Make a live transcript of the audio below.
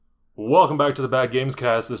Welcome back to the Bad Games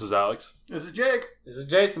Cast. This is Alex. This is Jake. This is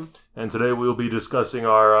Jason. And today we'll be discussing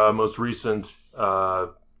our most recent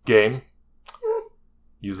game.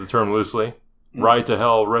 Use the term loosely. Ride to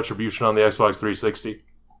Hell, Retribution on the Xbox 360.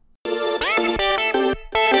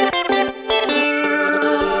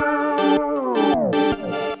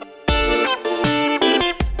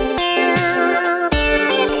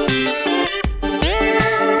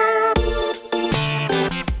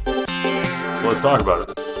 So let's talk about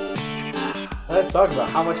it. Let's talk about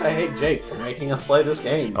how much I hate Jake for making us play this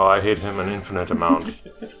game. Oh, I hate him an infinite amount.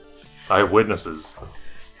 I have witnesses.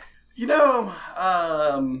 You know,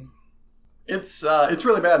 it's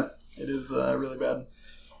really bad. It is really bad.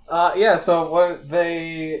 So what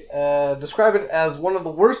they describe it as one of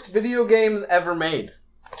the worst video games ever made.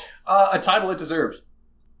 A title it deserves.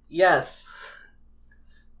 Yes.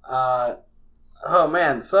 Oh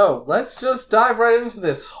man, so let's just dive right into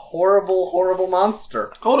this horrible, horrible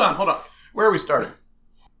monster. Hold on. Where are we starting?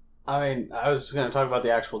 I mean, I was just going to talk about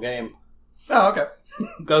the actual game. Oh, okay.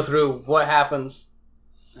 Go through what happens,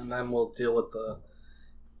 and then we'll deal with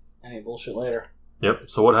any bullshit later. Yep,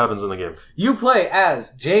 so what happens in the game? You play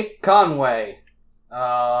as Jake Conway,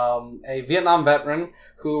 a Vietnam veteran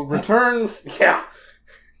who returns... Yeah.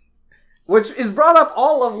 Which is brought up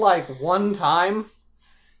all of, one time.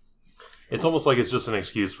 It's almost like it's just an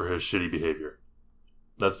excuse for his shitty behavior.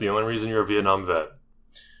 That's the only reason you're a Vietnam vet.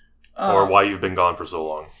 Or why you've been gone for so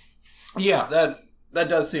long. Yeah, that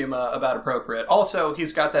does seem about appropriate. Also,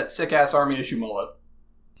 he's got that sick-ass Army issue mullet.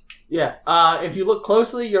 Yeah. If you look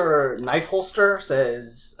closely, your knife holster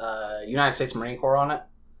says United States Marine Corps on it.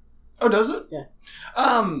 Oh, does it? Yeah.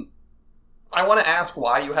 I want to ask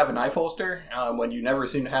why you have a knife holster when you never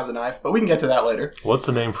seem to have the knife, but we can get to that later. What's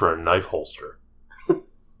the name for a knife holster? I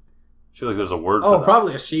feel like there's a word for that. Oh,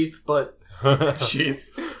 probably a sheath, but...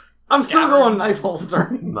 Sheath. I'm still going knife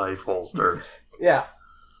holster. Knife holster. Yeah.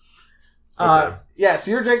 Okay.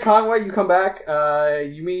 So you're Jake Conway, you come back,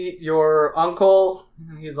 you meet your uncle,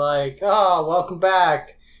 and he's like, oh, welcome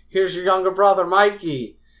back. Here's your younger brother,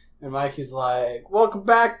 Mikey. And Mikey's like, welcome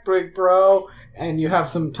back, big bro. And you have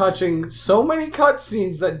some touching, so many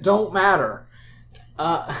cutscenes that don't matter.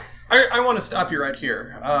 I want to stop you right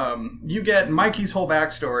here. You get Mikey's whole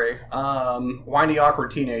backstory, whiny,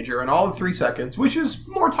 awkward teenager, in all of 3 seconds, which is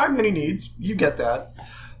more time than he needs. You get that.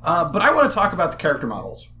 But I want to talk about the character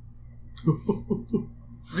models.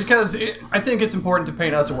 Because I think it's important to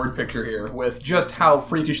paint us a word picture here with just how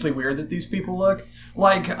freakishly weird that these people look.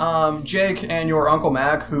 Like Jake and your Uncle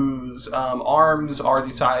Mac, whose arms are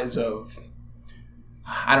the size of,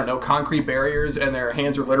 I don't know, concrete barriers, and their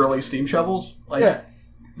hands are literally steam shovels. Yeah.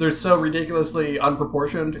 They're so ridiculously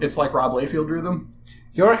unproportioned, it's like Rob Layfield drew them.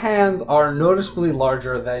 Your hands are noticeably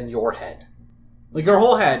larger than your head. Like, your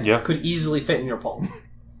whole head could easily fit in your palm.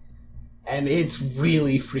 And it's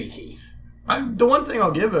really freaky. The one thing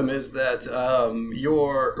I'll give him is that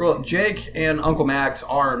Jake and Uncle Mac's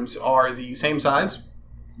arms are the same size.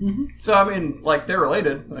 Mm-hmm. So, I mean, they're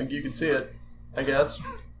related. You can see it, I guess.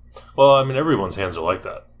 Well, I mean, everyone's hands are like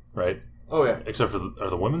that, right? Oh, yeah. Except for, are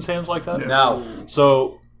the women's hands like that? No.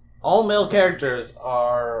 So... all male characters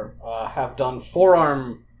have done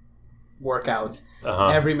forearm workouts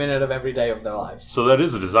every minute of every day of their lives. So that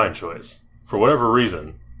is a design choice. For whatever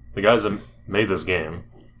reason, the guys that made this game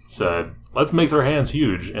said, let's make their hands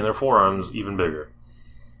huge and their forearms even bigger.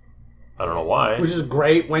 I don't know why. Which is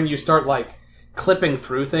great when you start, clipping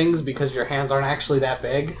through things because your hands aren't actually that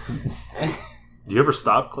big. Do you ever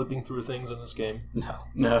stop clipping through things in this game?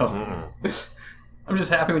 No. I'm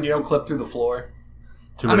just happy when you don't clip through the floor.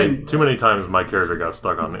 Too many times my character got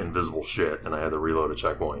stuck on invisible shit and I had to reload a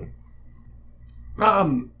checkpoint.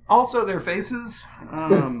 Also, their faces.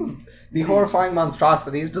 The horrifying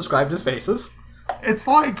monstrosities described as faces. It's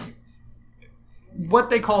like what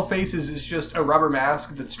they call faces is just a rubber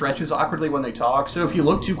mask that stretches awkwardly when they talk. So if you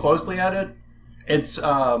look too closely at it, it's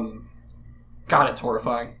it's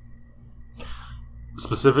horrifying.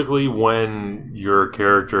 Specifically when your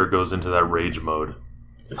character goes into that rage mode.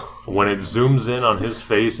 When it zooms in on his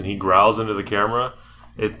face and he growls into the camera,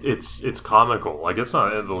 it's comical. It's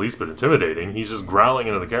not the least bit intimidating. He's just growling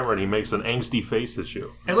into the camera and he makes an angsty face at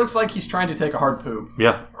you. It looks like he's trying to take a hard poop.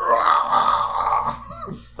 Yeah.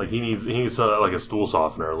 He needs a stool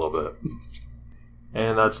softener a little bit.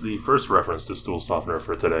 And that's the first reference to stool softener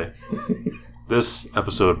for today. This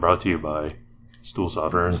episode brought to you by stool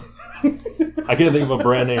softeners. I can't think of a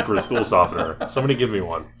brand name for a stool softener. Somebody give me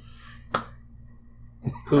one.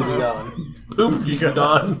 Poopy Don. Poopy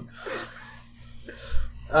Don.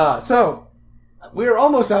 So, we're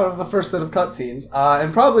almost out of the first set of cutscenes,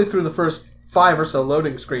 and probably through the first 5 or so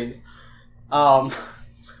loading screens.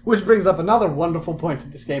 Which brings up another wonderful point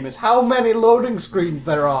of this game is how many loading screens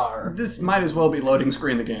there are. This might as well be loading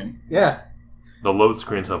screen the game. Yeah. The load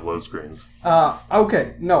screens have load screens.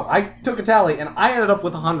 Okay. No, I took a tally and I ended up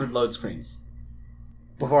with 100 load screens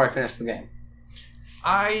before I finished the game.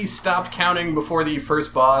 I stopped counting before the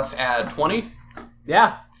first boss at 20.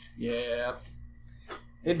 Yeah. Yeah.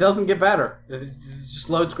 It doesn't get better. It's just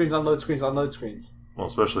load screens on load screens on load screens. Well,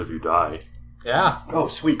 especially if you die. Yeah. Oh,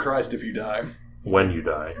 sweet Christ, if you die. When you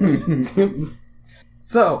die.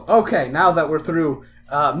 So, okay, now that we're through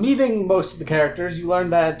meeting most of the characters, you learn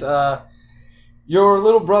that your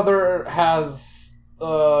little brother has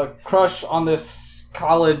a crush on this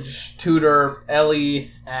college tutor,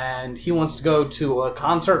 Ellie, and he wants to go to a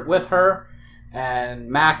concert with her. And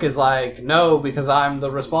Mac is like, no, because I'm the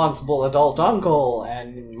responsible adult uncle.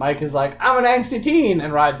 And Mike is like, I'm an angsty teen,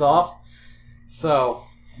 and rides off. So,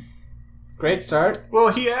 great start.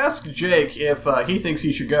 Well, he asked Jake if he thinks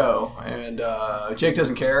he should go, and Jake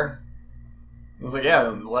doesn't care. He was like, yeah,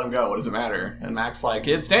 let him go. What does it matter? And Mac's like,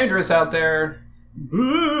 it's dangerous out there.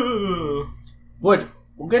 Boo! Which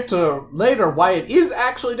we'll get to later why it is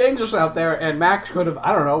actually dangerous out there, and Mac could have,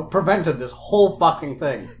 I don't know, prevented this whole fucking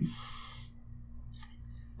thing.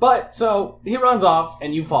 But, so, he runs off,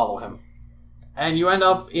 and you follow him. And you end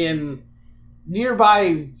up in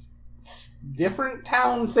nearby different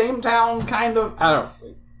town, same town, kind of. I don't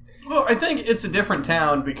know. Well, I think it's a different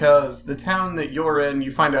town because the town that you're in, you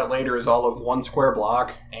find out later, is all of one square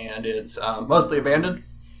block, and it's mostly abandoned.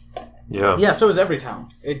 Yeah. Yeah, so is every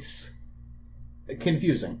town. It's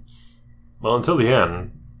confusing. Well, until the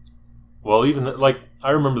end. Well, even, I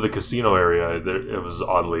remember the casino area, it was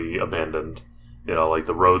oddly abandoned. You know,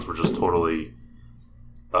 the roads were just totally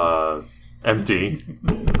empty.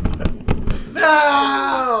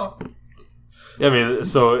 No! I mean,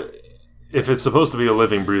 so if it's supposed to be a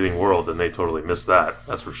living, breathing world, then they totally missed that.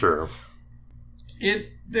 That's for sure.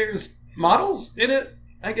 There's models in it,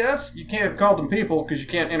 I guess. You can't call them people because you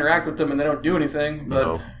can't interact with them and they don't do anything.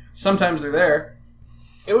 But sometimes they're there.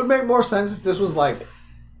 It would make more sense if this was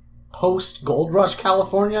post Gold Rush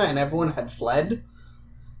California and everyone had fled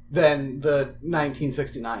than the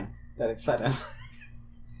 1969 that it's set in.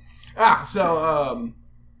 So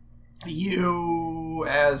you,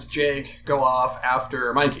 as Jake, go off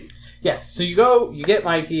after Mikey. Yes, so you get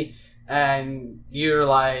Mikey, and you're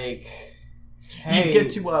like, hey. You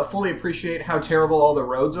get to fully appreciate how terrible all the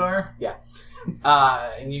roads are. Yeah.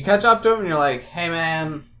 And you catch up to him, and you're like, hey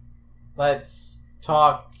man, let's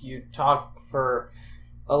talk. You talk for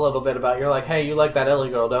a little bit about, you're like, hey, you like that Ellie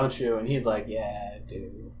girl, don't you? And he's like, yeah, I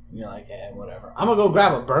do. And you're like, yeah, whatever. I'm gonna go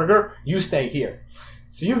grab a burger, you stay here.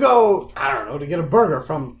 So you go, I don't know, to get a burger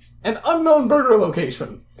from an unknown burger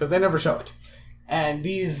location, because they never show it. And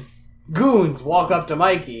these goons walk up to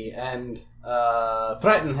Mikey and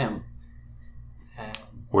threaten him. And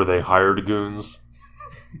Were they hired goons?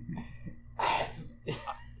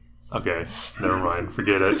 Okay, never mind.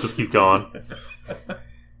 Forget it. Just keep going.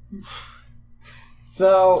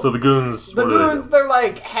 So the goons... The goons, they're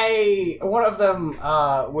like, hey, one of them,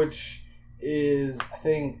 which is, I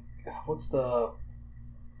think, what's the...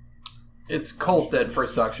 It's Colt that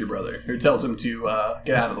first talks to your brother, who tells him to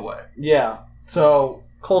get out of the way. Yeah. So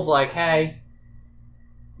Colt's like, hey,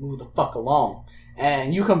 move the fuck along.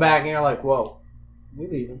 And you come back and you're like, whoa, we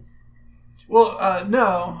leaving. Well,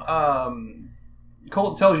 no.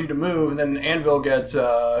 Colt tells you to move, and then Anvil gets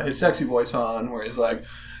his sexy voice on, where he's like,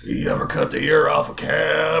 you ever cut the ear off a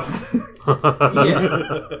calf?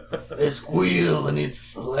 Yeah. They squeal and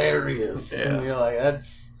it's hilarious. Yeah. And you're like,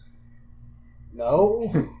 that's...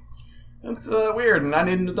 No. That's weird, and I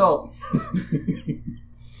need an adult.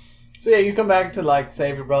 So yeah, you come back to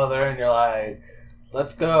save your brother, and you're like,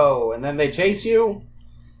 let's go. And then they chase you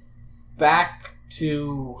back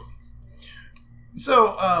to...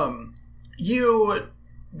 So, you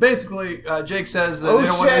basically, Jake says that they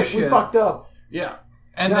don't want to shit, we fucked up. Yeah.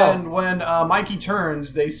 And then when Mikey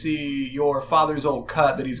turns, they see your father's old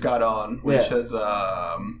cut that he's got on, which has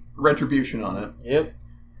Retribution on it. Yep.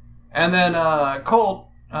 And then Colt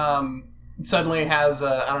suddenly has,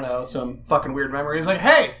 I don't know, some fucking weird memory. He's like,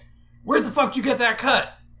 hey, where the fuck did you get that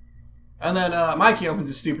cut? And then Mikey opens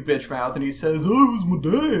his stupid bitch mouth and he says, oh, it was my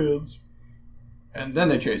dad's. And then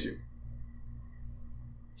they chase you.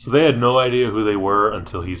 So they had no idea who they were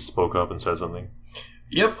until he spoke up and said something?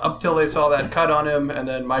 Yep, up till they saw that cut on him, and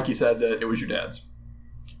then Mikey said that it was your dad's.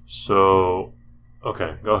 So,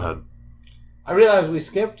 okay, go ahead. I realized we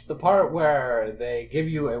skipped the part where they give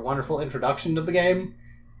you a wonderful introduction to the game.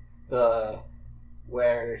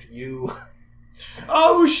 Where you...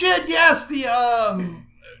 Oh, shit, yes! The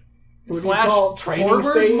Flash training forward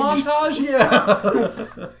stage montage?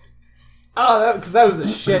 Yeah. Oh, because that was a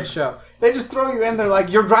shit show. They just throw you in there like,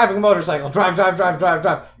 you're driving a motorcycle. Drive.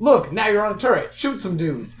 Look, now you're on a turret. Shoot some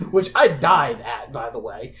dudes. Which I died at, by the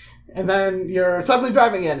way. And then you're suddenly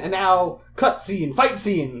driving in, and now cut scene, fight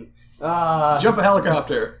scene. Jump a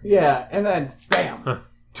helicopter. Yeah, and then, bam.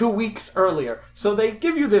 2 weeks earlier. So they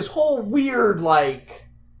give you this whole weird, like,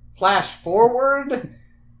 flash forward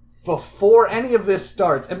before any of this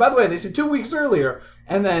starts. And by the way, they said 2 weeks earlier,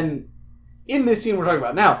 and then in this scene we're talking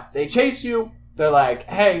about now, they chase you. They're like,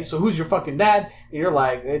 hey, so who's your fucking dad? And you're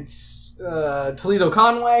like, it's Toledo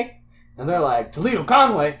Conway. And they're like, Toledo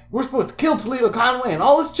Conway? We're supposed to kill Toledo Conway and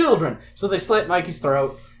all his children. So they slit Mikey's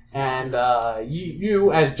throat. And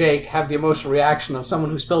you, as Jake, have the emotional reaction of someone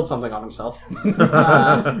who spilled something on himself.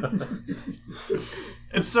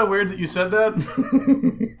 It's so weird that you said that.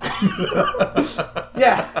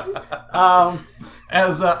 Yeah.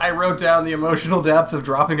 As I wrote down the emotional depth of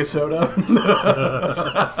dropping a soda.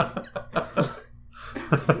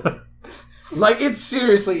 Like, it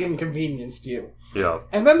seriously inconvenienced you. Yeah.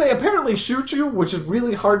 And then they apparently shoot you, which is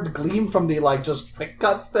really hard to glean from the, like, just quick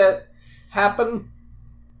cuts that happen.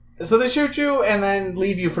 So they shoot you and then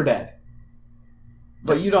leave you for dead.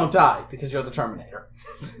 But you don't die, because you're the Terminator.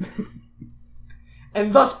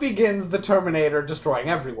 And thus begins the Terminator destroying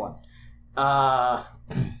everyone. The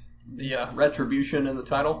Retribution in the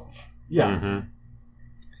title. Yeah. Mm-hmm.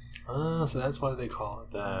 So that's why they call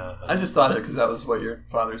it that. I just thought it because that was what your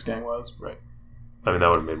father's gang was. Right. I mean, that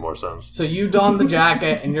would have made more sense. So you don the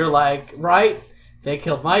jacket and you're like, right, they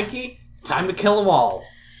killed Mikey, time to kill them all.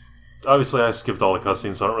 Obviously, I skipped all the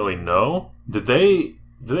cutscenes, so I don't really know. Did they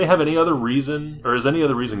have any other reason, or is any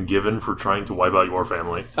other reason given for trying to wipe out your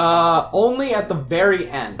family? Only at the very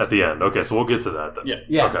end. At the end. Okay, so we'll get to that then. Yeah.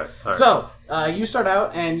 Yes. Okay. All right. So, you start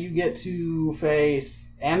out and you get to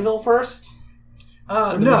face Anvil first.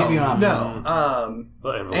 No.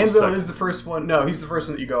 Anvil is the first one. No, he's the first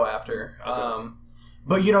one that you go after. Okay.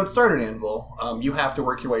 But you don't start at Anvil. You have to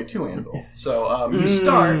work your way to Anvil. So you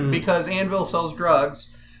start because Anvil sells drugs,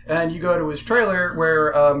 and you go to his trailer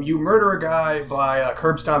where you murder a guy by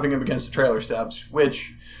curb stomping him against the trailer steps,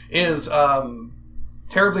 which is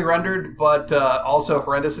terribly rendered, but also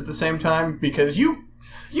horrendous at the same time because you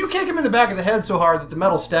kick him in the back of the head so hard that the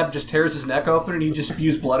metal step just tears his neck open and he just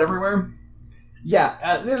spews blood everywhere.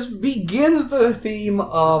 Yeah, this begins the theme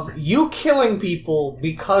of you killing people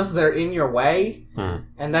because they're in your way,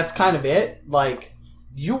 and that's kind of it. Like,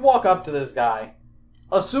 you walk up to this guy,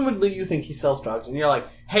 assumedly you think he sells drugs, and you're like,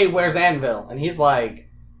 hey, where's Anvil? And he's like,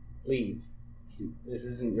 leave. This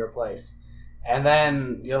isn't your place. And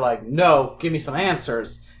then you're like, no, give me some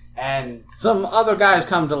answers. And some other guys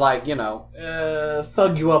come to, like, you know,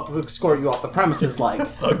 thug you up, escort you off the premises, like.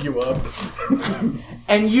 Thug you up.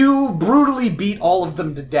 And you brutally beat all of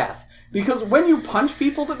them to death. Because when you punch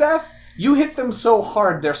people to death, you hit them so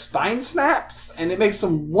hard their spine snaps, and it makes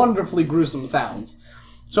some wonderfully gruesome sounds.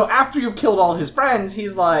 So after you've killed all his friends,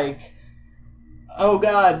 he's like, oh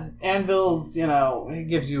god, Anvil's, you know, he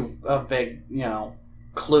gives you a big, you know,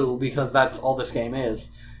 clue, because that's all this game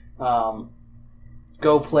is.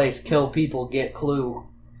 Go place, kill people, get clue,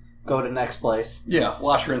 go to next place. Yeah,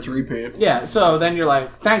 wash, rinse, repeat. Yeah, so then you're like,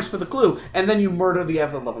 thanks for the clue, and then you murder the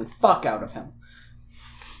ever-loving fuck out of him.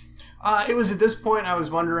 It was at this point I was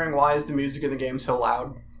wondering, why is the music in the game so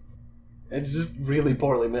loud? It's just really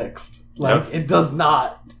poorly mixed. Like, It does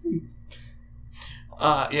not.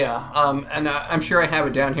 And I'm sure I have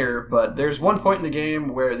it down here, but there's one point in the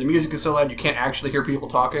game where the music is so loud you can't actually hear people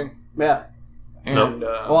talking. Yeah. And,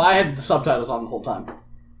 well, I had the subtitles on the whole time.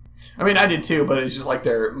 I mean, I did too, but it's just like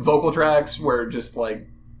their vocal tracks were just like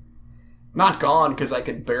not gone because I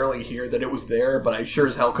could barely hear that it was there, but I sure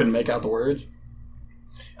as hell couldn't make out the words.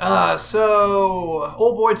 So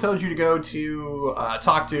old boy tells you to go to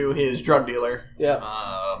talk to his drug dealer. Yeah.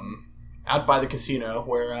 Out by the casino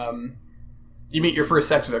where you meet your first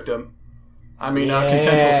sex victim. I mean,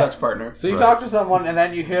 consensual sex partner. So you talk to someone, and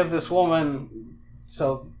then you hear this woman.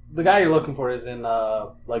 So the guy you're looking for is in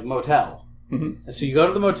like motel. Mm-hmm. And so you go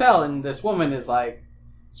to the motel, and this woman is like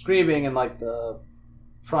screaming in like the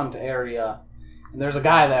front area, and there's a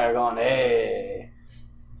guy there going, "Hey."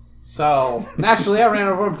 So naturally, I ran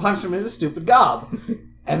over and punched him in his stupid gob,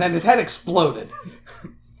 and then his head exploded.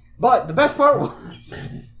 But the best part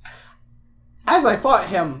was, as I fought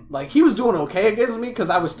him, like, he was doing okay against me because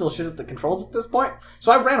I was still shit at the controls at this point.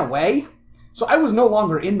 So I ran away. So I was no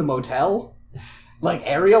longer in the motel like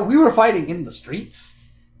area. We were fighting in the streets.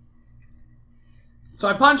 So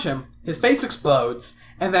I punch him, his face explodes,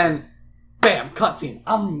 and then bam, cutscene.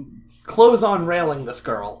 I'm clothes-on railing this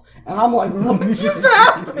girl. And I'm like, what just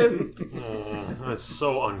happened? It's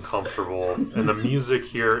so uncomfortable. And the music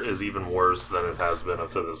here is even worse than it has been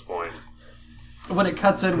up to this point. When it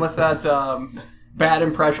cuts in with that bad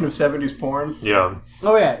impression of 70s porn. Yeah.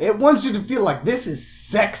 Oh yeah, it wants you to feel like this is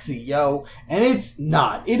sexy, yo. And it's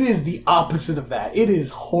not. It is the opposite of that. It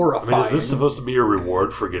is horrifying. I mean, is this supposed to be a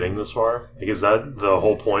reward for getting this far? Like, is that the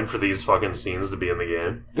whole point for these fucking scenes to be in the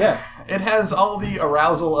game? Yeah. It has all the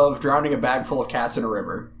arousal of drowning a bag full of cats in a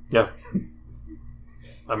river. Yeah.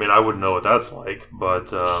 I mean, I wouldn't know what that's like, but...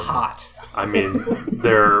 Hot. I mean,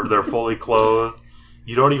 they're fully clothed.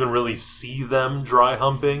 You don't even really see them dry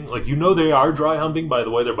humping. Like, you know they are dry humping by the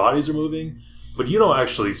way their bodies are moving, but you don't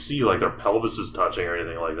actually see, like, their pelvis is touching or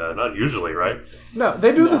anything like that. Not usually, right? No,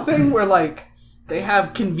 they do the thing where, like, they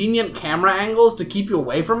have convenient camera angles to keep you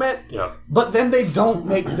away from it, Yeah. but then they don't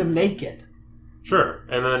make them naked. Sure.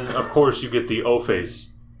 And then, of course, you get the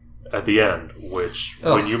O-face at the end, which,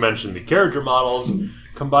 when you mentioned the character models,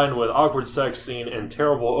 combined with awkward sex scene and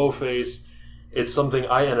terrible O-face, it's something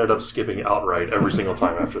I ended up skipping outright every single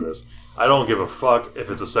time after this. I don't give a fuck if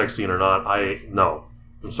it's a sex scene or not. No.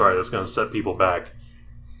 I'm sorry, that's going to set people back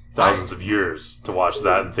thousands of years to watch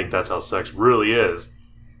that and think that's how sex really is.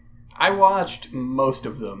 I watched most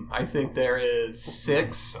of them. I think there is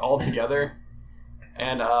 6 altogether.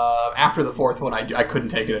 And after the 4th one, I couldn't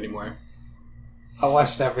take it anymore. I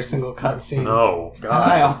watched every single cutscene. No. God.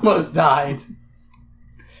 I almost died.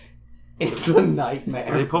 It's a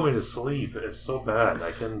nightmare. They put me to sleep. It's so bad.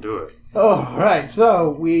 I couldn't do it. Oh, right.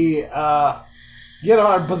 So we get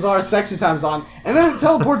our bizarre sexy times on, and then it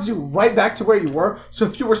teleports you right back to where you were. So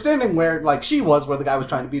if you were standing where, like, she was, where the guy was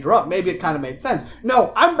trying to beat her up, maybe it kind of made sense.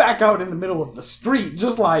 No, I'm back out in the middle of the street,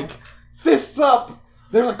 just like, fists up.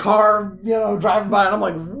 There's a car, driving by, and I'm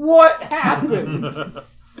like, what happened?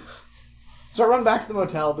 So I run back to the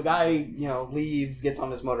motel. The guy, leaves, gets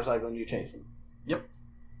on his motorcycle, and you chase him. Yep.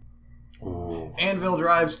 Ooh. Anvil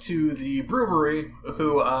drives to the brewery,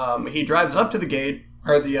 who he drives up to the gate,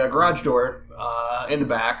 or the garage door in the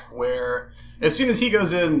back, where as soon as he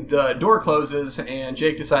goes in, the door closes, and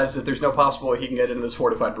Jake decides that there's no possible way he can get into this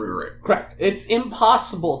fortified brewery. Correct. It's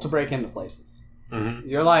impossible to break into places. Mm-hmm.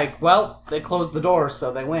 You're like, well, they closed the door,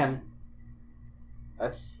 so they win.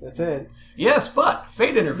 That's it. Yes, but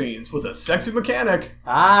fate intervenes with a sexy mechanic.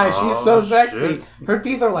 She's so sexy. Shit. Her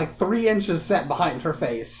teeth are like 3 inches set behind her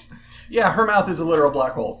face. Yeah, her mouth is a literal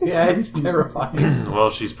black hole. Yeah, it's terrifying. Well,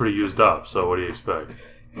 she's pretty used up, so what do you expect?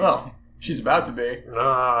 Well, she's about to be.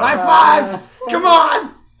 Ah. High fives! Come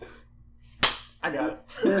on! I got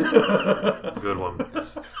it. Good one.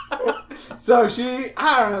 So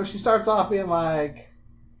she starts off being like,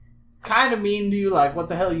 kind of mean to you, like, what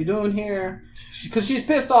the hell are you doing here? Because she's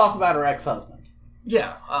pissed off about her ex-husband.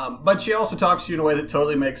 Yeah, but she also talks to you in a way that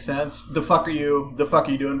totally makes sense. The fuck are you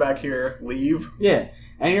doing back here? Leave. Yeah.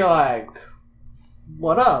 And you're like,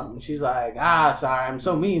 what up? And she's like, sorry, I'm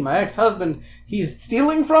so mean. My ex-husband, he's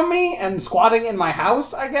stealing from me and squatting in my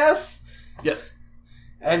house, I guess? Yes.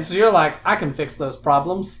 And so you're like, I can fix those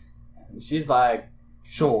problems. And she's like,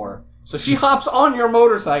 sure. So she hops on your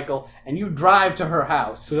motorcycle and you drive to her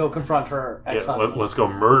house to go confront her ex-husband. Let's go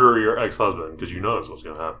murder your ex-husband, because you know that's what's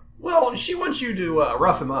going to happen. Well, she wants you to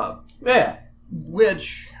rough him up. Yeah.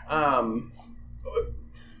 Which,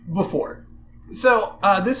 before. So,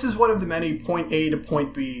 this is one of the many point A to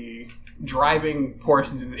point B driving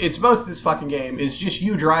portions. It's most of this fucking game is just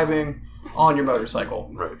you driving on your motorcycle.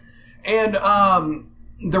 Right. And,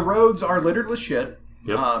 the roads are littered with shit.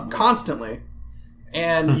 Yep. Constantly.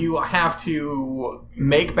 And you have to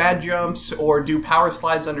make bad jumps or do power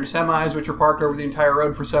slides under semis, which are parked over the entire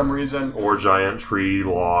road for some reason. Or giant tree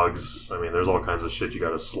logs. I mean, there's all kinds of shit you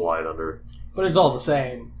got to slide under. But it's all the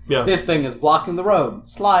same. Yeah. This thing is blocking the road.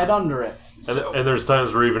 Slide under it. And there's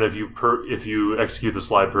times where even if you execute the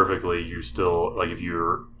slide perfectly, you still, like, if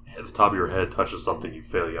you're at the top of your head touches something, you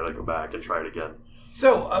fail. You got to go back and try it again.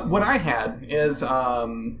 So, what I had is,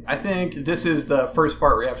 I think this is the first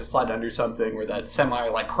part where you have to slide under something where that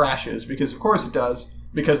semi, crashes, because of course it does,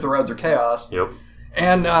 because the roads are chaos. Yep.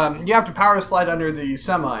 And you have to power slide under the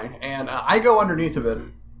semi, and I go underneath of it,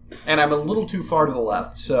 and I'm a little too far to the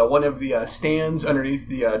left, so one of the stands underneath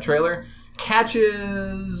the trailer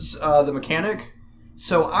catches the mechanic,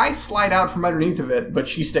 so I slide out from underneath of it, but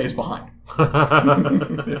she stays behind.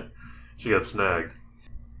 She got snagged.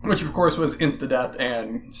 Which, of course, was insta-death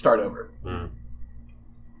and start over. Mm.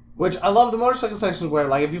 Which, I love the motorcycle sections where,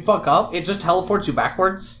 if you fuck up, it just teleports you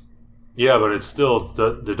backwards. Yeah, but it still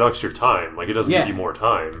deducts your time. It doesn't give you more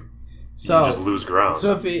time. So, you just lose ground.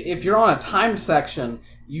 So if you're on a timed section,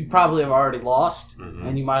 you probably have already lost,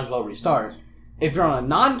 and you might as well restart. If you're on a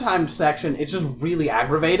non-timed section, it's just really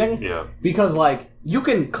aggravating. Yeah. Because, like, you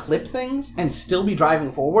can clip things and still be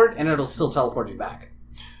driving forward, and it'll still teleport you back.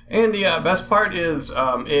 And the best part is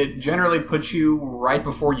it generally puts you right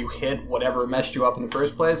before you hit whatever messed you up in the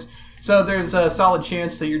first place. So there's a solid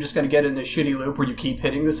chance that you're just going to get in this shitty loop where you keep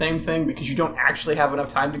hitting the same thing because you don't actually have enough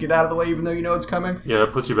time to get out of the way even though you know it's coming. Yeah,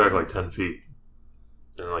 it puts you back like 10 feet.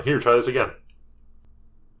 And like, here, try this again.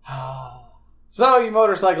 So you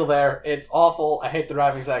motorcycle there. It's awful. I hate the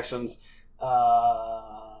driving sections.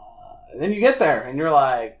 Then you get there and you're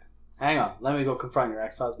like, hang on, let me go confront your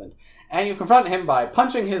ex-husband. And you confront him by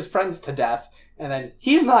punching his friends to death. And then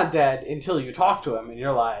he's not dead until you talk to him. And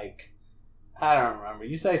you're like, I don't remember.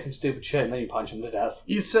 You say some stupid shit and then you punch him to death.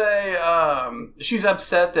 You say she's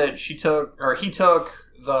upset that he took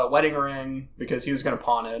the wedding ring because he was going to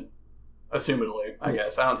pawn it. Assumedly, I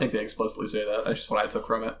guess. I don't think they explicitly say that. That's just what I took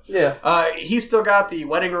from it. Yeah. He's still got the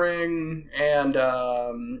wedding ring, and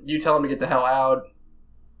you tell him to get the hell out.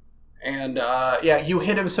 And, you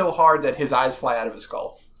hit him so hard that his eyes fly out of his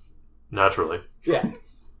skull. Naturally. Yeah.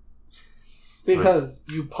 Because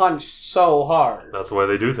you punch so hard. That's the way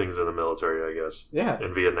they do things in the military, I guess. Yeah.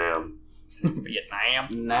 In Vietnam.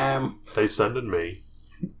 Vietnam. They sending me.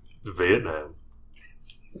 Vietnam.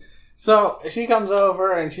 So she comes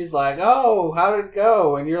over and she's like, oh, how did it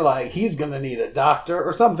go? And you're like, he's going to need a doctor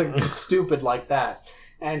or something stupid like that.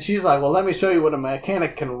 And she's like, well, let me show you what a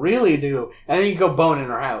mechanic can really do. And then you go bone in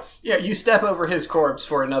her house. Yeah, you step over his corpse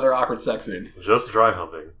for another awkward sex scene. Just dry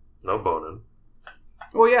humping. No boning.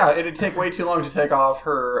 Well, yeah, it'd take way too long to take off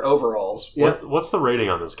her overalls. Yep. What's the rating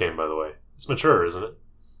on this game, by the way? It's mature, isn't it?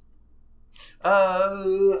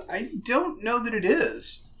 I don't know that it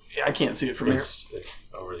is. Yeah, I can't see it from here. It's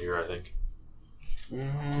over here, I think.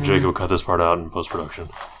 Jake will cut this part out in post-production.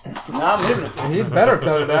 He better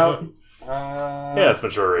cut it out. Yeah, it's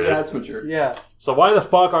mature rated. Yeah, it's mature. Yeah. So why the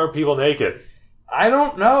fuck aren't people naked? I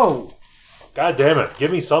don't know. God damn it.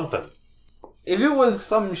 Give me something. If it was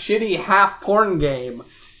some shitty half-porn game,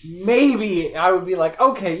 maybe I would be like,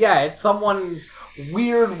 okay, yeah, it's someone's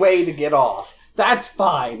weird way to get off. That's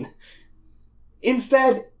fine.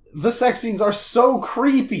 Instead, the sex scenes are so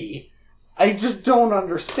creepy. I just don't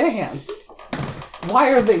understand. Why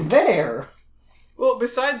are they there? Well,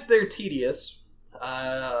 besides they're tedious,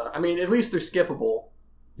 at least they're skippable.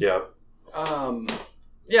 Yeah.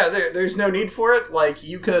 There's no need for it. Like,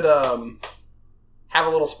 you could, have a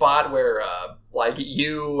little spot where,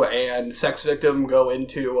 you and sex victim go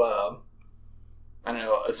into,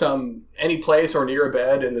 any place or near a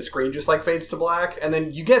bed and the screen just, fades to black. And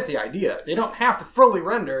then you get the idea. They don't have to fully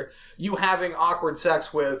render you having awkward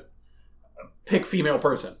sex with a pick female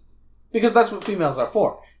person. Because that's what females are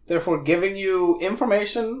for. They're for giving you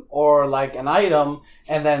information or, an item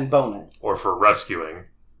and then boning. Or for rescuing.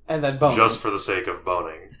 And then boning. Just for the sake of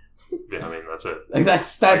boning. Yeah, that's it.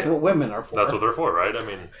 That's what women are for. That's what they're for, right?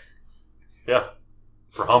 Yeah.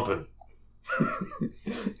 For humping.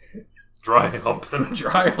 Dry humping.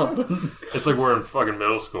 Dry humping. It's like we're in fucking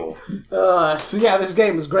middle school. This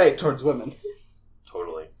game is great towards women.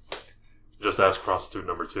 Totally. Just ask prostitute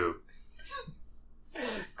number 2.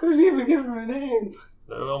 Couldn't even give her a name.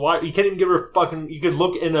 Why? You can't even give her you could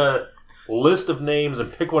look in a list of names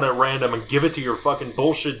and pick one at random and give it to your fucking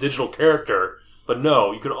bullshit digital character. But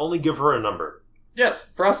no, you can only give her a number. Yes,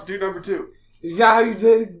 prostitute number 2. Is that how you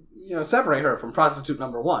did, separate her from prostitute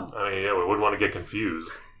number 1? We wouldn't want to get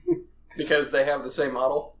confused. Because they have the same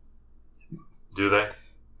model? Do they?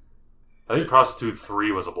 I think prostitute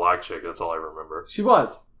 3 was a black chick, that's all I remember. She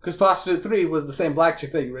was. Because prostitute 3 was the same black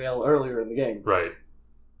chick that you railed earlier in the game. Right.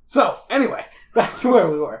 So, anyway, back to where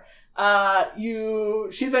we were.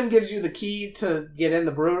 She then gives you the key to get in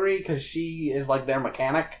the brewery because she is their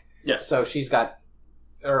mechanic. Yes. So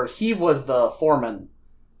he was the foreman.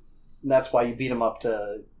 And that's why you beat him up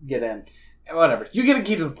to get in. Whatever. You get a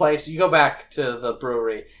key to the place. You go back to the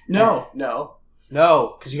brewery. No,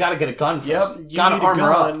 because you got to get a gun first. Yep, you gotta need a armor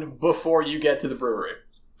gun up. before you get to the brewery.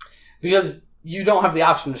 Because you don't have the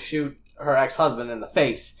option to shoot her ex-husband in the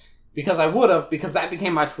face. Because I would have, because that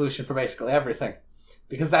became my solution for basically everything.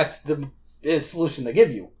 Because that's the solution they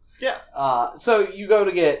give you. Yeah. So you go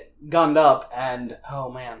to get gunned up, and,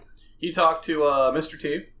 oh man. You talk to Mr.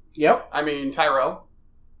 T. Yep. Tyrell.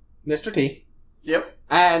 Mr. T. Yep.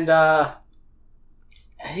 And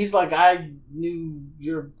he's like, I knew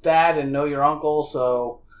your dad and know your uncle,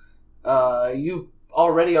 so you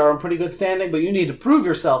already are in pretty good standing, but you need to prove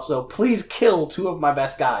yourself, so please kill 2 of my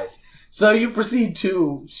best guys. So you proceed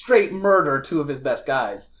to straight murder 2 of his best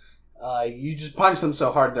guys. You just punch them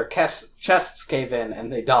so hard their chests cave in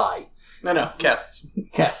and they die. No, chests.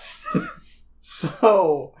 Chests.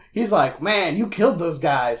 So He's like, man, you killed those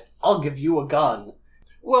guys. I'll give you a gun.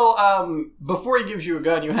 Well, before he gives you a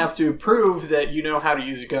gun, you have to prove that you know how to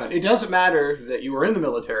use a gun. It doesn't matter that you were in the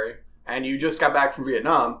military and you just got back from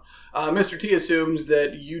Vietnam. Mr. T assumes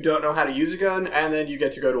that you don't know how to use a gun, and then you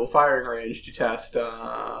get to go to a firing range to test,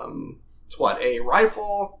 a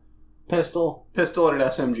rifle? Pistol, and an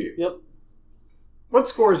SMG. Yep. What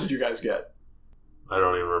scores did you guys get? I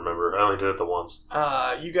don't even remember. I only did it the once.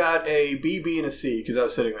 You got a B, B, and a C, because I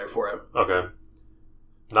was sitting there for him. Okay.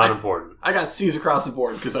 Not important. I got C's across the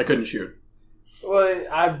board, because I couldn't shoot. Well,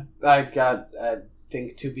 I got, I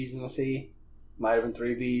think, 2 B's and a C. Might have been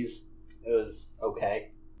 3 B's. It was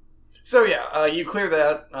okay. So yeah, you clear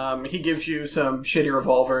that. He gives you some shitty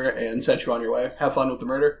revolver and sets you on your way. Have fun with the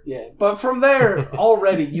murder. Yeah, but from there,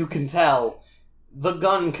 already you can tell the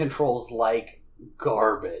gun controls like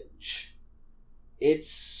garbage. It's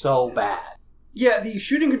so bad. Yeah, the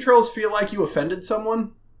shooting controls feel like you offended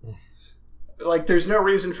someone. Like, there's no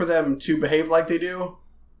reason for them to behave like they do.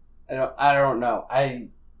 I don't know. I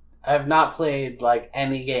have not played, like,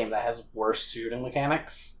 any game that has worse shooting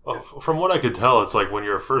mechanics. Well, from what I could tell, it's like when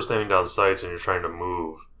you're first aiming down sights and you're trying to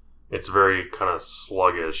move, it's very kind of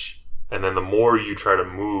sluggish. And then the more you try to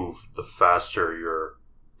move, the faster your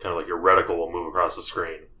reticle will move across the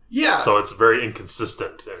screen. Yeah. So it's very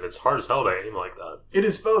inconsistent, and it's hard as hell to aim like that. It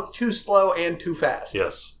is both too slow and too fast.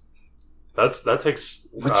 Yes. That takes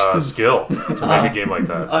skill to make a game like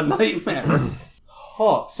that. A nightmare.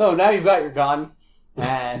 So now you've got your gun,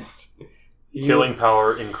 and... Killing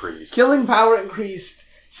power increased. Killing power increased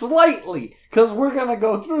slightly, because we're going to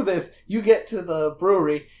go through this. You get to the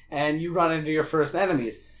brewery, and you run into your first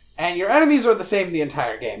enemies. And your enemies are the same the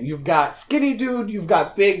entire game. You've got Skinny Dude, you've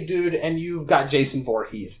got Big Dude, and you've got Jason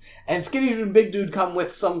Voorhees. And Skinny Dude and Big Dude come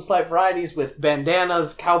with some slight varieties with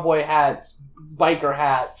bandanas, cowboy hats, biker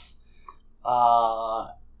hats. I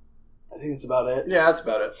think that's about it. Yeah, that's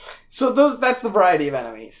about it. So that's the variety of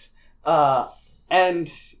enemies.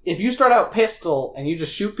 And if you start out pistol and you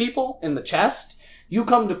just shoot people in the chest, you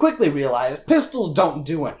come to quickly realize pistols don't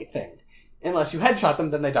do anything. Unless you headshot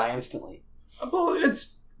them, then they die instantly. Well,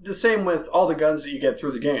 it's the same with all the guns that you get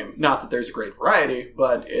through the game. Not that there's a great variety,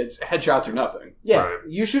 but it's headshots or nothing. Yeah, right.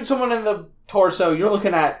 You shoot someone in the torso, you're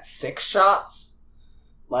looking at 6 shots,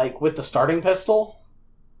 like with the starting pistol.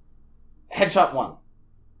 Headshot 1.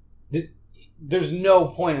 There's no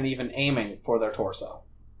point in even aiming for their torso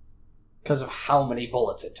because of how many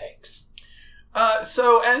bullets it takes.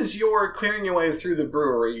 So as you're clearing your way through the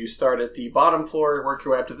brewery, you start at the bottom floor, work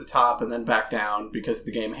your way up to the top, and then back down because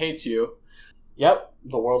the game hates you. Yep,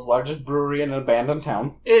 the world's largest brewery in an abandoned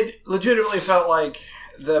town. It legitimately felt like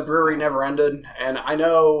the brewery never ended, and I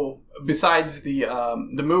know besides the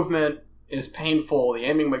movement is painful, the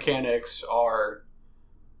aiming mechanics are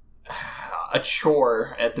a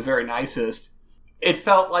chore at the very nicest. It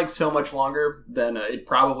felt like so much longer than it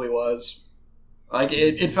probably was. Like,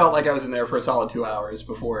 it felt like I was in there for a solid 2 hours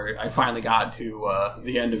before I finally got to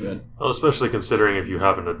the end of it. Well, especially considering if you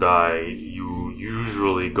happen to die, you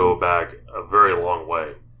usually go back a very long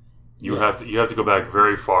way. You have to go back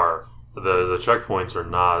very far. The checkpoints are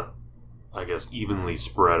not, I guess, evenly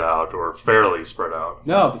spread out or fairly spread out.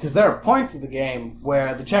 No, because there are points of the game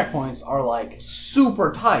where the checkpoints are, like,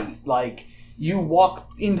 super tight. Like, you walk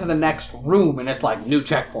into the next room and it's like, new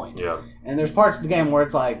checkpoint. Yeah. And there's parts of the game where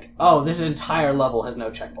it's like, oh, this entire level has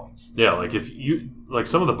no checkpoints. Yeah, like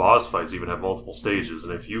some of the boss fights even have multiple stages,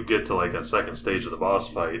 and if you get to like a second stage of the boss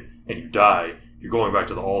fight and you die, you're going back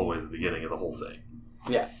to all the way to the beginning of the whole thing.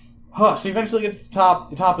 Yeah. So you eventually get to the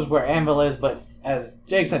top. The top is where Anvil is, but as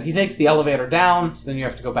Jake said, he takes the elevator down, so then you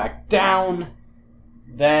have to go back down.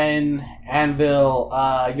 Then Anvil,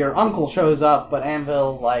 your uncle shows up, but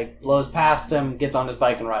Anvil, like, blows past him, gets on his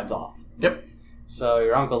bike, and rides off. Yep. So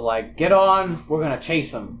your uncle's like, get on, we're gonna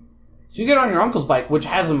chase him. So you get on your uncle's bike, which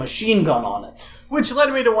has a machine gun on it. Which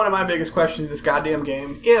led me to one of my biggest questions in this goddamn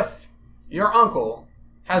game. If your uncle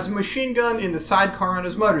has a machine gun in the sidecar on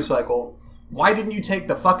his motorcycle, why didn't you take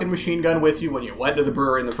the fucking machine gun with you when you went to the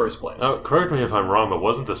brewery in the first place? Now, correct me if I'm wrong, but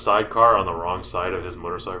wasn't the sidecar on the wrong side of his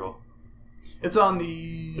motorcycle? It's on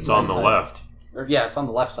the... It's on the left. Yeah, it's on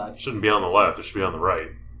the left side. It shouldn't be on the left. It should be on the right.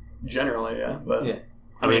 Generally, yeah. But yeah.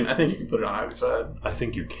 I mean, I think you can put it on either side. I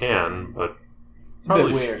think you can, but it's a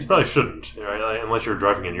bit weird. You probably shouldn't, right? Unless you're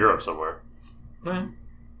driving in Europe somewhere. Yeah.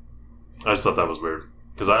 I just thought that was weird.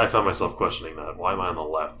 Because I found myself questioning that. Why am I on the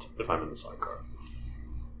left if I'm in the sidecar?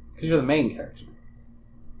 Because you're the main character.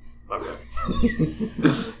 Okay.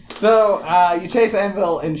 So, you chase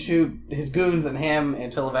Anvil and shoot his goons and him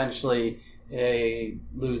until eventually he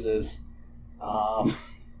loses.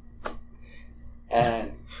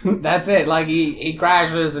 And That's it. Like, he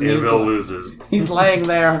crashes and Anvil loses. He's laying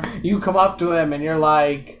there. You come up to him and you're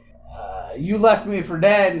like, you left me for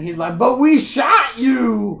dead. And he's like, but we shot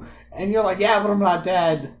you. And you're like, yeah, but I'm not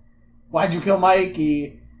dead. Why'd you kill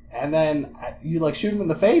Mikey? And then you, like, shoot him in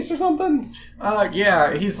the face or something?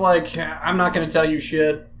 Yeah, he's like, I'm not going to tell you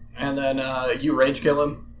shit. And then you rage kill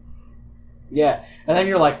him. Yeah. And then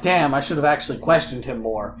you're like, damn, I should have actually questioned him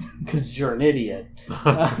more. Because you're an idiot.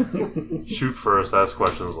 Shoot first, ask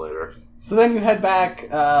questions later. So then you head back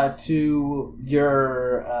to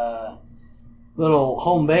your little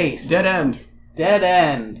home base. Dead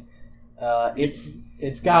end.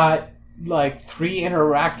 It's got like 3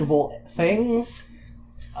 interactable things,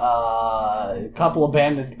 a couple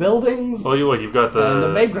abandoned buildings. Well, you've got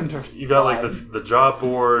the vagrant. You got like the job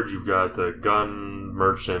board. You've got the gun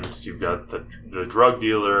merchant. You've got the drug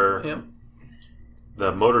dealer. Yep.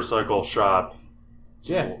 The motorcycle shop.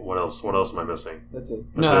 Yeah. What else? What else am I missing? That's it.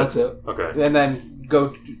 That's it. Okay. And then go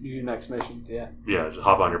to your next mission. Yeah. Yeah. Just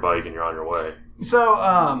hop on your bike and you're on your way. So,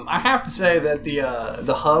 I have to say that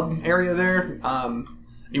the hub area there,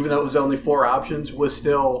 even though it was only 4 options, was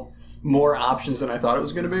still more options than I thought it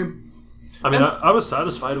was going to be. I mean, I was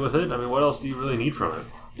satisfied with it. I mean, what else do you really need from it?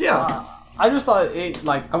 Yeah. I just thought it,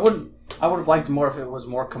 like, I would have liked more if it was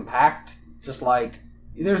more compact. Just like,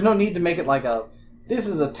 there's no need to make it like this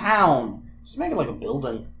is a town. Just make it like a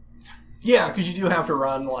building. Yeah, because you do have to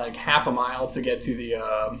run like half a mile to get to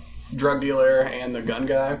the drug dealer and the gun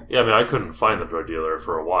guy. Yeah, I mean, I couldn't find the drug dealer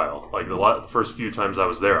for a while. Like, the first few times I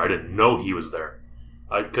was there, I didn't know he was there.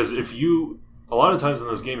 Because a lot of times in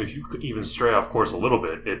this game, if you even stray off course a little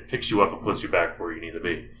bit, it picks you up and puts you back where you need to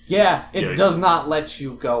be. Yeah, it does not let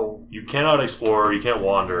you go. You cannot explore, you can't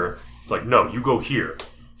wander. It's like, no, you go here.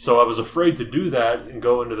 So I was afraid to do that and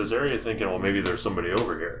go into this area thinking, well, maybe there's somebody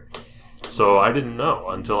over here. So I didn't know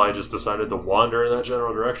until I just decided to wander in that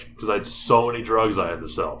general direction because I had so many drugs I had to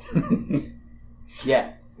sell.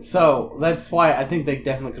 Yeah, so that's why I think they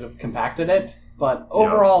definitely could have compacted it. But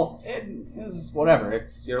overall, it is whatever.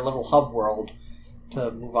 It's your little hub world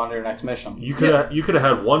to move on to your next mission. You could have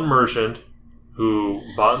had one merchant who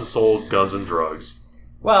bought and sold guns and drugs.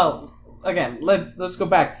 Well, again, let's go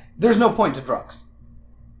back. There's no point to drugs.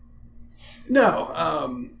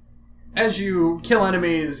 No. As you kill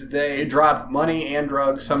enemies, they drop money and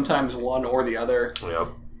drugs, sometimes one or the other. Yep.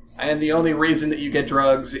 And the only reason that you get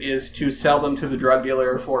drugs is to sell them to the drug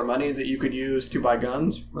dealer for money that you could use to buy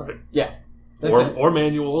guns. Right. Yeah. Or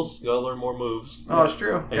manuals. You gotta learn more moves. Oh, it's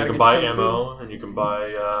true. And you can buy ammo, and you can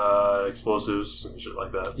buy explosives and shit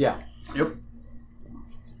like that. Yeah. Yep.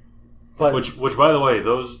 But Which, by the way,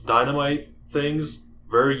 those dynamite things,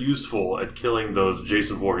 very useful at killing those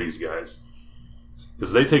Jason Voorhees guys.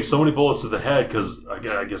 Because they take so many bullets to the head, because I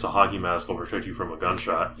guess a hockey mask will protect you from a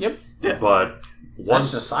gunshot. Yep. Yeah. But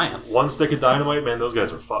that's just science. One stick of dynamite, man, those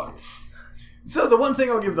guys are fucked. So the one thing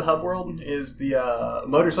I'll give the hub world is the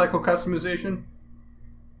motorcycle customization,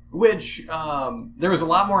 which there was a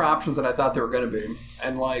lot more options than I thought there were going to be.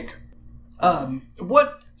 And like,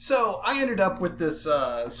 so I ended up with this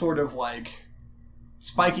sort of like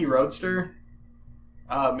spiky roadster.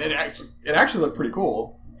 It actually looked pretty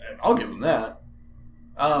cool. I'll give them that.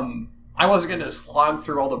 I wasn't going to slog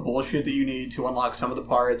through all the bullshit that you need to unlock some of the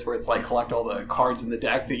parts where it's like collect all the cards in the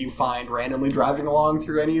deck that you find randomly driving along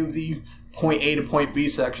through any of the point A to point B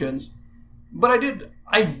sections. But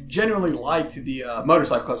I genuinely liked the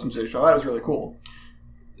motorcycle customization. I thought it was really cool.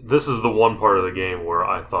 This is the one part of the game where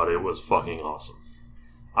I thought it was fucking awesome.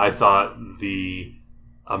 I thought the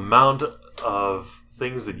amount of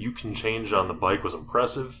things that you can change on the bike was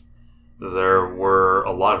impressive. There were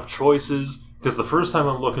a lot of choices. Because the first time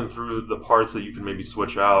I'm looking through the parts that you can maybe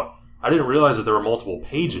switch out, I didn't realize that there were multiple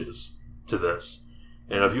pages to this.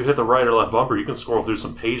 And if you hit the right or left bumper, you can scroll through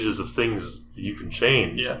some pages of things that you can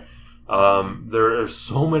change. Yeah. There are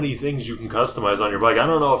so many things you can customize on your bike. I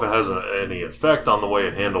don't know if it has any effect on the way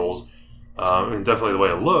it handles, and definitely the way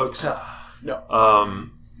it looks. No.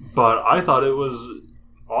 But I thought it was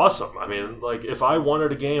awesome. I mean, like, if I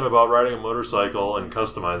wanted a game about riding a motorcycle and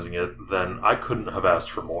customizing it, then I couldn't have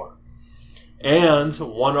asked for more. And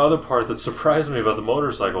one other part that surprised me about the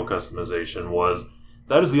motorcycle customization was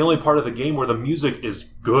that is the only part of the game where the music is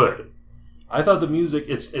good. I thought the music,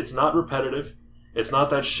 it's not repetitive. It's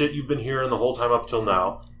not that shit you've been hearing the whole time up till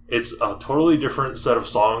now. It's a totally different set of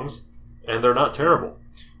songs, and they're not terrible.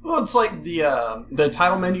 Well, it's like the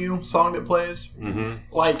title menu song that plays.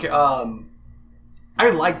 Mm-hmm. Like, I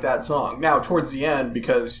like that song. Now, towards the end,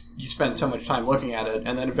 because you spend so much time looking at it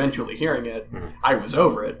and then eventually hearing it, I was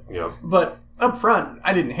over it. Yeah. But up front,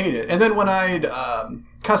 I didn't hate it. And then when I'd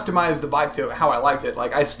customized the bike to how I liked it,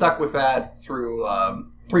 like I stuck with that through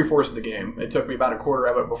 3/4 of the game. It took me about a quarter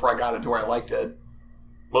of it before I got it to where I liked it.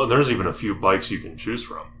 Well, there's even a few bikes you can choose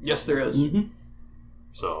from. Yes, there is. Mm-hmm.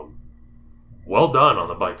 So, well done on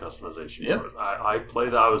the bike customization. Yep. I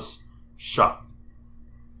played that. I was shocked.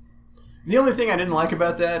 The only thing I didn't like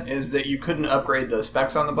about that is that you couldn't upgrade the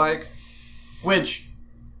specs on the bike, which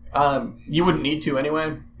you wouldn't need to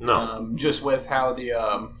anyway. No. Just with how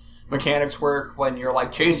the mechanics work when you're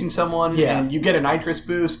like chasing someone and you get a nitrous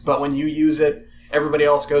boost, but when you use it, everybody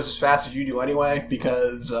else goes as fast as you do anyway,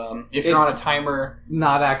 because if you're on a timer...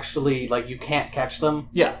 Not actually, like, you can't catch them.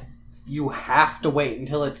 Yeah. You have to wait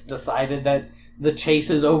until it's decided that the chase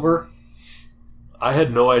is over. I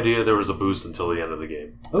had no idea there was a boost until the end of the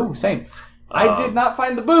game. Oh, same. I did not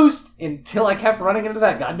find the boost until I kept running into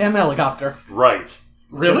that goddamn helicopter. Right.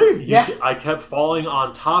 Really? Yeah. I kept falling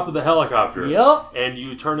on top of the helicopter. Yep. And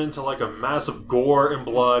you turn into like a mass of gore and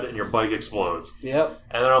blood and your bike explodes. Yep.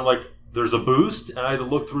 And then I'm like, there's a boost, and I had to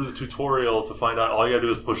look through the tutorial to find out all you gotta do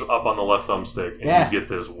is push up on the left thumbstick, and you get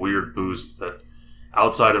this weird boost that,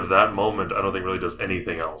 outside of that moment, I don't think really does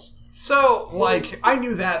anything else. So, like, I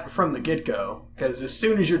knew that from the get-go, because as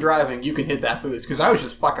soon as you're driving, you can hit that boost, because I was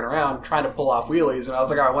just fucking around trying to pull off wheelies, and I was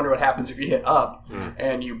like, oh, I wonder what happens if you hit up,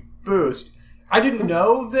 and you boost. I didn't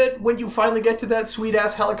know that when you finally get to that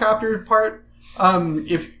sweet-ass helicopter part,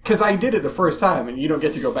 because I did it the first time, and you don't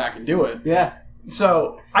get to go back and do it. Yeah.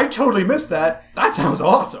 So, I totally missed that. That sounds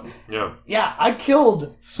awesome. Yeah. Yeah, I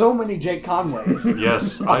killed so many Jake Conways.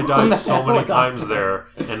 Yes, I died so many times there,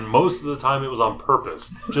 and most of the time it was on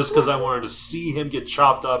purpose, just because I wanted to see him get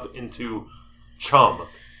chopped up into chum.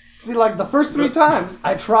 See, like, the first 3 times,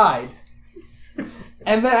 I tried.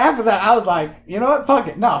 And then after that, I was like, you know what? Fuck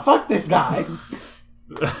it. No, fuck this guy.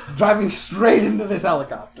 Driving straight into this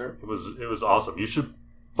helicopter. It was awesome. You should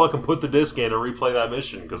fucking put the disc in and replay that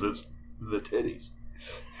mission, because it's the titties.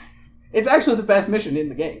 It's actually the best mission in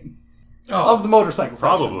the game. Oh, of the motorcycle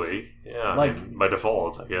probably. sections. Yeah. Like, I mean, by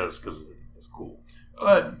default, I guess, because it's cool.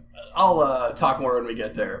 I'll talk more when we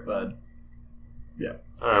get there, but yeah.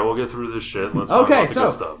 Alright, we'll get through this shit. Let's talk okay, about the good so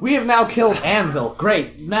stuff. we have now killed Anvil.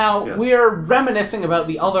 Great. Now Yes. we are reminiscing about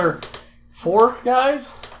the other 4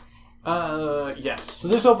 guys. Yes. So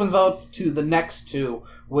this opens up to the next 2,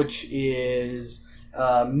 which is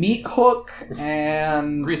Meat Hook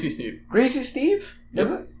and Greasy Steve. Greasy Steve?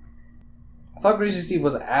 Is it? I thought Greasy Steve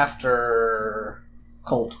was after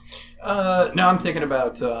Colt. No, I'm thinking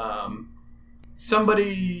about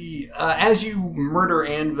somebody, as you murder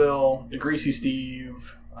Anvil, Greasy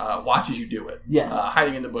Steve watches you do it. Yes.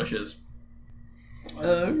 Hiding in the bushes.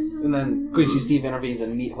 And then Greasy Steve intervenes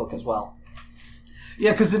in Meat Hook as well.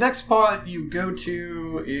 Yeah, because the next spot you go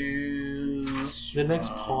to is... The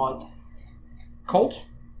next pod. Colt?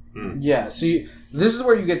 Yeah, so this is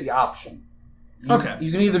where you get the option. Okay.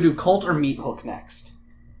 You can either do Colt or Meat Hook next.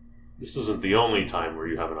 This isn't the only time where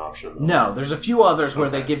you have an option, though. No, there's a few others where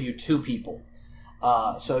they give you 2 people.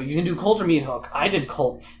 So you can do Colt or Meat Hook. I did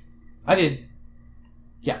Colt.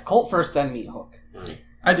 Colt first, then Meat Hook.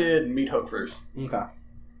 I did Meat Hook first. Okay.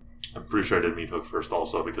 I'm pretty sure I did Meat Hook first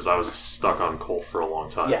also, because I was stuck on Colt for a long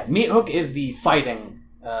time. Yeah, Meat Hook is the fighting.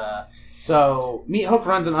 So Meat Hook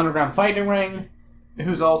runs an underground fighting ring.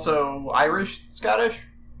 Who's also Irish, Scottish,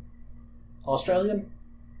 Australian?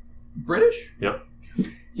 British? Yep.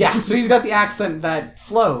 Yeah, so he's got the accent that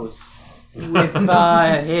flows with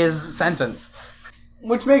his sentence,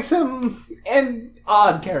 which makes him an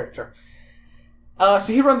odd character.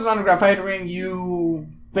 So he runs an underground fighting ring. You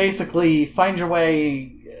basically fight your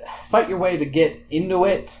way to get into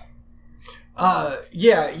it.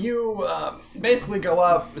 You basically go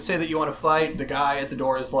up, say that you want to fight. The guy at the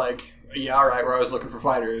door is like, yeah, alright, we're always looking for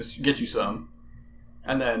fighters. Get you some.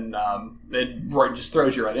 And then it just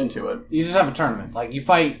throws you right into it. You just have a tournament. Like, you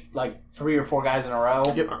fight, 3 or 4 guys in a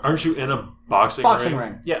row. Yep. Aren't you in a boxing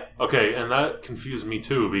ring. Yeah. Okay, and that confused me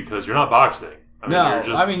too, because you're not boxing.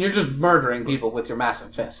 You're just murdering people with your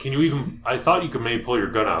massive fists. Can you even... I thought you could maybe pull your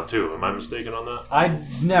gun out too. Am I mistaken on that? I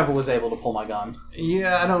never was able to pull my gun.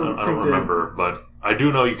 Yeah, I don't remember, but I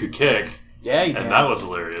do know you could kick. Yeah, you can. And that was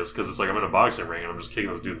hilarious, because it's like I'm in a boxing ring and I'm just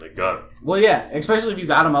kicking this dude in the gut. Well, yeah, especially if you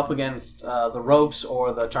got him up against the ropes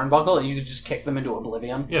or the turnbuckle, you could just kick them into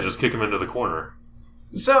oblivion. Yeah, just kick him into the corner.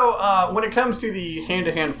 So, when it comes to the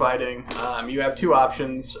hand-to-hand fighting, you have 2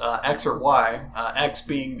 options, X or Y. X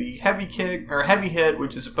being the heavy kick, or heavy hit,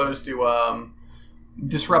 which is supposed to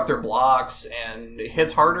disrupt their blocks, and it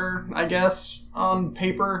hits harder, I guess, on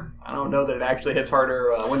paper. I don't know that it actually hits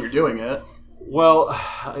harder when you're doing it. Well,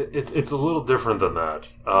 it's a little different than that.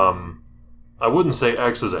 I wouldn't say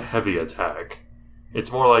X is a heavy attack.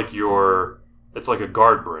 It's more like it's like a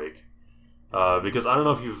guard break. Because I don't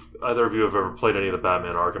know if either of you have ever played any of the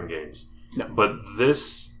Batman Arkham games. No. But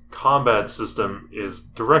this combat system is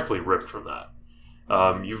directly ripped from that.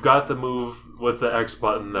 You've got the move with the X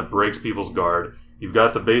button that breaks people's guard. You've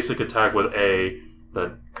got the basic attack with A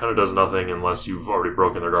that kind of does nothing unless you've already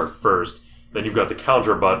broken their guard first. Then you've got the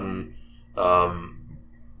counter button.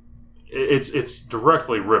 It's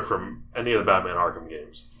directly ripped from any of the Batman Arkham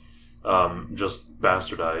games. Just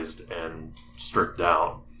bastardized and stripped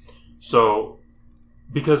down. So,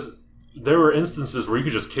 because there were instances where you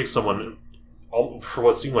could just kick someone for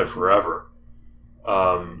what seemed like forever.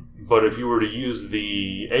 But if you were to use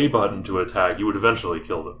the A button to attack, you would eventually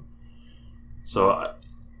kill them. So,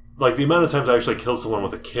 the amount of times I actually killed someone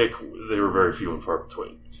with a kick, they were very few and far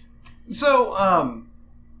between. So,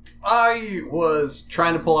 I was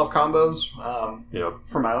trying to pull off combos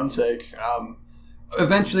for my own sake.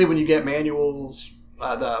 Eventually, when you get manuals,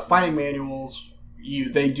 the fighting manuals,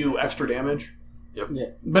 they do extra damage. Yep. Yeah.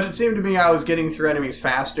 But it seemed to me I was getting through enemies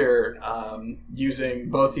faster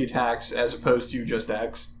using both the attacks as opposed to just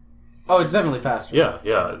X. Oh, it's definitely faster.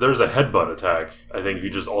 Yeah. There's a headbutt attack. I think if you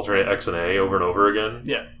just alternate X and A over and over again,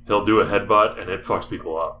 he'll do a headbutt and it fucks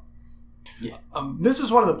people up. Yeah. This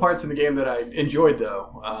is one of the parts in the game that I enjoyed,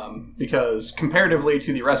 though, because comparatively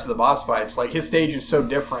to the rest of the boss fights, his stage is so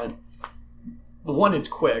different. One, it's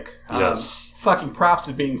quick. Yes. Fucking props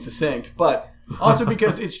to being succinct, but also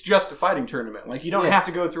because it's just a fighting tournament. You don't have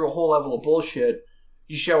to go through a whole level of bullshit.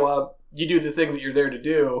 You show up, you do the thing that you're there to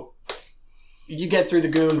do, you get through the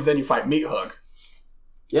goons, then you fight Meat Hook.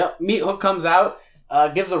 Yep, Meat Hook comes out,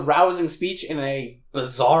 gives a rousing speech in a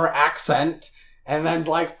bizarre accent, and then's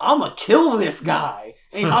like, I'm gonna kill this guy.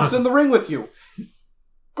 And he hops in the ring with you.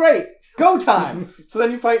 Great. Go time. So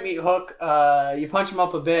then you fight Meat Hook. You punch him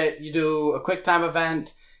up a bit. You do a quick time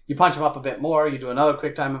event. You punch him up a bit more. You do another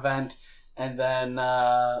quick time event. And then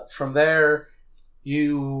from there,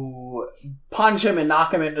 you punch him and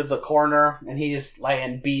knock him into the corner. And he's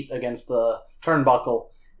laying beat against the turnbuckle.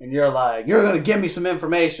 And you're like, you're going to give me some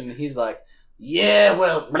information. And he's like, yeah,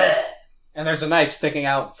 well, bleh. And there's a knife sticking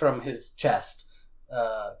out from his chest.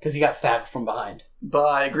 Because he got stabbed from behind.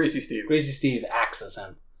 By Greasy Steve. Greasy Steve axes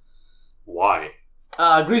him. Why?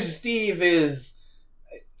 Greasy Steve is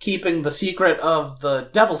keeping the secret of the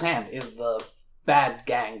Devil's Hand, is the bad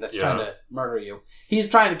gang that's trying to murder you. He's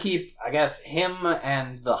trying to keep, I guess, him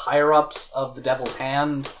and the higher-ups of the Devil's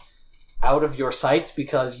Hand out of your sights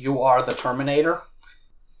because you are the Terminator.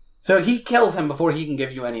 So he kills him before he can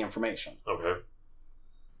give you any information. Okay.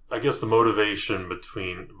 I guess the motivation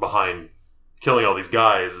behind killing all these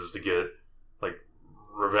guys is to get,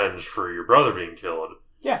 revenge for your brother being killed.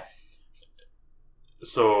 Yeah.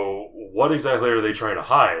 So, what exactly are they trying to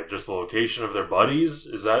hide? Just the location of their buddies?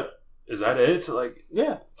 Is that it?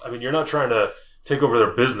 Yeah. I mean, you're not trying to take over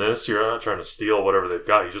their business. You're not trying to steal whatever they've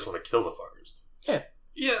got. You just want to kill the fuckers. Yeah.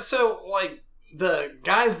 Yeah, so, the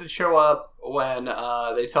guys that show up when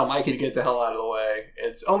they tell Mikey to get the hell out of the way,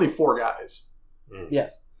 it's only 4 guys. Mm.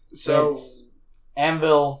 Yes. So... It's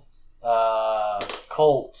Anvil,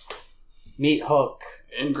 Colt, Meat Hook,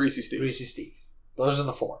 and Greasy Steve. Greasy Steve. Those are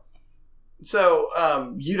the 4. So,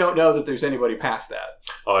 you don't know that there's anybody past that.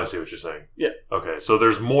 Oh, I see what you're saying. Yeah. Okay, so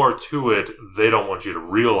there's more to it. They don't want you to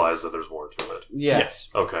realize that there's more to it. Yeah. Yes.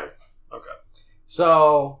 Okay.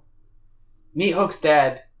 So, Meat Hook's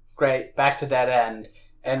dead. Great. Back to dead end.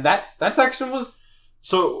 And that section was...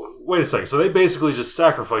 So, wait a second. So they basically just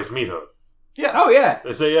sacrificed Meat Hook. Yeah. Oh, yeah.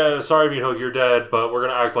 They say, yeah, sorry, Meat Hook, you're dead, but we're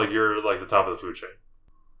going to act like you're, the top of the food chain.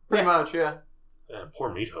 Pretty much, yeah. Yeah,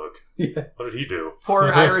 poor Meat Hook. Yeah. What did he do?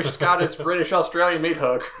 Poor Irish, Scottish, British, Australian Meat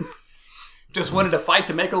Hook. Just wanted to fight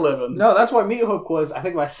to make a living. No, that's why Meat Hook was, I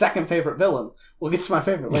think, my second favorite villain. We'll get to my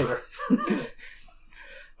favorite later.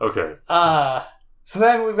 Okay. So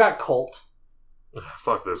then we've got Colt.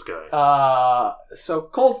 Fuck this guy. So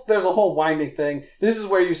Colt, there's a whole winding thing. This is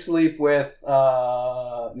where you sleep with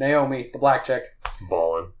Naomi, the black chick.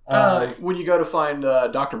 Ballin'. When you go to find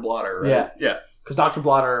Dr. Blotter, right? Yeah. Yeah. Because Dr.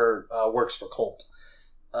 Blotter works for Colt.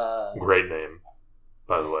 Great name,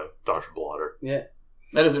 by the way. Dr. Blotter. Yeah.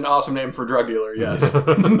 That is an awesome name for a drug dealer, yes.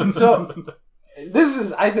 So, this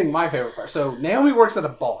is, I think, my favorite part. So, Naomi works at a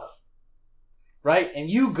bar, right? And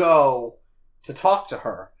you go to talk to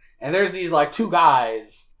her, and there's these, 2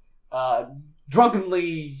 guys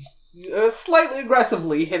drunkenly, slightly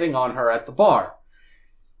aggressively hitting on her at the bar.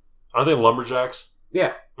 Are they lumberjacks?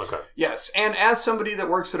 Yeah. Okay. Yes, and as somebody that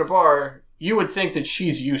works at a bar, you would think that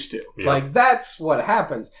she's used to. Yeah. That's what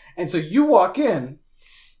happens. And so you walk in,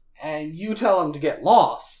 and you tell them to get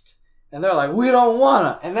lost. And they're like, we don't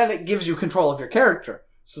wanna. And then it gives you control of your character.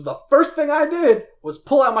 So the first thing I did was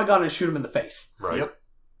pull out my gun and shoot him in the face. Right. Yep.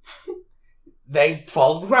 They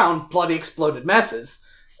fall to the ground, bloody exploded messes.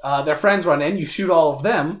 Their friends run in, you shoot all of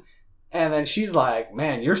them, and then she's like,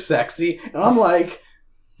 man, you're sexy. And I'm like,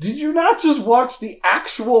 did you not just watch the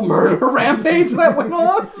actual murder rampage that went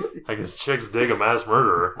on? I guess chicks dig a mass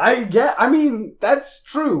murderer. I mean, that's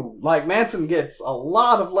true. Like, Manson gets a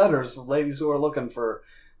lot of letters from ladies who are looking for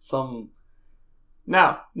some...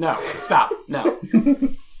 No, stop, no.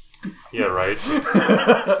 Yeah, right. It's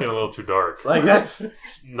getting a little too dark. Like, that's...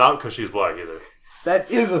 It's not because she's black either. That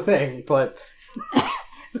is a thing, but...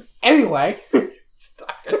 Anyway...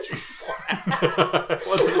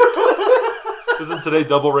 Isn't today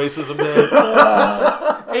double racism day?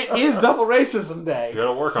 It is double racism day. You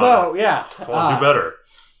gotta work on it. So, yeah. Come on, do better.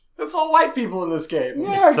 It's all white people in this game.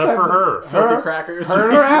 Yeah, Except for her. Filthy crackers. Her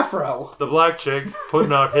and her afro. The black chick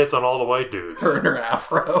putting out hits on all the white dudes. Her and her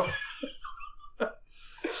afro.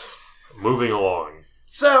 Moving along.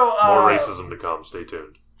 So, More racism to come. Stay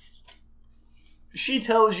tuned. She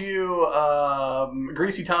tells you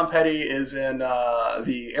Greasy Tom Petty is in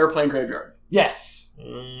the airplane graveyard. Yes.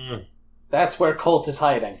 That's where Colt is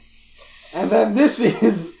hiding. And then this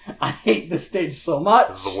is... I hate this stage so much.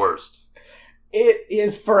 This is the worst. It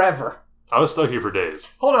is forever. I was stuck here for days.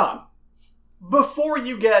 Hold on. Before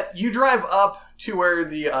you drive up to where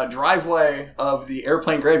the driveway of the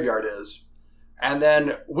airplane graveyard is. And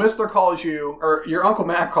then Whistler calls you, or your Uncle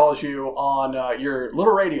Mac calls you on your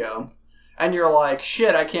little radio. And you're like,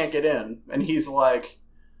 shit, I can't get in. And he's like,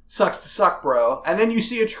 sucks to suck, bro. And then you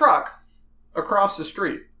see a truck across the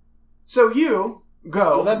street. So you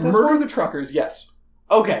go murder the truckers. Yes.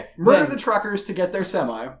 Okay. Murder the truckers to get their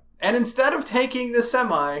semi. And instead of taking the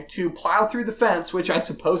semi to plow through the fence, which I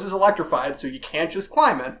suppose is electrified, so you can't just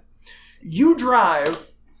climb it, you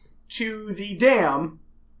drive to the dam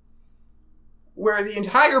where the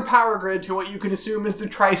entire power grid to what you can assume is the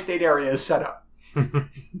tri-state area is set up.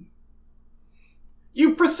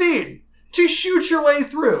 You proceed to shoot your way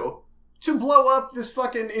through to blow up this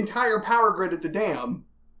fucking entire power grid at the dam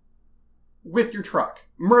with your truck,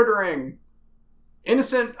 murdering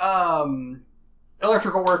innocent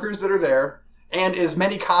electrical workers that are there and as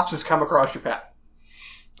many cops as come across your path.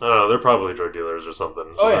 I don't know, they're probably drug dealers or something.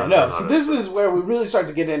 So oh yeah, no. So this is where we really start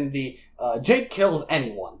to get in the Jake kills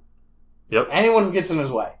anyone. Yep. Anyone who gets in his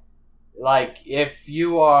way. Like, if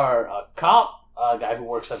you are a cop, a guy who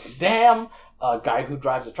works at the dam, a guy who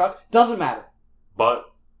drives a truck, doesn't matter. But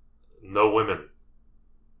no women.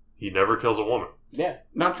 He never kills a woman. Yeah.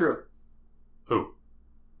 Not true. Who?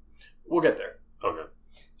 We'll get there. Okay.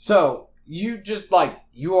 So, you just,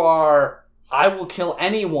 you are, I will kill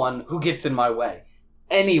anyone who gets in my way.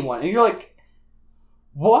 Anyone. And you're like,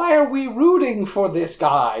 why are we rooting for this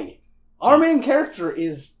guy? Our main character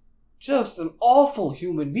is just an awful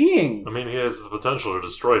human being. I mean, he has the potential to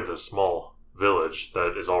destroy this small village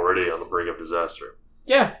that is already on the brink of disaster.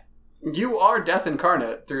 Yeah. You are death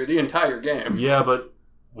incarnate through the entire game. Yeah, but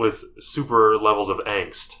with super levels of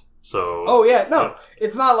angst. So. Oh yeah, no.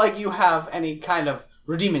 It's not like you have any kind of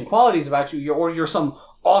redeeming qualities about you, or you're some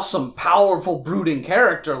awesome, powerful, brooding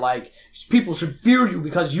character, like, people should fear you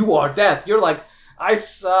because you are death. You're like, I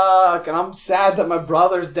suck, and I'm sad that my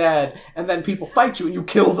brother's dead, and then people fight you and you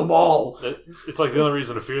kill them all. It's like the only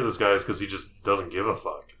reason to fear this guy is because he just doesn't give a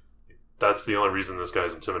fuck. That's the only reason this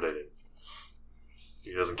guy's intimidating.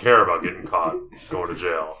 He doesn't care about getting caught, going to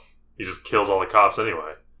jail. He just kills all the cops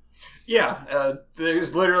anyway. Yeah,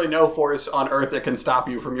 there's literally no force on Earth that can stop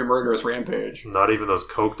you from your murderous rampage. Not even those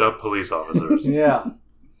coked up police officers. Yeah.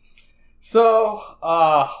 So,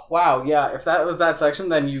 wow, yeah, if that was that section,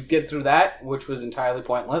 then you get through that, which was entirely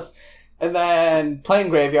pointless. And then Plane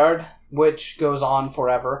Graveyard, which goes on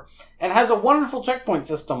forever, and has a wonderful checkpoint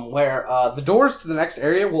system where the doors to the next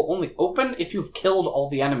area will only open if you've killed all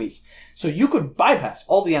the enemies. So you could bypass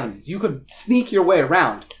all the enemies. You could sneak your way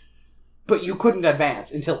around, but you couldn't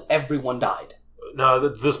advance until everyone died. Now,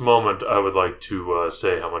 at this moment, I would like to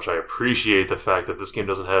say how much I appreciate the fact that this game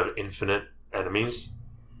doesn't have infinite enemies.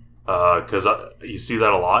 Because you see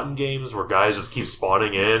that a lot in games where guys just keep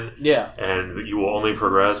spawning in. Yeah. And you will only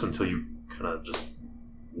progress until you kind of just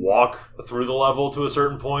walk through the level to a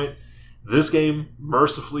certain point. This game,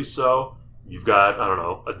 mercifully so, you've got, I don't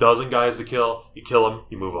know, a dozen guys to kill. You kill them,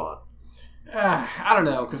 you move on. I don't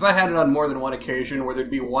know, because I had it on more than one occasion where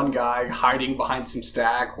there'd be one guy hiding behind some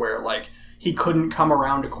stack where, he couldn't come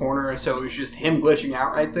around a corner, so it was just him glitching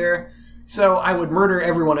out right there. So I would murder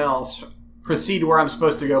everyone else, proceed to where I'm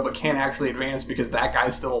supposed to go, but can't actually advance because that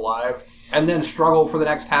guy's still alive, and then struggle for the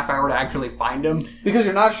next half hour to actually find him. Because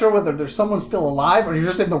you're not sure whether there's someone still alive or you're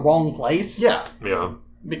just in the wrong place? Yeah. Yeah.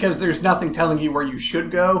 Because there's nothing telling you where you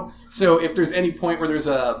should go. So if there's any point where there's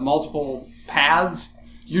multiple paths,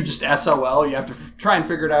 you're just SOL. You have to try and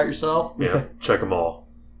figure it out yourself. Yeah, check them all.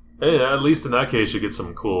 Hey, at least in that case, you get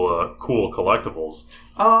some cool collectibles.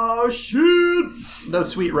 Oh, shit!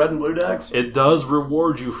 Those sweet red and blue decks. It does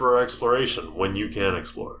reward you for exploration when you can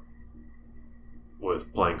explore.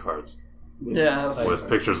 With playing cards. Yeah. With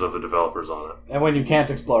pictures of the developers on it. And when you can't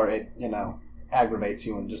explore it, aggravates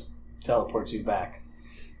you and just teleports you back.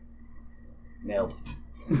 Nailed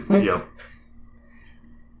it. Yep.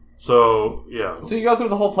 So, yeah. So you go through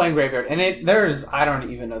the whole plane graveyard, and there's, I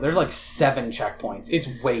don't even know, there's like 7 checkpoints. It's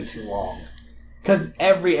way too long. Because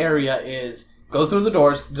every area is, go through the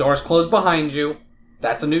doors close behind you,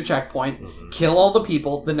 that's a new checkpoint, kill all the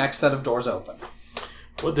people, the next set of doors open.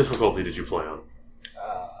 What difficulty did you play on?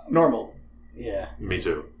 Normal. Yeah. Me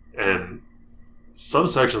too. And some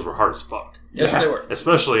sections were hard as fuck. Yes, they were.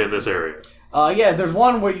 Especially in this area. Yeah, there's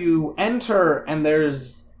one where you enter, and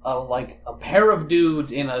there's a pair of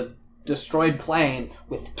dudes in a destroyed plane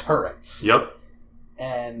with turrets. Yep.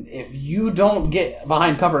 And if you don't get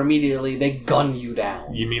behind cover immediately, they gun you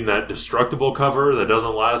down. You mean that destructible cover that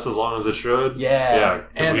doesn't last as long as it should? Yeah. Yeah,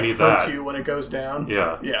 because And we it need hurts that. you when it goes down.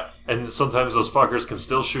 Yeah. Yeah. And sometimes those fuckers can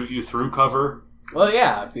still shoot you through cover. Well,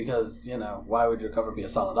 yeah, because, why would your cover be a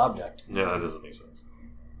solid object? Yeah, that doesn't make sense.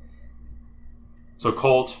 So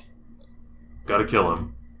Colt, gotta kill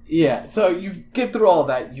him. Yeah, so you get through all of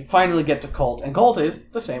that, you finally get to Colt, and Colt is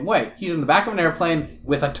the same way. He's in the back of an airplane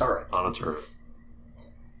with a turret. On a turret.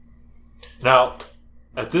 Now,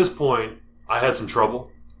 at this point, I had some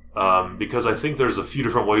trouble, because I think there's a few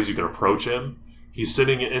different ways you can approach him. He's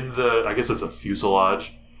sitting in I guess it's a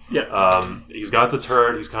fuselage. Yeah. He's got the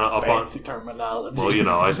turret, he's kind of up Fancy on... terminology.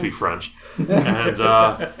 Well, I speak French. And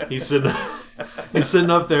he's sitting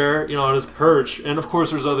up there, on his perch, and of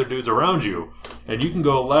course there's other dudes around you. And you can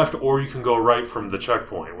go left or you can go right from the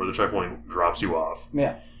checkpoint, where the checkpoint drops you off.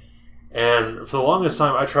 Yeah. And for the longest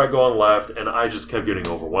time, I tried going left, and I just kept getting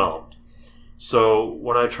overwhelmed. So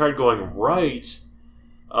when I tried going right,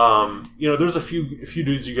 there's a few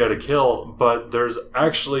dudes you got to kill, but there's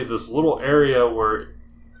actually this little area where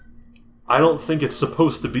I don't think it's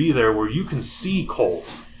supposed to be there, where you can see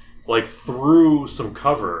Colt, through some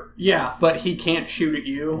cover. Yeah, but he can't shoot at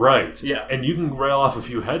you. Right. Yeah. And you can rail off a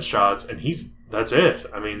few headshots, and that's it.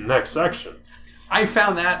 I mean, next section. I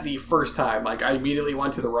found that the first time. I immediately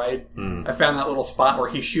went to the right. I found that little spot where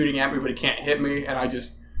he's shooting at me, but he can't hit me, and I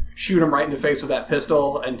just shoot him right in the face with that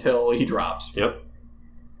pistol until he drops. Yep.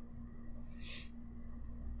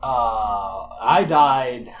 I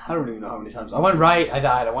died, I don't even know how many times. I went right, I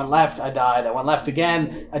died. I went left, I died. I went left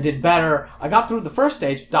again, I did better. I got through the first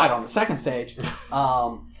stage, died on the second stage.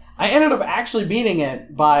 I ended up actually beating it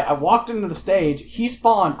I walked into the stage, he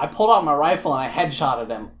spawned, I pulled out my rifle and I headshotted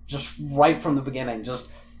him. Just right from the beginning,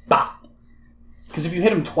 just bop. Because if you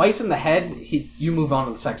hit him twice in the head, you move on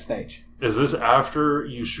to the second stage. Is this after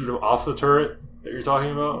you shoot him off the turret that you're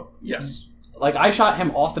talking about? Yes. I shot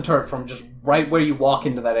him off the turret from just right where you walk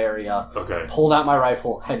into that area. Okay. Pulled out my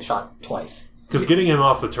rifle, headshot twice. Because getting him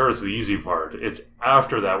off the turret's the easy part. It's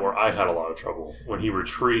after that where I had a lot of trouble. When he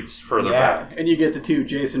retreats further back. And you get the 2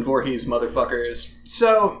 Jason Voorhees motherfuckers.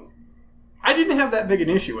 So, I didn't have that big an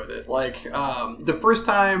issue with it. The first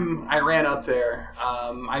time I ran up there,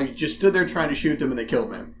 I just stood there trying to shoot them and they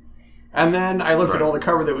killed me. And then I looked at all the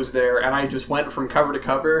cover that was there, and I just went from cover to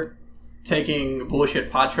cover, taking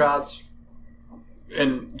bullshit pot shots,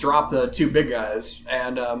 and drop the 2 big guys.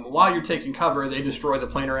 And while you're taking cover, they destroy the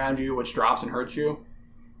plane around you, which drops and hurts you.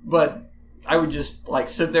 But I would just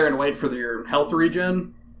sit there and wait for your health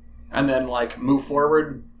regen, and then move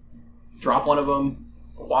forward, drop one of them,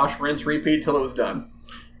 wash, rinse, repeat till it was done.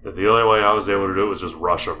 The only way I was able to do it was just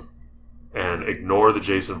rush them and ignore the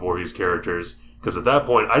Jason Voorhees characters. Because at that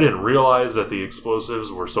point, I didn't realize that the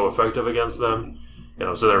explosives were so effective against them. And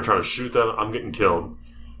I'm sitting there trying to shoot them, I'm getting killed.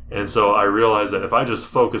 And so I realized that if I just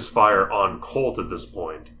focus fire on Colt at this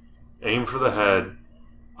point, aim for the head,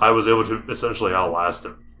 I was able to essentially outlast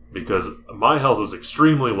him. Because my health was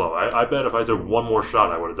extremely low. I bet if I took one more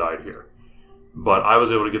shot, I would have died here. But I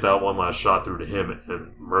was able to get that one last shot through to him,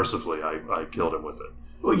 and mercifully, I killed him with it.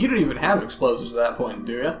 Well, you don't even have explosives at that point,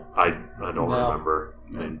 do you? I don't No. remember.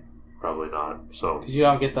 Probably not. So. Because you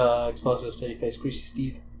don't get the explosives till you face Greasy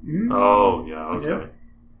Steve. Mm-hmm. Oh, yeah, okay. Yep.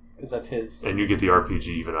 Because that's his. And you get the RPG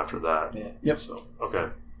even after that. Yeah. Yep. So, okay.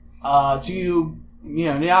 So you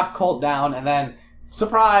knock Colt down, and then,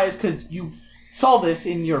 surprise, because you saw this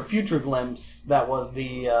in your future glimpse, that was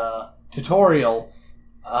the tutorial,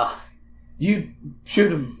 you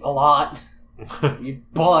shoot him a lot. You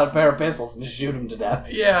pull out a pair of pistols and just shoot him to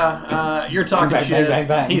death. Yeah, you're talking Bang, bang, shit. bang, bang,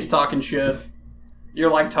 bang. He's talking shit.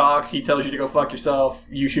 You're talk. He tells you to go fuck yourself.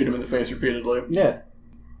 You shoot him in the face repeatedly. Yeah.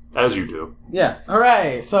 As you do. Yeah.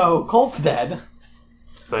 Hooray! So Colt's dead.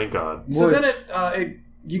 Thank God. So then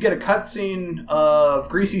you get a cutscene of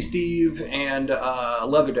Greasy Steve and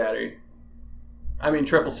Leather Daddy. I mean,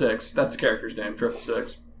 666. That's the character's name,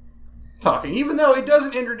 666. Talking. Even though he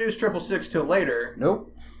doesn't introduce 666 till later.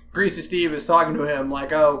 Nope. Greasy Steve is talking to him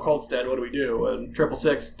like, oh, Colt's dead, what do we do? And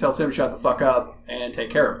 666 tells him to shut the fuck up and take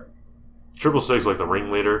care of it. 666 like the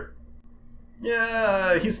ringleader?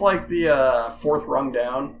 Yeah, he's like the fourth rung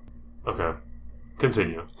down. Okay.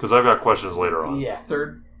 Continue. Because I've got questions later on. Yeah.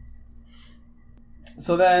 Third.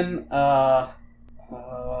 So then, God,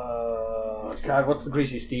 what's the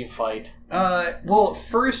Greasy Steve fight? Well,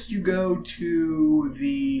 first you go to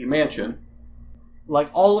the mansion.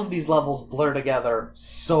 Like, all of these levels blur together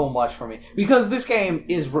so much for me. Because this game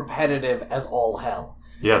is repetitive as all hell.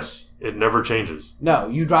 Yes. It never changes. No,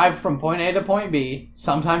 you drive from point A to point B.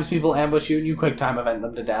 Sometimes people ambush you and you quick time event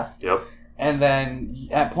them to death. Yep. And then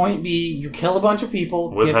at point B, you kill a bunch of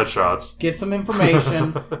people. With headshots. Get some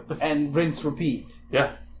information and rinse, repeat.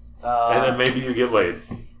 Yeah. And then maybe you get laid.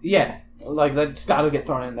 Yeah. Like, that's got to get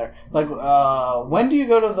thrown in there. Like, when do you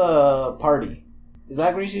go to the party? Is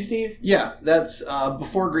that Greasy Steve? Yeah, that's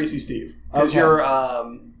before Greasy Steve. Because you're,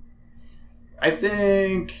 I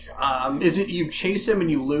think, is it you chase him and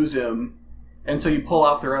you lose him, and so you pull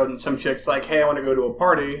off the road and some chick's like, hey, I want to go to a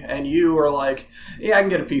party, and you are like, yeah, I can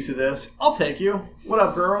get a piece of this. I'll take you. What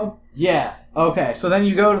up, girl? Yeah. Okay, so then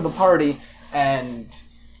you go to the party, and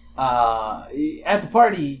at the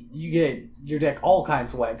party, you get your dick all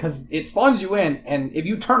kinds of wet, because it spawns you in, and if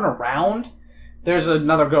you turn around, there's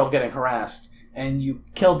another girl getting harassed. And you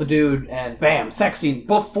kill the dude, and bam, sex scene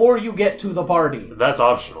before you get to the party. That's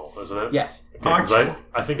optional, isn't it? Yes. Okay,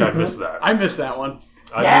 I think I missed that. I missed that one.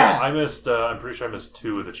 I missed, I'm pretty sure I missed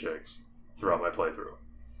 2 of the chicks throughout my playthrough.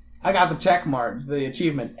 I got the check mark, the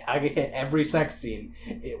achievement. I hit every sex scene.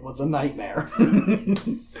 It was a nightmare.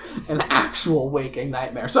 An actual waking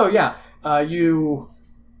nightmare. So yeah, you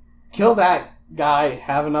kill that guy,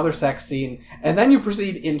 have another sex scene, and then you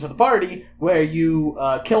proceed into the party where you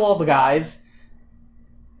kill all the guys.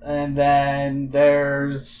 And then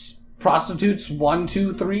there's prostitutes 1,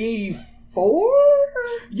 2, 3, 4?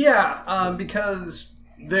 Yeah, because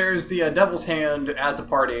there's the Devil's Hand at the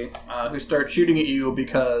party who starts shooting at you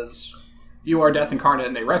because you are Death Incarnate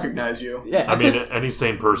and they recognize you. Yeah, I mean, any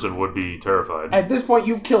sane person would be terrified. At this point,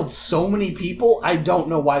 you've killed so many people, I don't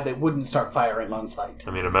know why they wouldn't start firing on sight.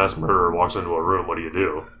 I mean, a mass murderer walks into a room, what do you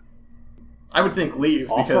do? I would think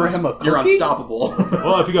leave Offer because him a cookie? you're unstoppable.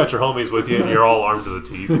 Well, if you got your homies with you and you're all armed to the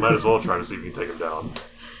teeth, you might as well try to see if you can take them down.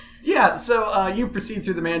 Yeah, so you proceed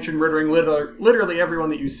through the mansion murdering literally everyone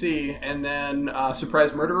that you see, and then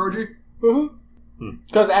surprise murder orgy.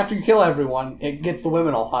 Because after you kill everyone, it gets the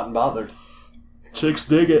women all hot and bothered. Chicks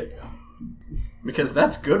dig it. Because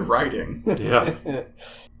that's good writing. Yeah.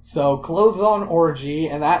 So, clothes on orgy,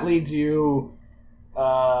 and that leads you...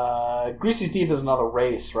 Greasy Steve is another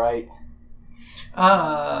race, right?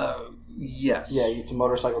 Yes. Yeah, it's a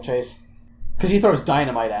motorcycle chase. Because he throws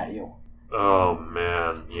dynamite at you. Oh,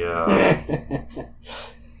 man, yeah.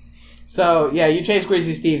 So, yeah, you chase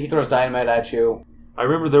Greasy Steve, he throws dynamite at you. I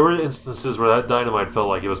remember there were instances where that dynamite felt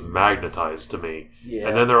like it was magnetized to me. Yeah.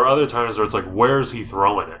 And then there were other times where it's like, where's he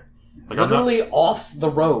throwing it? Like, Literally off the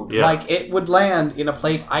road. Yeah. Like, it would land in a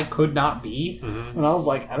place I could not be. Mm-hmm. And I was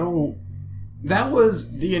like, I don't... That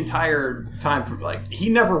was the entire time. He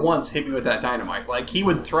never once hit me with that dynamite. Like, he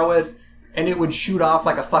would throw it, and it would shoot off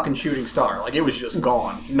like a fucking shooting star. Like, it was just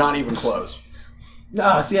gone. Not even close.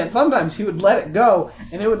 See, and sometimes he would let it go,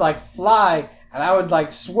 and it would, like, fly, and I would,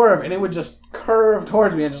 like, swerve, and it would just curve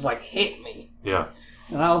towards me and just, like, hit me. Yeah.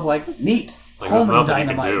 And I was like, neat. Like, there's Homing nothing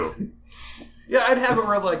dynamite. you can do. Yeah, I'd have it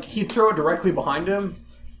where, like, he'd throw it directly behind him,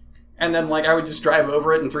 and then, like, I would just drive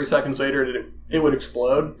over it, and 3 seconds later, it would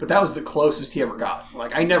explode. But that was the closest he ever got.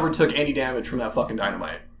 Like, I never took any damage from that fucking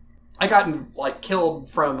dynamite. I got, like, killed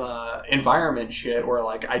from environment shit where,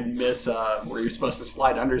 like, I'd miss where you're supposed to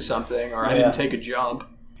slide under something, or I didn't take a jump.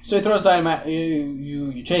 So he throws dynamite.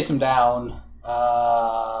 You chase him down.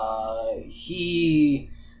 He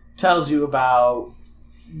tells you about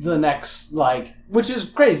the next, like... Which is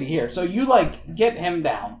crazy here. So you, like, get him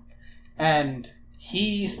down, and...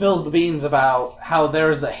 He spills the beans about how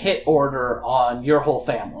there's a hit order on your whole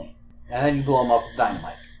family. And then you blow him up with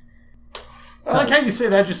dynamite. I like how you say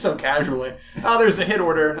that just so casually. Oh, there's a hit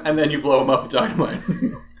order, and then you blow him up with dynamite.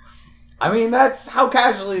 I mean, that's how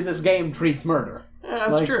casually this game treats murder. Yeah,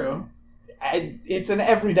 that's true. It's an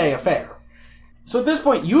everyday affair. So at this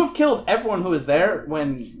point, you have killed everyone who was there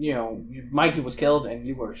when, Mikey was killed and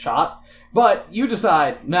you were shot. But you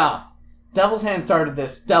decide, nah, Devil's Hand started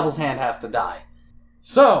this, Devil's Hand has to die.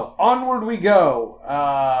 So, onward we go.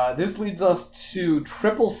 This leads us to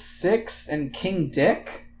 666 and King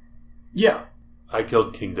Dick. Yeah, I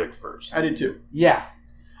killed King Dick first. I did too. Yeah.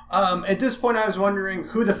 At this point, I was wondering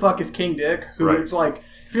who the fuck is King Dick? Who Right. it's like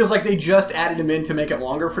feels like they just added him in to make it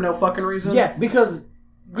longer for no fucking reason. Yeah, because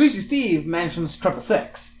Greasy Steve mentions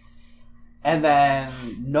 666. And then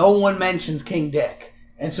no one mentions King Dick.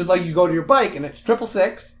 And so, like, you go to your bike and it's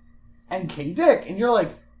 666 and King Dick. And you're like,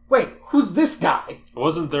 wait, who's this guy?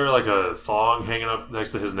 Wasn't there like a thong hanging up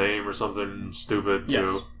next to his name or something stupid too?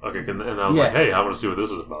 Yes. Okay, and I was like, hey, I want to see what this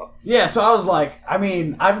is about. Yeah, so I was like, I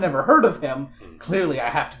mean, I've never heard of him. Clearly, I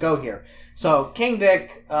have to go here. So, King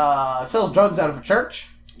Dick sells drugs out of a church.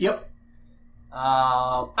 Yep.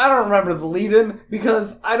 I don't remember the lead-in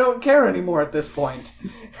because I don't care anymore at this point.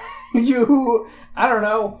 I don't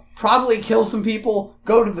know, probably kill some people,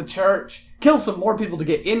 go to the church, kill some more people to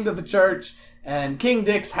get into the church, and King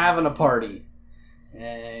Dick's having a party.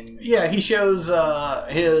 And Yeah, he shows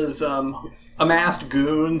his amassed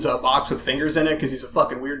goons a box with fingers in it because he's a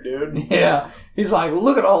fucking weird dude. yeah, he's like,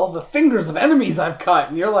 look at all the fingers of enemies I've cut,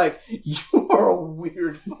 and you're like, you are a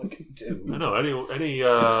weird fucking dude. I know any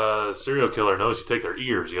serial killer knows you take their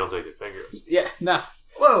ears, you don't take their fingers. Yeah, nah.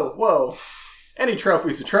 Whoa. Any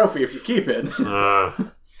trophy's a trophy if you keep it.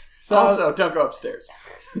 So Also, don't go upstairs.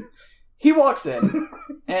 he walks in,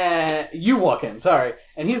 and you walk in, sorry,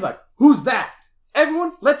 and he's like, who's that?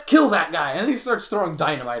 Everyone, let's kill that guy. And he starts throwing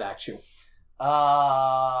dynamite at you.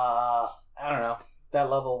 I don't know. That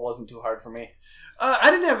level wasn't too hard for me.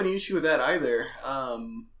 I didn't have any issue with that either.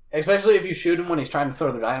 Especially if you shoot him when he's trying to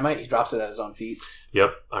throw the dynamite, he drops it at his own feet.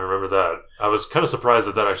 Yep, I remember that. I was kind of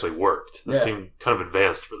surprised that actually worked. That Yeah. seemed kind of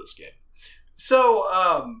advanced for this game. So,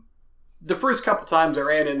 the first couple times I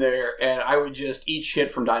ran in there and I would just eat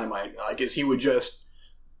shit from dynamite. Like, as he would just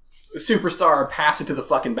superstar pass it to the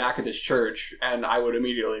fucking back of this church and I would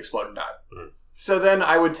immediately explode and die. Mm-hmm. So then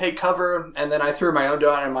I would take cover and then I threw my own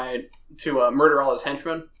dynamite to murder all his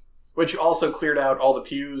henchmen, which also cleared out all the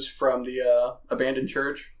pews from the abandoned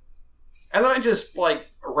church. And then I just,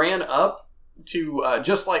 ran up to,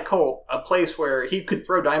 just like Colt, a place where he could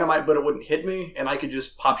throw dynamite but it wouldn't hit me and I could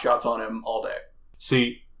just pop shots on him all day.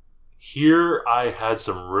 See, here I had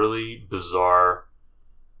some really bizarre...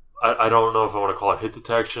 I don't know if I want to call it hit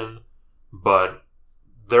detection, but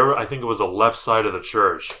I think it was the left side of the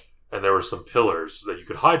church, and there were some pillars that you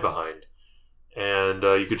could hide behind, and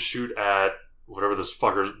you could shoot at whatever this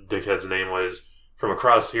fucker's dickhead's name was from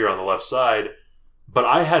across here on the left side, but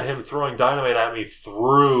I had him throwing dynamite at me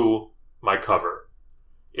through my cover.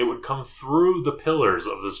 It would come through the pillars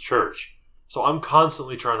of this church, so I'm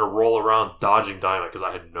constantly trying to roll around dodging dynamite because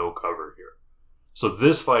I had no cover here. So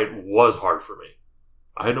this fight was hard for me.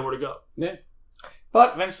 I had nowhere to go. Yeah.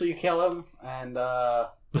 But eventually you kill him, and,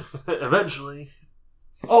 Eventually.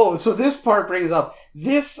 Oh, so this part brings up...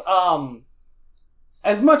 This,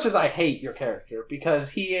 as much as I hate your character,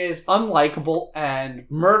 because he is unlikable and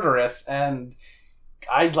murderous, and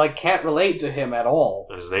I, can't relate to him at all.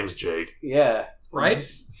 And his name's Jake. Yeah. Right?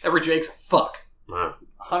 Every Jake's fuck. Yeah.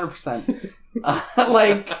 100%.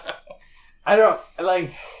 I don't...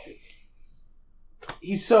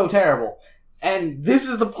 He's so terrible. And this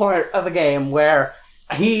is the part of the game where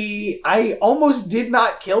I almost did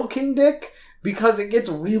not kill King Dick because it gets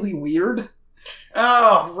really weird.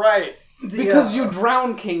 Oh, right. Because you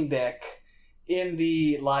drown King Dick in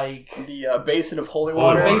the, the basin of holy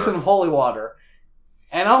water. Basin of holy water.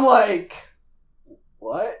 And I'm like,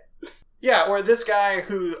 what? Yeah, where this guy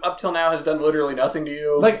who up till now has done literally nothing to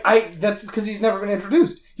you. That's because he's never been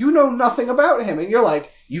introduced. You know nothing about him. And you're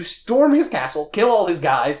like, you storm his castle, kill all his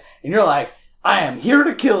guys, and you're like, I am here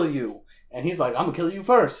to kill you. And he's like, I'm gonna kill you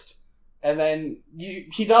first. And then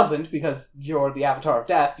he doesn't because you're the avatar of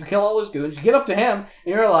death. You kill all those goons, you get up to him,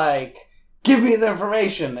 and you're like, give me the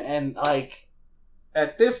information. And,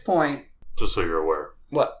 at this point... Just so you're aware.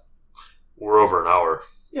 What? We're over an hour.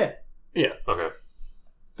 Yeah. Yeah. Okay.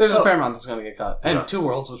 There's a fair amount that's gonna get cut. And Yeah. 2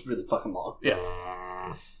 Worlds was really fucking long. Yeah.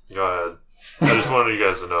 Go ahead. I just wanted you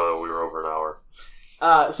guys to know that we were over an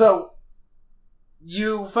hour. So,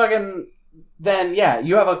 you fucking... Then, yeah,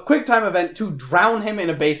 you have a quick time event to drown him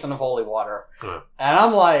in a basin of holy water. Yeah. And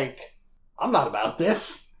I'm like, I'm not about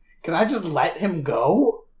this. Can I just let him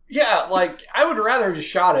go? Yeah, I would rather have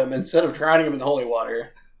just shot him instead of drowning him in the holy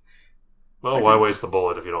water. Well, why waste the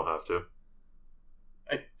bullet if you don't have to?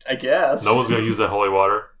 I guess. No one's going to use that holy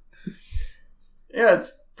water. Yeah,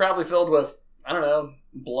 it's probably filled with, I don't know,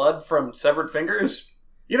 blood from severed fingers.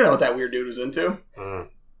 You don't know what that weird dude was into. Mm.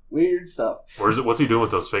 Weird stuff. What's he doing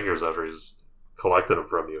with those fingers after he's collected them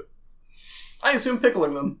from you? I assume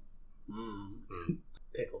pickling them.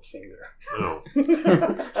 pickled finger. No.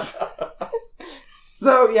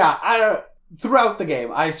 So yeah, throughout the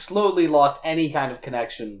game, I slowly lost any kind of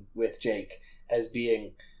connection with Jake as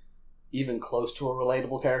being even close to a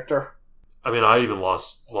relatable character. I mean, I even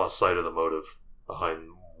lost sight of the motive behind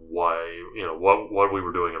why, what we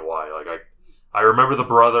were doing and why. Like, I remember the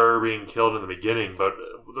brother being killed in the beginning, but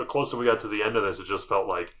the closer we got to the end of this, it just felt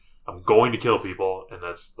like I'm going to kill people, and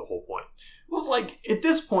that's the whole point. Well, like, at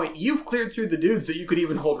this point, you've cleared through the dudes that you could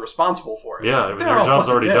even hold responsible for it. Yeah, I mean, their job's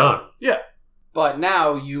already done. Yeah. But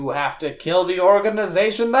now you have to kill the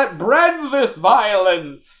organization that bred this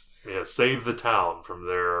violence. Yeah, save the town from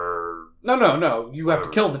their... No. You have to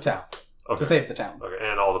kill the town to save the town. Okay,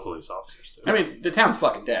 and all the police officers, too. I mean, the town's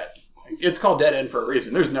fucking dead. It's called Dead End for a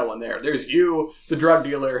reason. There's no one there. There's you, the drug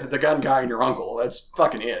dealer, the gun guy, and your uncle. That's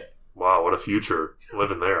fucking it. Wow, what a future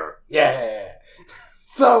living there. Yeah.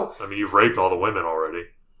 So... I mean, you've raped all the women already.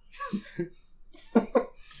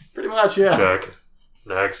 Pretty much, yeah. Check.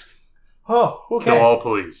 Next. Oh, okay. Kill all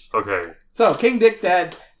police. Okay. So, King Dick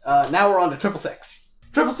dead. Now we're on to 666.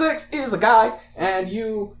 666 is a guy, and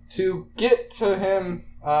to get to him...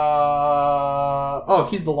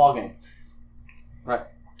 he's the logging. Right.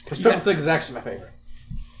 Because 666 is actually my favorite.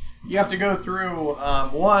 You have to go through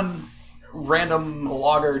one random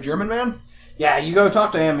logger German man. Yeah, you go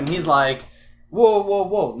talk to him, and he's like,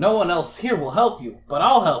 whoa, no one else here will help you, but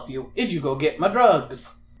I'll help you if you go get my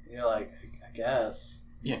drugs. And you're like, I guess.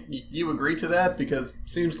 Yeah, you agree to that because it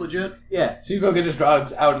seems legit? Yeah, so you go get his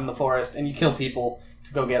drugs out in the forest, and you kill people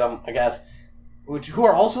to go get them, I guess, who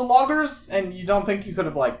are also loggers, and you don't think you could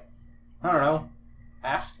have,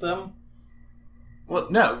 asked them? Well,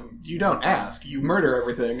 no, you don't ask. You murder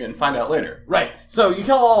everything and find out later. Right. So you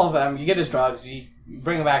kill all of them, you get his drugs, you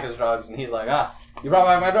bring him back his drugs, and he's like, you brought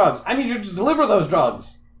back my drugs. I need you to deliver those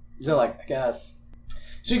drugs. You're like, I guess.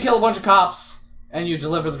 So you kill a bunch of cops, and you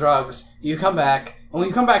deliver the drugs. You come back, and when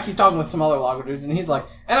you come back, he's talking with some other logger dudes, and he's like,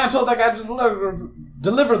 and I told that guy to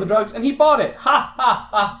deliver the drugs, and he bought it. Ha, ha,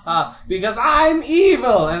 ha, ha, because I'm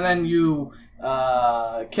evil. And then you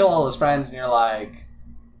kill all his friends, and you're like,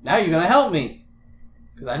 now you're going to help me.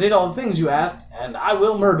 Because I did all the things you asked, and I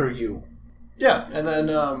will murder you. Yeah, and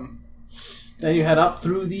then... Then you head up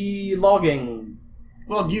through the logging.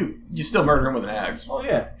 Well, you still murder him with an axe. Oh,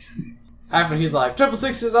 yeah. After he's like,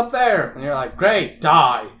 666 is up there. And you're like, great,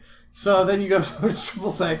 die. So then you go towards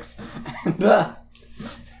 666, and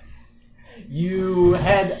you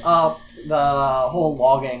head up the whole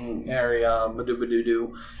logging area,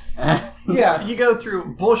 madoo-badoo-doo. Yeah, you go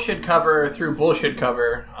through bullshit cover,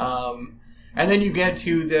 and then you get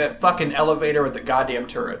to the fucking elevator with the goddamn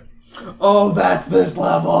turret. Oh, that's this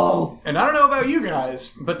level! And I don't know about you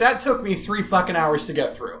guys, but that took me 3 fucking hours to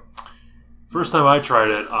get through. First time I tried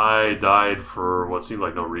it, I died for what seemed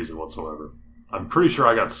like no reason whatsoever. I'm pretty sure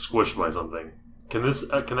I got squished by something. Can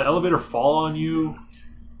the elevator fall on you?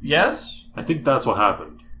 Yes? I think that's what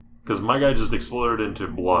happened. Because my guy just exploded into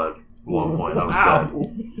blood at one point. I was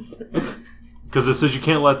dead. Because it says you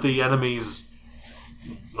can't let the enemies,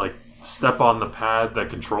 step on the pad that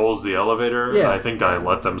controls the elevator. Yeah. I think I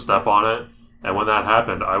let them step on it. And when that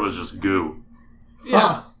happened, I was just goo.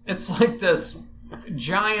 Yeah. It's like this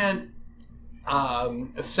giant,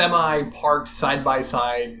 semi-parked,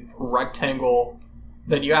 side-by-side rectangle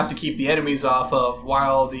that you have to keep the enemies off of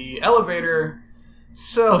while the elevator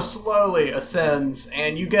so slowly ascends,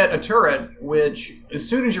 and you get a turret, which, as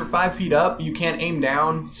soon as you're 5 feet up, you can't aim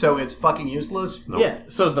down, so it's fucking useless. Nope. Yeah,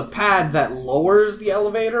 so the pad that lowers the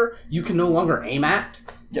elevator, you can no longer aim at.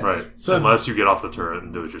 Yes. Right. So unless you get off the turret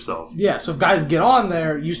and do it yourself. Yeah, so if guys get on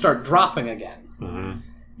there, you start dropping again. Mm-hmm.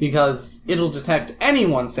 Because it'll detect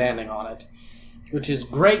anyone standing on it. Which is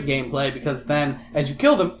great gameplay, because then, as you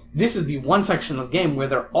kill them, this is the one section of the game where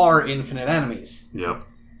there are infinite enemies. Yep.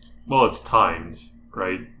 Well, it's timed,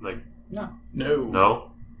 right? No.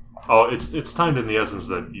 No? Oh, it's timed in the essence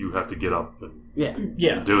that you have to get up and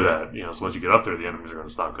do that. So once you get up there, the enemies are going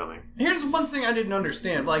to stop coming. Here's one thing I didn't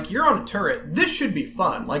understand. You're on a turret. This should be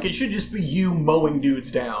fun. It should just be you mowing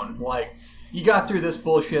dudes down. You got through this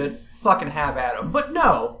bullshit, fucking have at them. But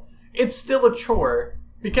no, it's still a chore,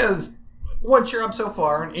 because once you're up so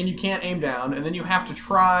far and you can't aim down, and then you have to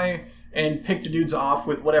try and pick the dudes off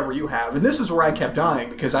with whatever you have. And this is where I kept dying,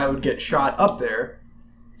 because I would get shot up there.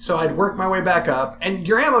 So I'd work my way back up, and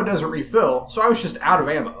your ammo doesn't refill, so I was just out of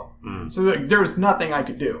ammo. Mm. So there was nothing I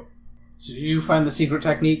could do. So did you find the secret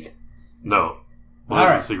technique? No. What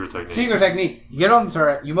is the secret technique? Secret technique. You get on the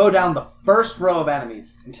turret, you mow down the first row of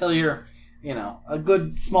enemies until you're, a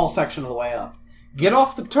good small section of the way up. Get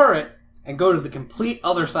off the turret and go to the complete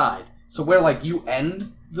other side. So where, you end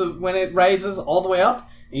when it rises all the way up,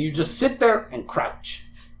 and you just sit there and crouch.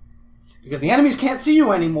 Because the enemies can't see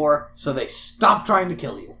you anymore, so they stop trying to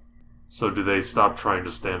kill you. So do they stop trying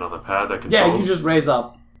to stand on the pad that controls? Yeah, you just raise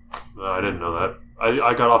up. I didn't know that.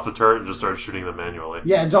 I got off the turret and just started shooting them manually.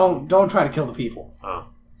 Yeah, don't try to kill the people. Oh.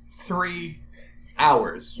 3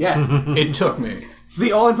 hours. Yeah. It took me. It's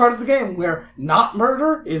the only part of the game where not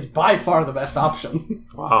murder is by far the best option.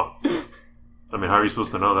 Wow. I mean, how are you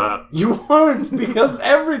supposed to know that? You aren't, because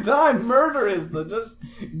every time murder is the just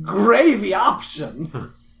gravy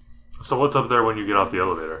option. So what's up there when you get off the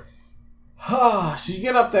elevator? So you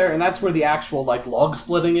get up there, and that's where the actual, log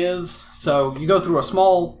splitting is. So you go through a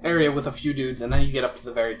small area with a few dudes, and then you get up to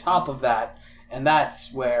the very top of that, and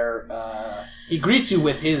that's where he greets you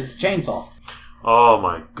with his chainsaw. Oh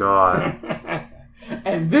my god.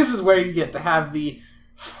 And this is where you get to have the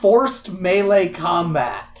forced melee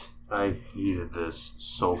combat. I hated this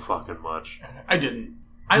so fucking much. I didn't.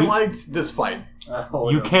 I liked this fight.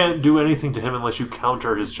 You can't do anything to him unless you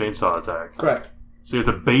counter his chainsaw attack. Correct. So you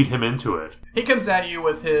have to bait him into it. He comes at you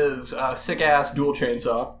with his sick-ass dual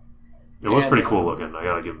chainsaw. It was pretty cool looking, I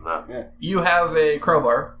gotta give him that. Yeah. You have a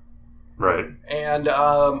crowbar. Right. And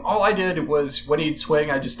all I did was, when he'd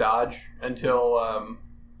swing, I'd just dodge until...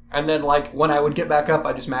 and then, when I would get back up,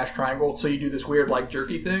 I'd just mash triangle. So you do this weird,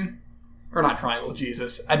 jerky thing. Or not triangle,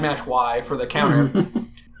 Jesus. I'd mash Y for the counter.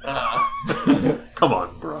 Come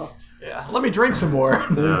on, bro. Yeah, let me drink some more.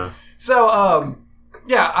 Yeah. So,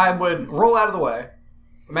 yeah, I would roll out of the way,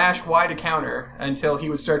 mash Y to counter until he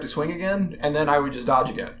would start to swing again, and then I would just dodge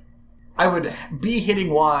again. I would be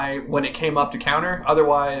hitting Y when it came up to counter,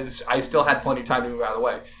 otherwise I still had plenty of time to move out of the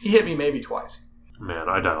way. He hit me maybe twice. Man,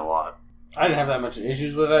 I died a lot. I didn't have that much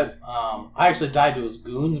issues with it. I actually died to his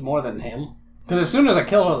goons more than him. Because as soon as I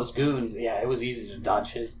killed all those goons, yeah, it was easy to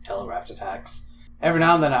dodge his telegraphed attacks. Every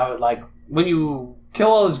now and then I would, when you kill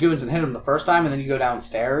all his goons and hit him the first time and then you go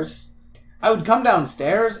downstairs, I would come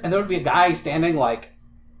downstairs and there would be a guy standing,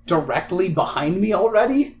 directly behind me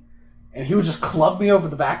already. And he would just club me over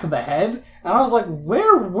the back of the head. And I was like,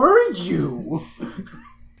 where were you?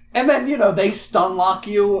 And then, they stun lock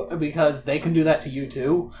you because they can do that to you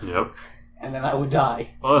too. Yep. And then I would die.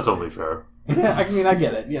 Well, that's only fair. I mean, I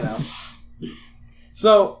get it,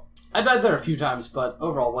 So, I died there a few times, but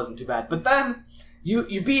overall it wasn't too bad. But then,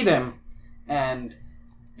 you beat him, and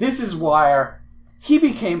this is where he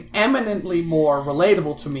became eminently more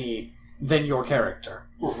relatable to me than your character.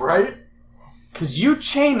 Right? Because you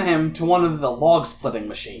chain him to one of the log-splitting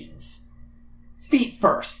machines. Feet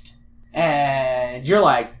first. And you're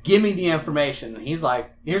like, give me the information. And he's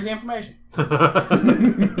like, here's the information.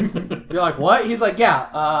 You're like, what? He's like,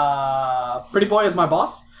 yeah, Pretty Boy is my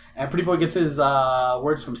boss. And Pretty Boy gets his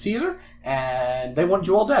words from Caesar. And they wanted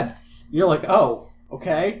you all dead. And you're like, oh,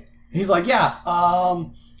 okay. And he's like, yeah,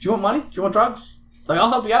 do you want money? Do you want drugs? I'll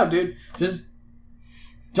help you out, dude. Just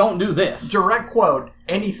don't do this. Direct quote,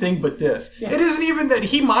 anything but this. Yeah. It isn't even that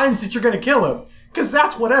he minds that you're going to kill him. Because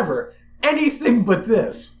that's whatever. Anything but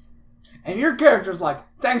this. And your character's like,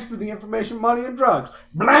 thanks for the information, money, and drugs.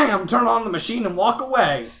 Blam! Turn on the machine and walk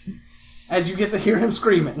away. As you get to hear him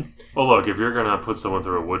screaming. Well, look, if you're going to put someone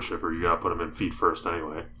through a wood chipper, you got to put them in feet first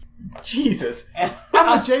anyway. Jesus.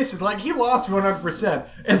 I'm with Jason. He lost 100%.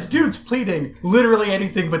 As dude's pleading, literally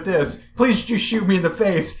anything but this. Please just shoot me in the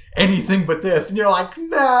face. Anything but this. And you're like,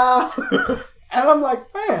 nah. And I'm like,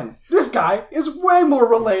 man, this guy is way more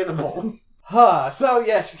relatable. So,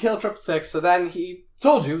 yes, you kill 666. So then he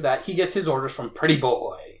told you that he gets his orders from Pretty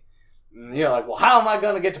Boy. And you're like, well, how am I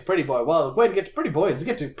going to get to Pretty Boy? Well, the way to get to Pretty Boy is to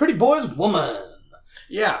get to Pretty Boy's woman.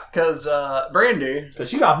 Yeah, because Brandy...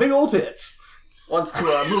 Because she got big old tits. Wants to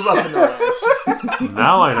move up in the ranks.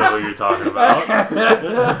 Now I know what you're talking about.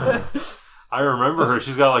 I remember her.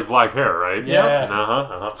 She's got black hair, right? Yeah.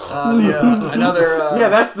 Another... yeah,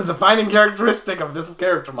 that's the defining characteristic of this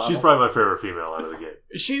character model. She's probably my favorite female out of the game.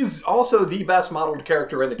 She's also the best modeled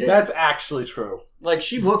character in the game. That's actually true.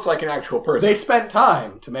 She looks like an actual person. They spent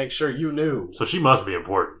time to make sure you knew. So she must be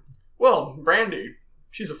important. Well, Brandy,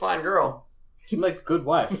 she's a fine girl. She'd make a good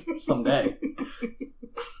wife someday.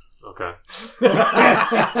 Okay.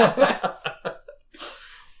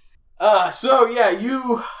 So yeah,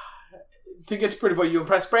 you to get to Pretty Boy, you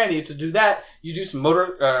impress Brandy. To do that, you do some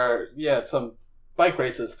some bike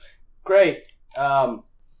races. Great.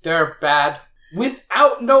 They're bad.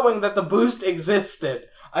 Without knowing that the boost existed,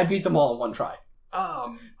 I beat them all in one try.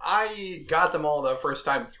 I got them all the first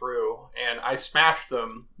time through, and I smashed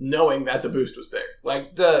them knowing that the boost was there.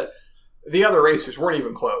 The other racers weren't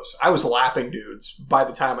even close. I was lapping dudes by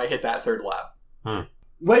the time I hit that third lap.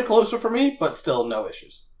 Way closer for me, but still no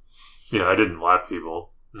issues. Yeah, I didn't lap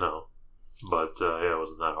people. No. But, it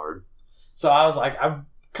wasn't that hard. So I was like, I'm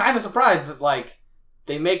kind of surprised that,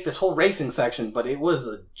 they make this whole racing section, but it was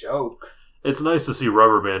a joke. It's nice to see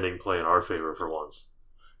rubber banding play in our favor for once.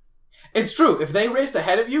 It's true. If they raced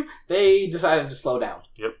ahead of you, they decided to slow down.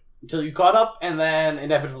 Yep. Until you caught up and then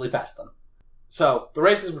inevitably passed them. So, the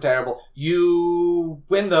races were terrible. You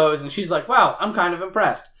win those, and she's like, wow, I'm kind of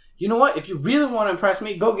impressed. You know what? If you really want to impress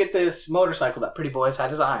me, go get this motorcycle that Pretty Boys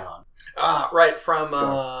had his eye on. Right, from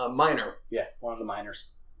Minor. Yeah, one of the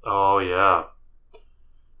miners. Oh, yeah.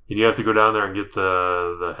 And you have to go down there and get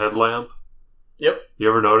the headlamp. Yep. You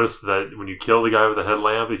ever notice that when you kill the guy with the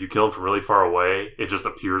headlamp, if you kill him from really far away, it just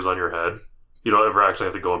appears on your head? You don't ever actually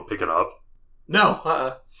have to go and pick it up?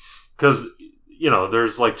 No, Because,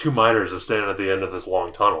 there's like 2 miners just standing at the end of this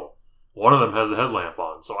long tunnel. One of them has the headlamp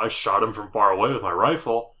on, so I shot him from far away with my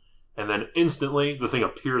rifle, and then instantly the thing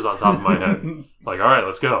appears on top of my head. Like, alright,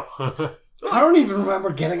 let's go. I don't even remember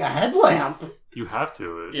getting a headlamp. You have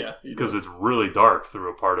to. Yeah. Because it's really dark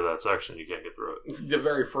through a part of that section. You can't get through it. It's the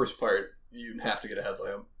very first part. You have to get a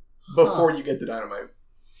headlamp before you get the dynamite.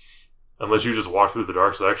 Unless you just walk through the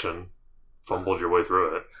dark section, fumbled your way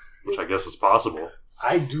through it, which I guess is possible.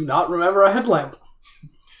 I do not remember a headlamp.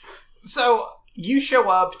 So, you show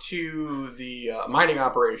up to the mining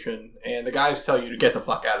operation, and the guys tell you to get the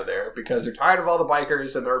fuck out of there because they're tired of all the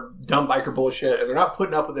bikers and their dumb biker bullshit, and they're not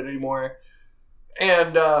putting up with it anymore.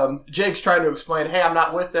 And Jake's trying to explain, hey, I'm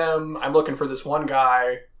not with them. I'm looking for this one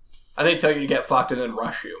guy. And they tell you to get fucked and then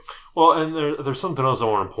rush you. Well, and there's something else I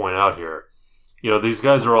want to point out here. These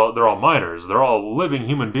guys they're all miners. They're all living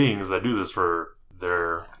human beings that do this for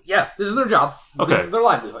their... Yeah, this is their job. Okay. This is their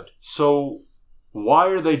livelihood. So, why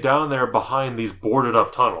are they down there behind these boarded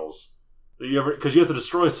up tunnels? Because you have to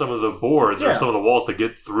destroy some of the boards or some of the walls to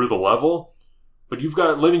get through the level. But you've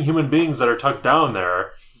got living human beings that are tucked down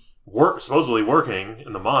there, supposedly working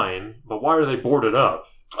in the mine, but why are they boarded up?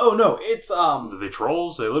 Oh no, it's Are they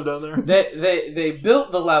trolls? They live down there? They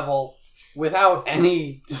built the level without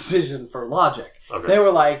any decision for logic. Okay. They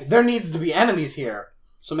were like, there needs to be enemies here,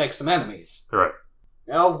 so make some enemies. Right.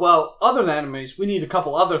 Well, other than enemies, we need a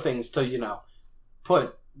couple other things to,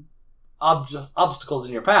 put obstacles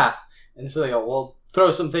in your path. And so they go, well,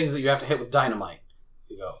 throw some things that you have to hit with dynamite.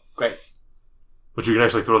 You go, great. But you can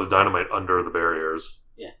actually throw the dynamite under the barriers.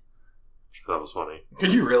 Yeah. That was funny.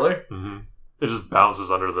 Could you really? Mm-hmm. It just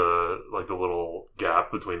bounces under the little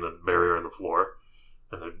gap between the barrier and the floor,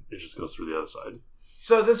 and then it just goes through the other side.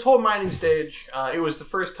 So this whole mining stage, it was the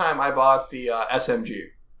first time I bought the SMG.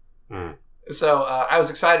 Mm. So I was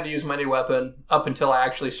excited to use my new weapon up until I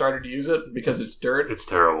actually started to use it because it's dirt. It's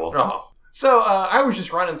terrible. Oh. So I was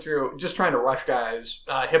just running through, just trying to rush guys,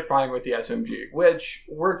 hip-buying with the SMG, which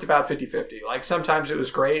worked about 50-50. Like sometimes it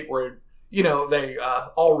was great where, they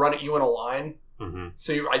all run at you in a line. Mm-hmm.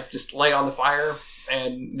 So I just lay on the fire,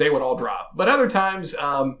 and they would all drop. But other times,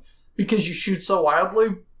 because you shoot so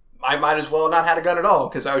wildly, I might as well not had a gun at all,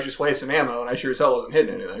 because I was just wasting ammo, and I sure as hell wasn't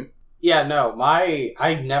hitting anything. Yeah, no,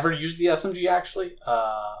 I never used the SMG, actually.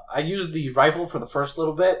 I used the rifle for the first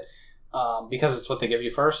little bit, because it's what they give you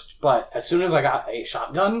first. But as soon as I got a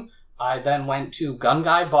shotgun, I then went to Gun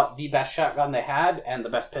Guy, bought the best shotgun they had, and the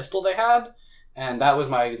best pistol they had, and that was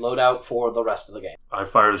my loadout for the rest of the game. I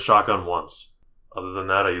fired a shotgun once. Other than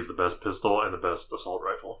that, I used the best pistol and the best assault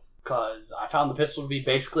rifle. Because I found the pistol to be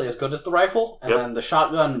basically as good as the rifle, and Yep. then the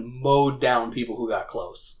shotgun mowed down people who got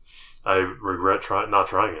close. I regret not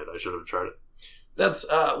trying it. I should have tried it. That's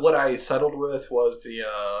what I settled with was the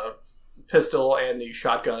pistol and the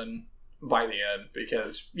shotgun by the end.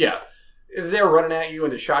 Because, if they're running at you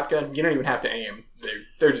with a shotgun, you don't even have to aim.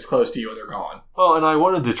 They're just close to you and they're gone. Well, and I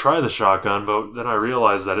wanted to try the shotgun, but then I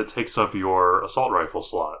realized that it takes up your assault rifle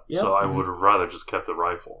slot. Yep. So I would have rather just kept the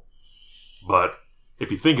rifle. But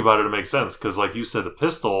if you think about it, it makes sense. Because like you said, the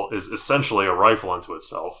pistol is essentially a rifle unto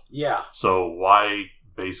itself. Yeah. So why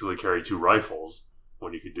basically carry 2 rifles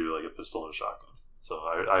when you could do like a pistol and a shotgun? So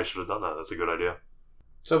I should have done that. That's a good idea.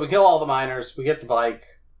 So we kill all the miners, we get the bike,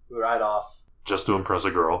 we ride off. Just to impress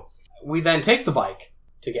a girl. We then take the bike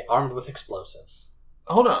to get armed with explosives.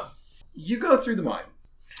 Hold on. You go through the mine.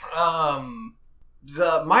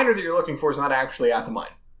 The miner that you're looking for is not actually at the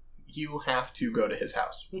mine. You have to go to his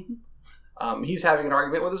house. Mm-hmm. He's having an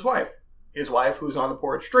argument with his wife. His wife, who's on the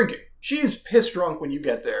porch drinking. She is pissed drunk when you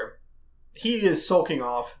get there. He is sulking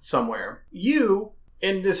off somewhere. You,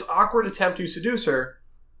 in this awkward attempt to seduce her,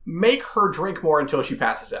 make her drink more until she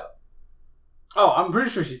passes out. Oh, I'm pretty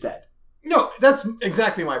sure she's dead. No, that's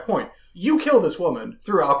exactly my point. You kill this woman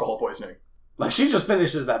through alcohol poisoning. Like, she just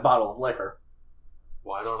finishes that bottle of liquor.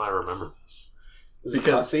 Why don't I remember this?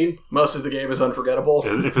 Because cutscene? most of the game is unforgettable.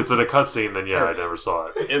 If it's in a cutscene, then I never saw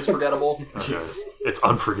it. It is forgettable. Okay. It's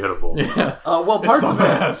unforgettable. Yeah. Well, It's parts the of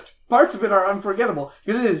best. Parts of it are unforgettable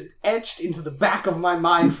because it is etched into the back of my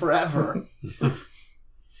mind forever.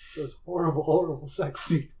 Those horrible, horrible sex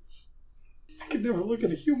scenes. I could never look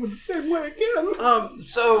at a human the same way again.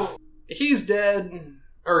 So he's dead,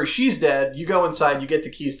 or she's dead. You go inside, you get the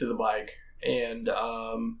keys to the bike, and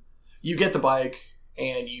you get the bike,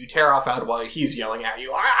 and you tear off out while he's yelling at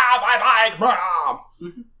you, my bike, bro!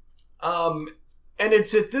 Mm-hmm. And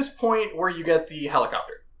it's at this point where you get the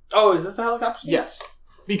helicopter. Oh, is this the helicopter scene? Yes.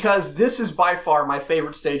 Because this is by far my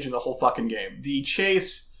favorite stage in the whole fucking game. The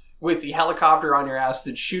chase with the helicopter on your ass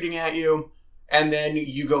that's shooting at you, and then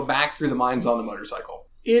you go back through the mines on the motorcycle.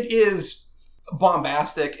 It is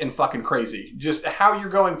bombastic and fucking crazy. Just how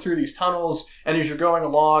you're going through these tunnels, and as you're going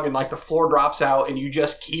along, and like the floor drops out, and you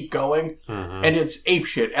just keep going, and it's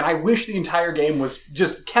apeshit. And I wish the entire game was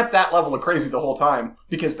just kept that level of crazy the whole time,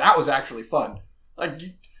 because that was actually fun. Like,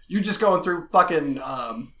 you're just going through fucking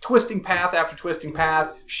twisting path after twisting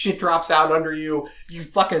path. Shit drops out under you. You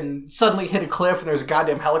fucking suddenly hit a cliff and there's a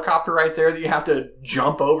goddamn helicopter right there that you have to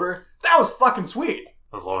jump over. That was fucking sweet.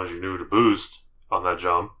 As long as you knew to boost on that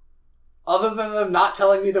jump. Other than them not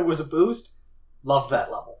telling me there was a boost, loved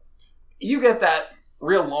that level. You get that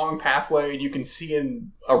real long pathway and you can see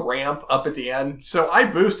in a ramp up at the end. So I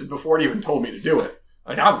boosted before it even told me to do it.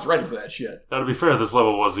 Like, I was ready for that shit. Now, to be fair, this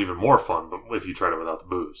level was even more fun but if you tried it without the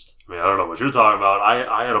boost. I mean, I don't know what you're talking about.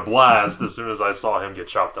 I had a blast as soon as I saw him get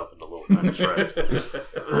chopped up into little tiny shreds.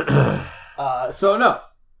 So, no.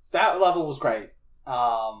 That level was great.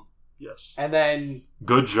 Yes. And then...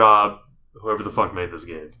 Good job, whoever the fuck made this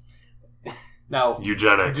game. No.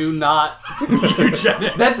 Eugenics. Do not...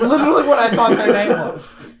 Eugenics. That's literally what I thought their name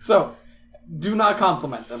was. So, do not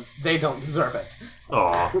compliment them. They don't deserve it.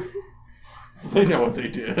 Aw. They know what they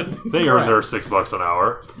did. They earned their $6 an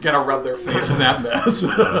hour. Gotta rub their face in that mess.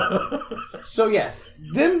 So yes,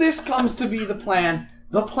 then this comes to be the plan.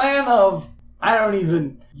 The plan of,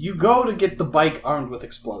 you go to get the bike armed with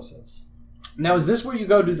explosives. Now is this where you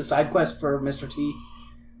go do the side quest for Mr. T?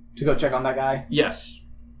 To go check on that guy? Yes.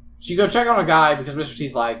 So you go check on a guy because Mr.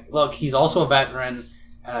 T's like, look, he's also a veteran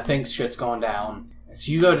and I think shit's going down.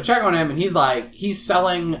 So you go to check on him and he's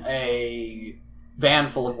selling a van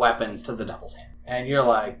full of weapons to the Devil's Hand. And you're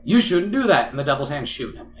like, you shouldn't do that. And the Devil's Hand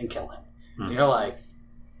shoot him and kill him. And you're like,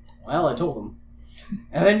 well, I told him.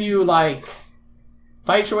 And then you,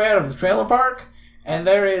 fight your way out of the trailer park, and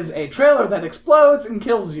there is a trailer that explodes and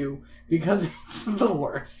kills you because it's the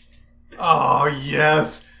worst. Oh,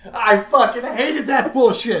 yes. I fucking hated that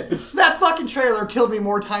bullshit. That fucking trailer killed me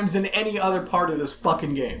more times than any other part of this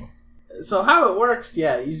fucking game. So how it works,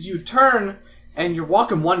 is you turn and you're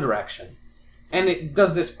walking one direction. And it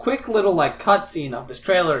does this quick little, cutscene of this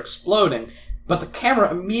trailer exploding, but the camera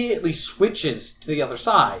immediately switches to the other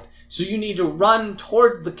side. So you need to run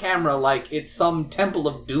towards the camera like it's some Temple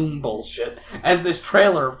of Doom bullshit as this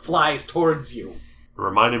trailer flies towards you. It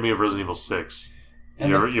reminded me of Resident Evil 6.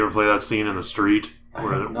 You ever play that scene in the street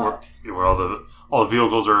where all the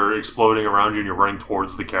vehicles are exploding around you and you're running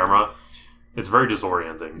towards the camera? It's very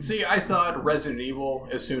disorienting. See, I thought Resident Evil,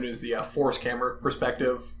 as soon as the force camera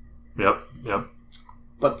perspective... Yep.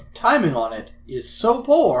 But the timing on it is so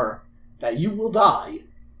poor that you will die.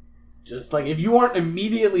 Just if you aren't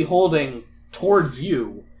immediately holding towards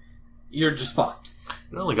you, you're just fucked.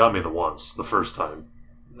 It only got me the first time.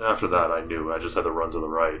 After that, I knew. I just had to run to the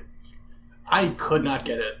right. I could not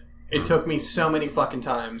get it. It took me so many fucking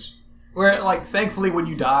times. Where, thankfully when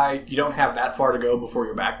you die, you don't have that far to go before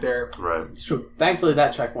you're back there. Right. It's true. Thankfully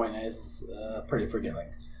that checkpoint is pretty forgiving.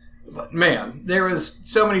 But man, there was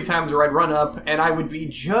so many times where I'd run up and I would be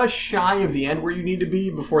just shy of the end where you need to be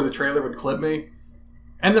before the trailer would clip me.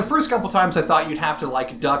 And the first couple times I thought you'd have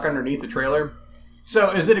to duck underneath the trailer.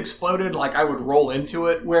 So as it exploded, I would roll into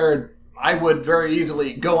it where I would very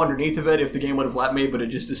easily go underneath of it if the game would have let me, but it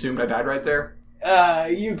just assumed I died right there.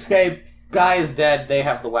 You escape. Guy is dead. They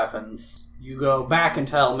have the weapons. You go back and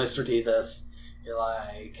tell Mr. T this. You're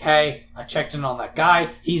like, hey, I checked in on that guy.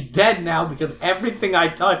 He's dead now because everything I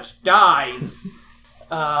touch dies.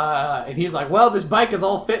 And he's like, well, this bike is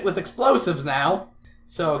all fit with explosives now.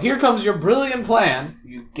 So here comes your brilliant plan.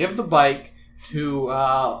 You give the bike to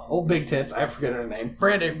old Big Tits. I forget her name.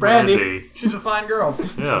 Brandy. She's a fine girl.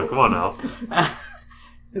 Yeah, come on now.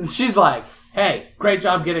 She's like, hey, great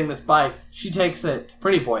job getting this bike. She takes it to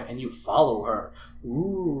Pretty Boy, and you follow her.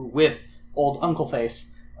 Ooh, with old Uncle Face.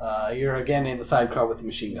 You're again in the sidecar with the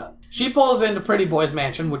machine gun. She pulls into Pretty Boy's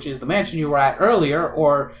mansion, which is the mansion you were at earlier,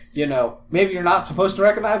 or, maybe you're not supposed to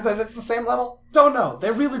recognize that it's the same level? Don't know. They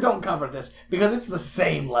really don't cover this, because it's the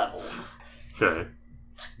same level. Okay.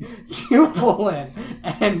 You pull in,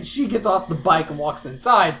 and she gets off the bike and walks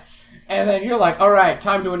inside, And then you're like, all right,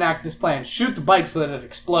 time to enact this plan. Shoot the bike so that it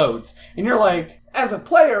explodes. And you're like, as a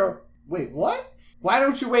player, wait, what? Why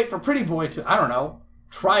don't you wait for Pretty Boy to, I don't know,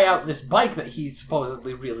 try out this bike that he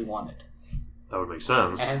supposedly really wanted? That would make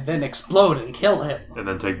sense. And then explode and kill him. And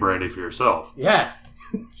then take Brandy for yourself. Yeah.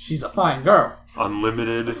 She's a fine girl.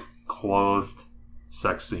 Unlimited, clothed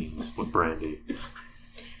sex scenes with Brandy.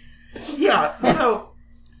 Yeah, so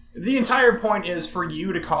the entire point is for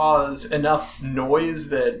you to cause enough noise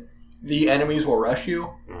that the enemies will rush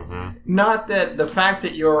you. Mm-hmm. Not that the fact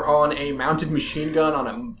that you're on a mounted machine gun on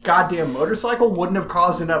a goddamn motorcycle wouldn't have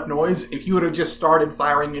caused enough noise if you would have just started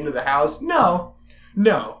firing into the house. No.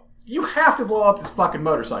 You have to blow up this fucking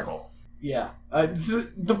motorcycle. Yeah.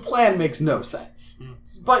 The plan makes no sense.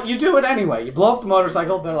 But you do it anyway. You blow up the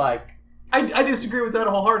motorcycle, they're like... I disagree with that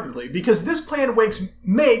wholehheartedly, because this plan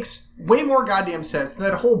makes way more goddamn sense than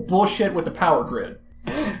that whole bullshit with the power grid.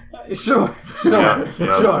 Sure.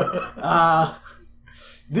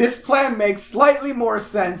 This plan makes slightly more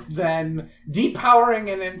sense than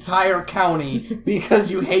depowering an entire county because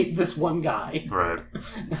you hate this one guy. Right.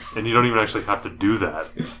 And you don't even actually have to do that.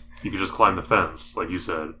 You can just climb the fence, like you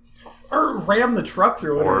said. Or ram the truck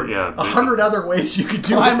through it. Or, yeah. 100 other ways you could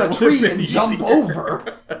do it. Climb a tree and jump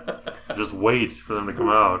over. Just wait for them to come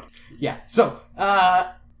out. Yeah. So,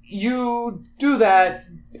 you do that.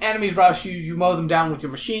 Enemies rush you. You mow them down with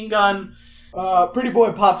your machine gun. Pretty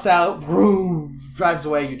Boy pops out. Vroom, drives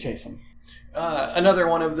away. You chase him. Another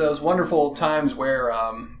one of those wonderful times where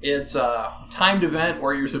it's a timed event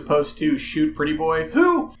where you're supposed to shoot Pretty Boy,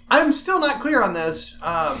 who, I'm still not clear on this,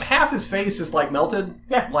 half his face is like melted.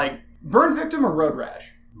 Yeah. Like, burn victim or road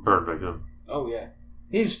rash? Burn victim. Oh, yeah.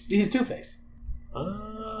 He's Two-Face.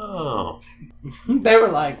 Oh. They were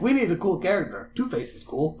like, we need a cool character. Two-Face is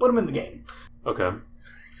cool. Put him in the game. Okay.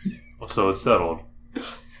 So it's settled.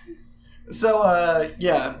 So,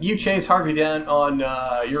 you chase Harvey Dent on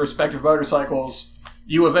your respective motorcycles.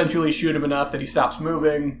 You eventually shoot him enough that he stops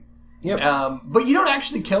moving. Yep. But you don't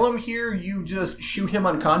actually kill him here. You just shoot him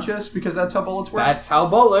unconscious because that's how bullets work. That's how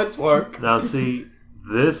bullets work. Now, see,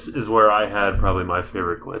 this is where I had probably my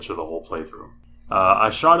favorite glitch of the whole playthrough. I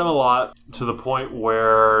shot him a lot to the point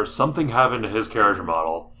where something happened to his character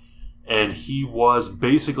model, and he was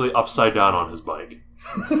basically upside down on his bike.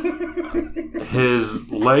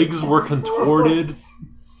 His legs were contorted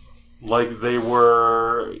like they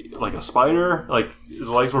were like a spider. Like, his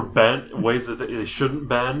legs were bent in ways that they shouldn't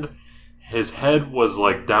bend. His head was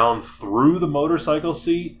like down through the motorcycle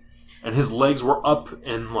seat, and his legs were up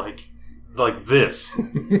and like this.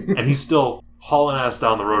 And he's still hauling ass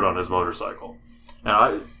down the road on his motorcycle.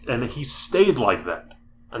 And he stayed like that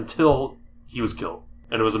until he was killed.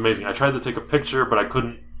 And it was amazing. I tried to take a picture, but I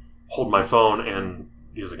couldn't hold my phone and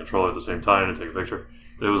use the controller at the same time to take a picture.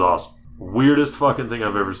 It was awesome. Weirdest fucking thing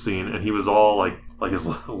I've ever seen. And he was all like his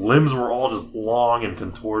limbs were all just long and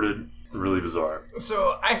contorted. Really bizarre.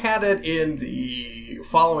 So I had it in the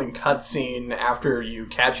following cutscene after you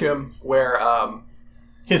catch him, where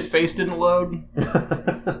his face didn't load.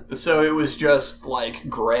 So it was just like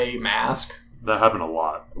gray mask. That happened a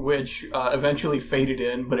lot. Which eventually faded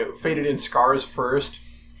in, but it faded in scars first.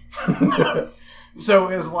 So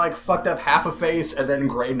it was like fucked up half a face and then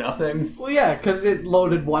gray nothing. Well, yeah, because it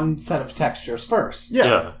loaded one set of textures first.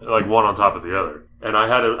 Yeah, like one on top of the other. And I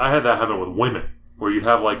had that happen with women, where you'd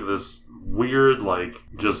have like this weird, like,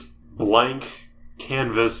 just blank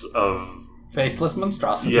canvas of faceless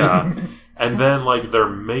monstrosity. Yeah. And then like their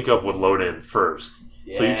makeup would load in first.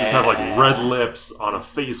 Yeah. So you just have like red lips on a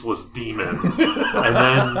faceless demon. And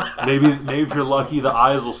then maybe if you're lucky, the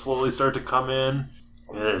eyes will slowly start to come in.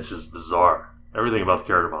 And it's just bizarre. Everything about the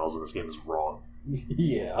character models in this game is wrong.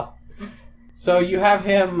 Yeah. So you have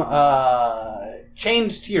him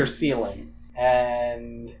chained to your ceiling.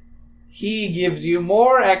 And he gives you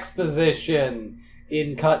more exposition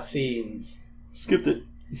in cutscenes. Skipped it.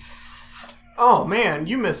 Oh man,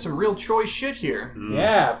 you missed some real choice shit here. Mm.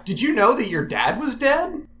 Yeah. Did you know that your dad was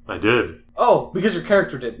dead? I did. Oh, because your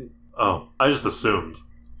character didn't. Oh, I just assumed.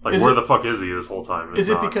 Like, where the fuck is he this whole time? Is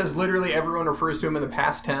it because literally everyone refers to him in the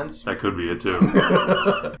past tense? That could be it too.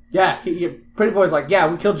 Yeah, Pretty Boy's like,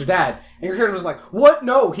 yeah, we killed your dad. And your character's like, what?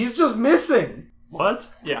 No, he's just missing. What?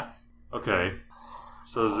 Yeah. Okay.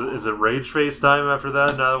 So is it rage face time after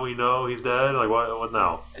that? Now that we know he's dead? Like, what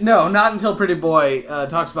now? No, not until Pretty Boy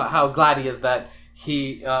talks about how glad he is that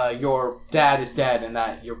your dad is dead and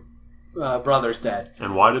that your brother's dead.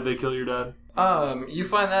 And why did they kill your dad? You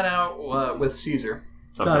find that out with Caesar.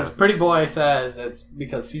 Because Pretty Boy says it's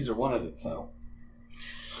because Caesar wanted it, so.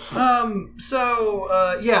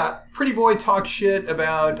 Pretty Boy talks shit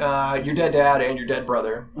about your dead dad and your dead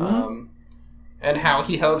brother. Mm-hmm. and how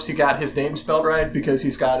he hopes he got his name spelled right because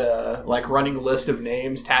he's got a running list of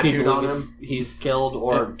names tattooed People on him. he's killed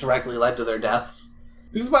or directly led to their deaths.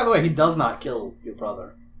 Because, by the way, he does not kill your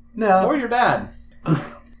brother. No. Or your dad.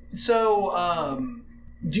 So,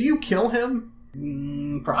 do you kill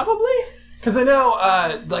him? Probably? Because I know,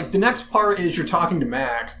 the next part is you're talking to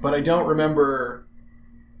Mac, but I don't remember,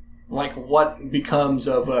 what becomes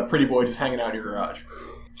of Pretty Boy just hanging out in your garage.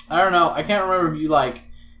 I don't know. I can't remember if you,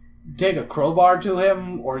 take a crowbar to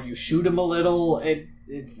him or you shoot him a little.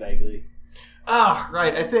 It's vaguely. Ah,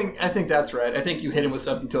 right. I think that's right. I think you hit him with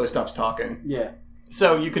something until he stops talking. Yeah.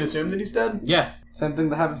 So you can assume that he's dead? Yeah. Same thing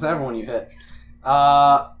that happens to everyone you hit.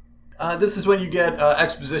 This is when you get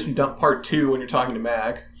Exposition Dump Part 2 when you're talking to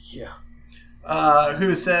Mac. Yeah.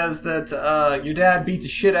 Who says that your dad beat the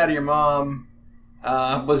shit out of your mom,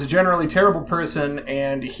 was a generally terrible person,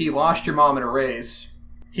 and he lost your mom in a race.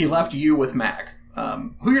 He left you with Mac,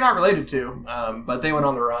 who you're not related to, but they went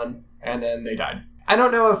on the run, and then they died. I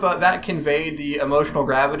don't know if that conveyed the emotional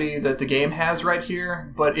gravity that the game has right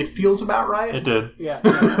here, but it feels about right. It did. Yeah.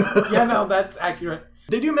 Yeah, no, that's accurate.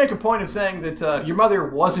 They do make a point of saying that your mother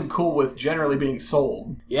wasn't cool with generally being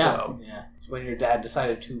sold. Yeah. So. Yeah. It's when your dad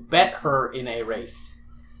decided to bet her in a race.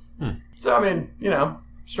 So, I mean,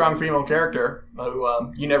 strong female character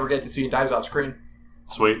who you never get to see and dies off screen.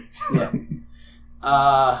 Sweet. Yeah.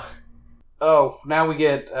 Now we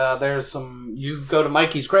get, you go to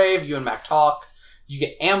Mikey's grave, you and Mac talk, you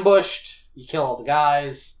get ambushed, you kill all the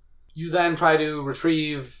guys, you then try to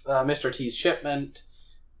retrieve Mr. T's shipment,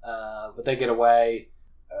 but they get away.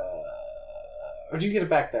 Or do you get it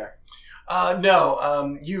back there?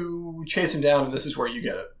 No, you chase him down and this is where you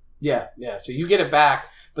get it. Yeah, so you get it back,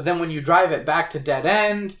 but then when you drive it back to Dead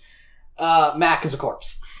End, Mac is a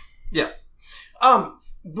corpse. Yeah.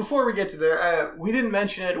 Before we get to there, we didn't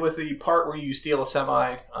mention it with the part where you steal a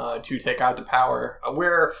semi to take out the power,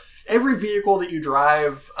 where every vehicle that you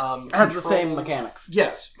drive has the same mechanics.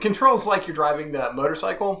 Yes, controls like you're driving the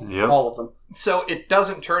motorcycle. Yep. All of them. So it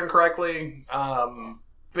doesn't turn correctly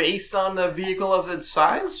based on the vehicle of its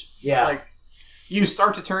size. Yeah. You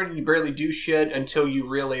start to turn and you barely do shit until you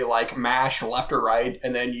really, mash left or right,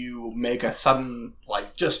 and then you make a sudden,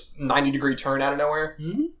 just 90-degree turn out of nowhere.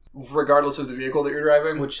 Mm-hmm. Regardless of the vehicle that you're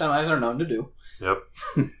driving. Which semis are known to do. Yep.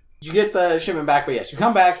 You get the shipment back, but yes, you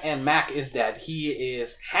come back and Mac is dead. He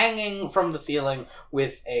is hanging from the ceiling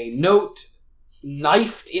with a note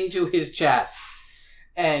knifed into his chest.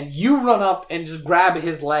 And you run up and just grab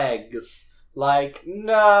his legs.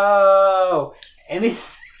 No! And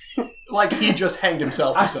he's... like he just hanged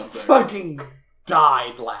himself or something. I fucking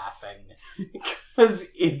died laughing. Because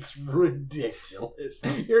it's ridiculous.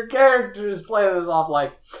 Your character is playing this off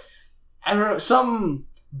I don't know, some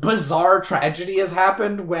bizarre tragedy has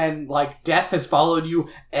happened when, death has followed you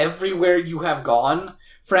everywhere you have gone.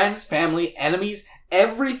 Friends, family, enemies,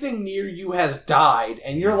 everything near you has died.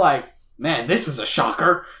 And you're like, man, this is a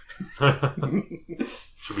shocker.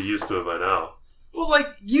 Should be used to it by now. Well,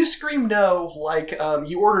 you scream no,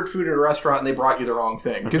 you ordered food at a restaurant and they brought you the wrong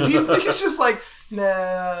thing. Because he's just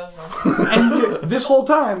no. And this whole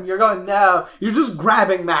time, you're going, no. You're just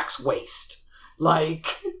grabbing Mac's waist.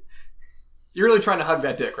 You're really trying to hug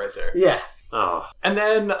that dick right there. Yeah. Oh. And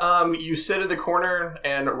then you sit in the corner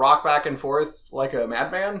and rock back and forth like a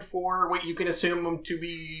madman for what you can assume to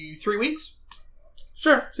be 3 weeks.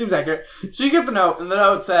 Sure, seems accurate. So you get the note, and the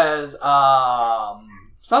note says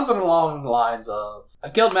something along the lines of, I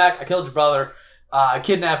killed Mac, I killed your brother, I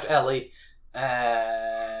kidnapped Ellie,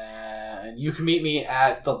 and you can meet me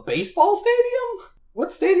at the baseball stadium?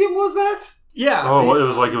 What stadium was that? Yeah. Oh, it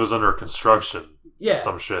was it was under construction. Yeah.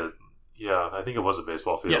 Some shit. Yeah, I think it was a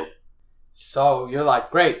baseball field. Yeah. So you're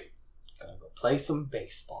like, great, gonna go play some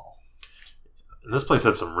baseball. And this place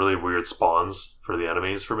had some really weird spawns for the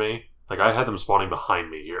enemies for me. I had them spawning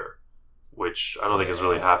behind me here, which I don't think has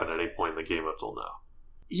really happened at any point in the game up till now.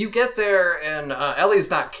 You get there, and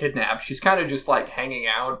Ellie's not kidnapped. She's kind of just, hanging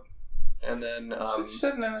out. And then... she's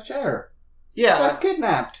sitting in a chair. Yeah. That's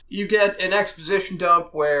kidnapped. You get an exposition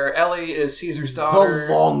dump where Ellie is Caesar's daughter.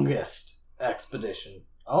 The longest expedition.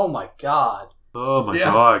 Oh my god. Oh my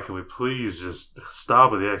god, can we please just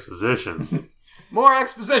stop with the expositions? More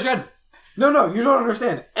exposition! No, you don't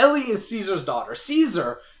understand. Ellie is Caesar's daughter.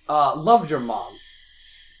 Caesar loved your mom.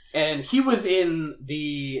 And he was in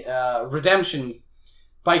the Redemption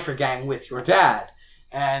biker gang with your dad.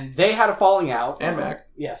 And they had a falling out. And Mac.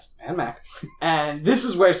 Yes, and Mac. And this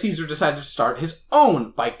is where Caesar decided to start his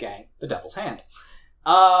own bike gang, the Devil's Hand.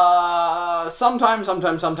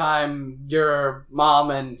 Sometime, your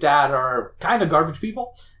mom and dad are kind of garbage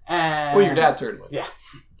people. And Well, your dad certainly. Yeah.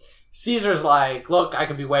 Caesar's like, look, I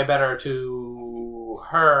could be way better to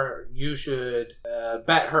her. You should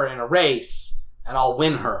bet her in a race, and I'll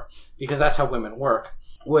win her. Because that's how women work.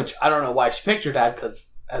 Which, I don't know why she picked your dad,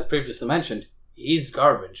 because, as previously mentioned, he's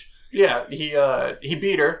garbage. Yeah, he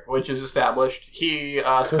beat her, which is established. He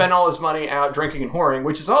spent all his money out drinking and whoring,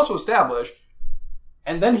 which is also established.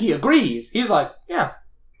 And then he agrees. He's like, yeah,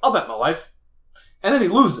 I'll bet my wife. And then he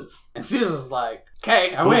loses. And Caesar's like,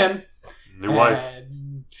 okay, I win. New wife.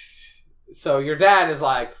 So your dad is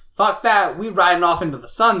like, fuck that, we riding off into the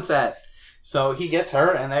sunset. So he gets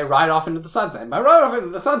her, and they ride off into the sunset. And by ride off into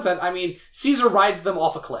the sunset, I mean Caesar rides them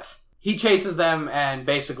off a cliff. He chases them and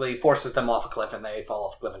basically forces them off a cliff, and they fall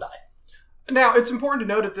off a cliff and die. Now, it's important to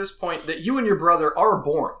note at this point that you and your brother are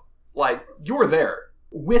born. Like, you're there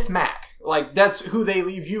with Mac. Like, that's who they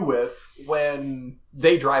leave you with when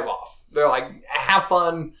they drive off. They're like, have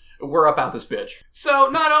fun, we're up out this bitch. So,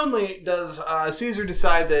 not only does Caesar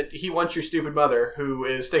decide that he wants your stupid mother, who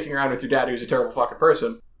is sticking around with your dad, who's a terrible fucking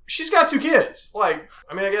person, she's got 2 kids. Like,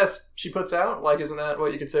 I mean, I guess she puts out. Like, isn't that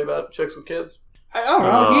what you could say about chicks with kids? I don't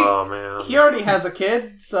know. Man. He already has a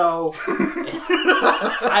kid, so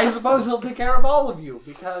I suppose he'll take care of all of you,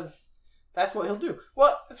 because that's what he'll do.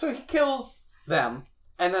 Well, so he kills them,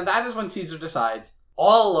 and then that is when Caesar decides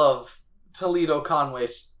all of Toledo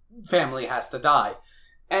Conway's family has to die.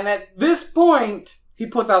 And at this point, he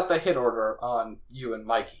puts out the hit order on you and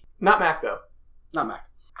Mikey. Not Mac, though. Not Mac.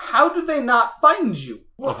 How did they not find you?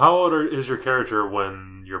 Well, how old is your character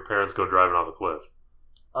when your parents go driving off a cliff?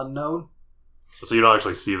 Unknown. So you don't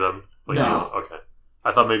actually see them? Like, No. Okay.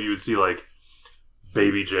 I thought maybe you would see, like,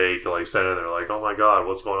 baby Jake, like, standing there like, oh my god,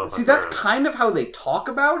 what's going on with See, my that's parents? kind of how they talk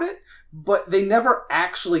about it, but they never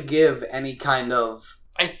actually give any kind of...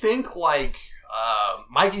 I think, like,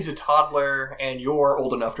 Mikey's a toddler, and you're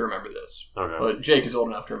old enough to remember this. Okay. But Jake is old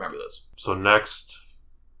enough to remember this. So next,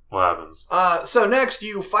 what happens? So next,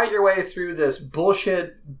 you fight your way through this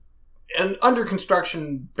bullshit and under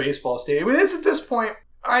construction baseball stadium. And it's at this point,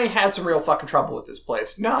 I had some real fucking trouble with this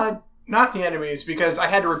place. Not the enemies, because I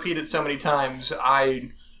had to repeat it so many times. I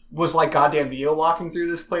was like goddamn Neo walking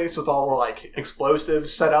through this place with all the, like,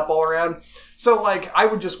 explosives set up all around. So, like, I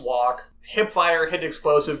would just walk, hip fire, hit an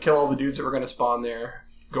explosive, kill all the dudes that were going to spawn there,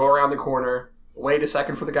 go around the corner, wait a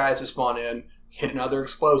second for the guys to spawn in, hit another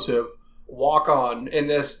explosive, walk on in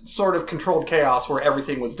this sort of controlled chaos where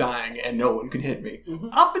everything was dying and no one could hit me. Mm-hmm.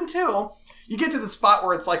 Up until you get to the spot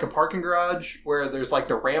where it's like a parking garage, where there's like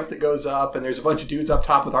the ramp that goes up and there's a bunch of dudes up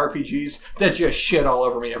top with RPGs that just shit all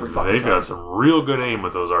over me every fucking time. They've got some real good aim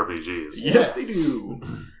with those RPGs. Yes, they do.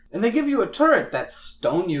 And they give you a turret that's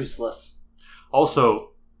stone useless.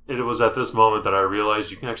 Also, it was at this moment that I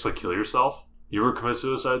realized you can actually kill yourself. You ever commit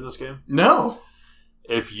suicide in this game? No.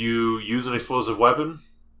 If you use an explosive weapon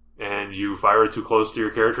and you fire it too close to your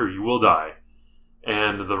character, you will die.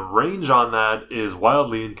 And the range on that is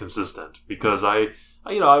wildly inconsistent because I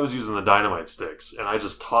was using the dynamite sticks and I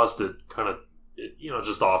just tossed it kind of,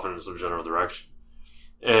 just off in some general direction.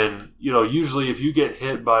 And, usually if you get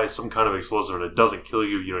hit by some kind of explosive and it doesn't kill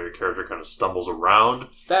you, your character kind of stumbles around.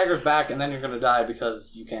 Staggers back and then you're going to die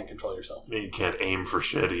because you can't control yourself. And you can't aim for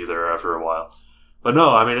shit either after a while. But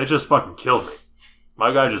no, it just fucking killed me.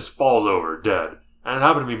 My guy just falls over dead. And it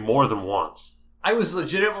happened to me more than once. I was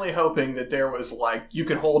legitimately hoping that there was, like, you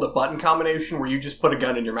could hold a button combination where you just put a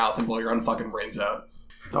gun in your mouth and blow your own fucking brains out.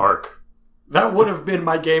 Dark. That would have been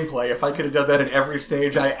my gameplay. If I could have done that in every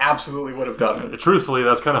stage, I absolutely would have done it. Truthfully,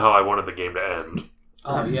 that's kind of how I wanted the game to end.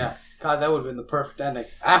 Oh, yeah. God, that would have been the perfect ending.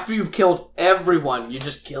 After you've killed everyone, you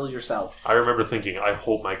just kill yourself. I remember thinking, I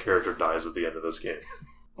hope my character dies at the end of this game.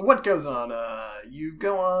 What goes on? You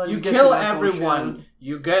go on... You kill everyone.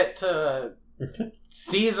 You get to...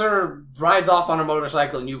 Caesar rides off on a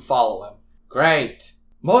motorcycle and you follow him. Great.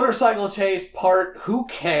 Motorcycle chase part, who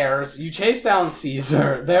cares? You chase down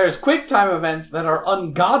Caesar. There's quick time events that are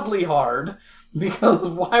ungodly hard because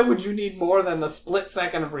why would you need more than a split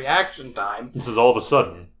second of reaction time? This is all of a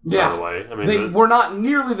sudden, by the way. They were not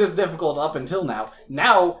nearly this difficult up until now.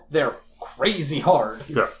 Now they're crazy hard.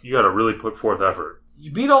 You got to really put forth effort.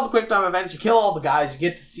 You beat all the quick time events, you kill all the guys, you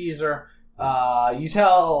get to Caesar. You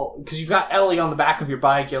tell, because you've got Ellie on the back of your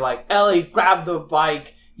bike, you're like, Ellie, grab the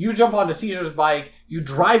bike. You jump onto Caesar's bike, you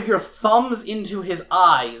drive your thumbs into his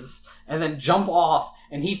eyes, and then jump off,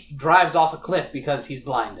 and he drives off a cliff because he's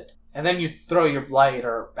blinded. And then you throw your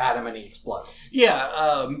lighter at him and he explodes.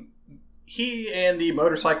 Yeah, he and the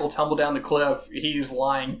motorcycle tumble down the cliff. He's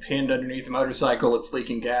lying pinned underneath the motorcycle. It's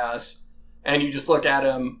leaking gas. And you just look at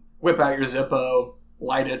him, whip out your Zippo,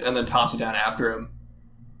 light it, and then toss it down after him.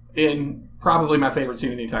 In probably my favorite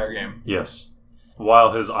scene in the entire game. Yes.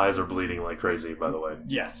 While his eyes are bleeding like crazy, by the way.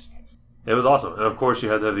 Yes. It was awesome. And of course, you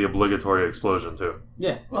had to have the obligatory explosion, too.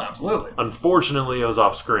 Yeah. Well, absolutely. Unfortunately, it was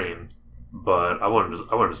off screen, but I wanted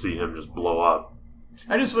to see him just blow up.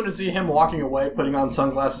 I just wanted to see him walking away, putting on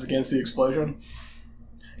sunglasses against the explosion.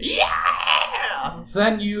 Yeah! So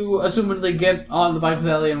then you assumedly get on the bike with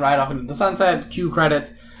Ellie and ride off into the sunset, cue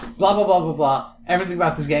credits, blah, blah, blah, blah, blah. Everything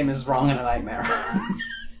about this game is wrong in a nightmare.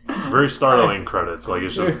 Very startling credits. Like,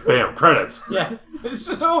 it's just, bam, credits. Yeah. It's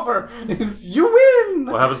just over. You win!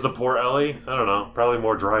 What happens to poor Ellie? I don't know. Probably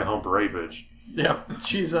more dry hump rapage. Yep.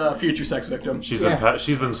 She's a future sex victim. She's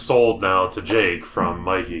been sold now to Jake from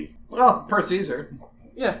Mikey. Well, per Caesar.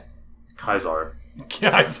 Yeah. Kaisar.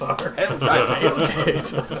 Kaisar.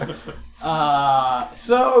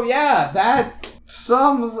 So yeah, that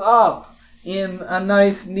sums up in a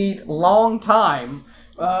nice, neat, long time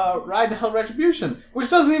Ride to Hell Retribution, which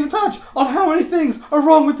doesn't even touch on how many things are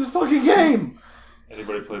wrong with this fucking game.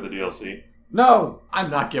 Anybody play the DLC? No. I'm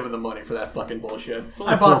not giving the money for that fucking bullshit. It's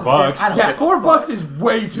only $4. Yeah, $4 is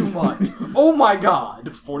way too much. Oh my god.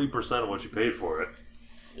 It's 40% of what you paid for it.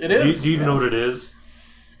 It is. Do you even know what it is?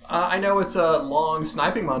 I know it's a long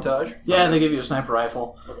sniping montage. Yeah, they give you a sniper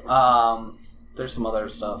rifle. There's some other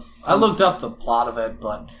stuff. I looked up the plot of it,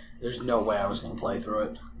 but there's no way I was going to play through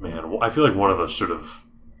it. Man, I feel like one of us should have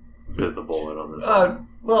bit the bullet on this.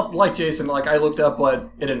 Well, like Jason, I looked up what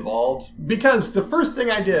it involved. Because the first thing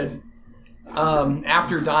I did,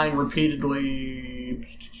 after dying repeatedly,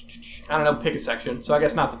 I don't know, pick a section, so I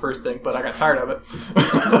guess not the first thing, but I got tired of it,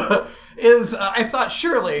 is I thought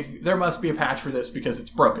surely there must be a patch for this because it's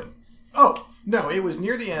broken. Oh, no, it was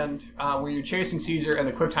near the end where you're chasing Caesar and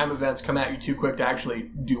the quick time events come at you too quick to actually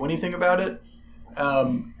do anything about it.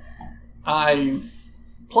 I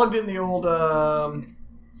plugged in the old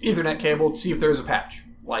Ethernet cable to see if there's a patch.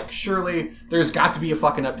 Like, surely there's got to be a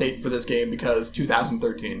fucking update for this game because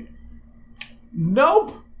 2013.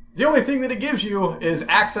 Nope! The only thing that it gives you is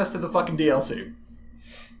access to the fucking DLC.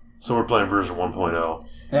 So we're playing version 1.0.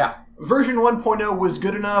 Yeah. Version 1.0 was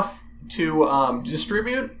good enough to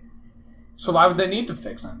distribute. So why would they need to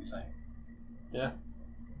fix anything? Yeah.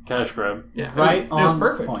 Cash grab. Yeah, Right it was on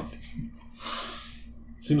perfect. point.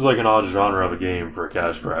 Seems like an odd genre of a game for a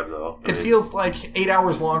cash grab, though. It feels like 8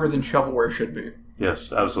 hours longer than shovelware should be.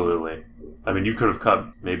 Yes, absolutely. I mean, you could have cut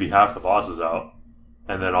maybe half the bosses out,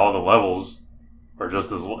 and then all the levels are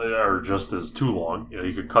just as too long. You know,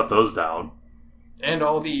 you could cut those down. And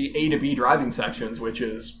all the A to B driving sections, which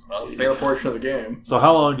is a fair portion of the game. So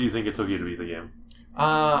how long do you think it took you to beat the game?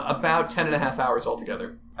 About 10 and a half hours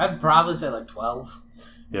altogether. I'd probably say like 12.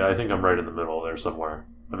 Yeah, I think I'm right in the middle there somewhere.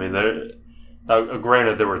 I mean,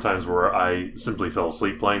 granted, there were times where I simply fell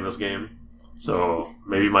asleep playing this game, so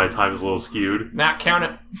maybe my time is a little skewed. Not count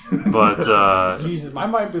it. But Jesus,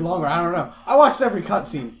 mine might be longer. I don't know. I watched every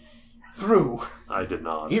cutscene through. I did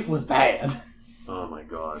not. It was bad. Oh my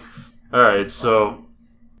god. Alright, so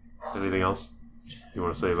anything else you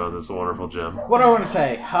want to say about this wonderful gem? What do I want to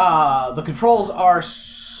say? The controls are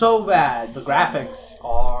so bad. The graphics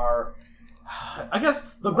are... I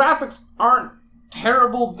guess the graphics aren't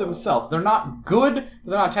terrible themselves. They're not good,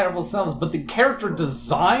 they're not terrible themselves, but the character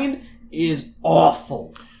design is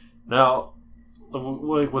awful. Now,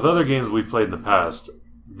 like with other games we've played in the past,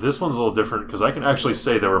 this one's a little different because I can actually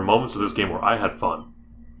say there were moments of this game where I had fun.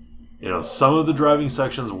 You know, some of the driving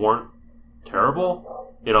sections weren't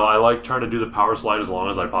terrible. You know, I like trying to do the power slide as long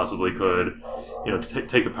as I possibly could. You know, to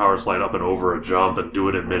take the power slide up and over a jump and do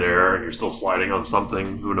it in midair and you're still sliding on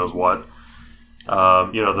something, who knows what.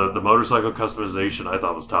 You know, the motorcycle customization I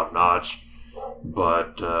thought was top notch.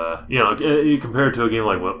 But, you know, you compare it to a game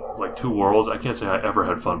like Two Worlds, I can't say I ever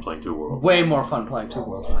had fun playing Two Worlds. Way more fun playing Two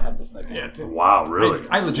Worlds than I had this thing. Yeah, Wow, really?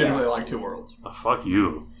 I legitimately like Two Worlds. Oh, fuck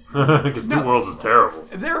you. Because Two Worlds is terrible.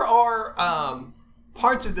 There are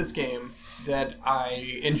parts of this game that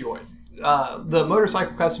I enjoyed. The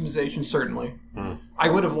motorcycle customization, certainly. I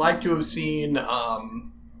would have liked to have seen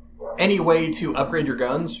any way to upgrade your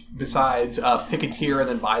guns besides pick a tier and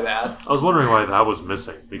then buy that. I was wondering why that was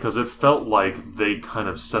missing, because it felt like they kind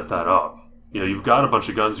of set that up. You know, you've got a bunch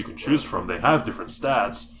of guns you can choose from. They have different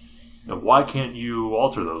stats. You know, why can't you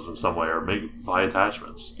alter those in some way or buy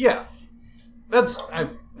attachments? Yeah. That's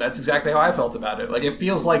exactly how I felt about it. Like, it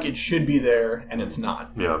feels like it should be there, and it's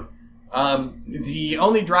not. Yeah. The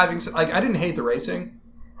only driving... Like, I didn't hate the racing.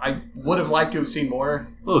 I would have liked to have seen more.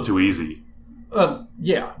 A little too easy.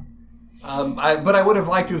 Yeah. But I would have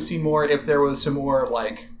liked to have seen more if there was some more,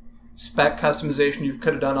 like, spec customization you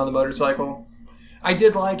could have done on the motorcycle. I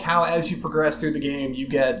did like how, as you progress through the game, you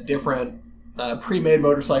get different pre-made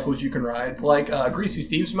motorcycles you can ride. Like Greasy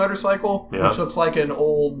Steve's motorcycle, which looks like an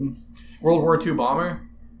old World War II bomber.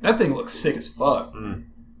 That thing looks sick as fuck.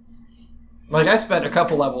 Like, I spent a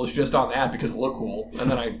couple levels just on that because it looked cool,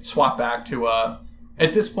 and then I swapped back to,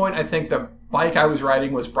 at this point, I think the bike I was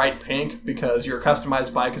riding was bright pink because your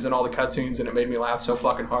customized bike is in all the cutscenes, and it made me laugh so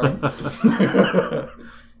fucking hard.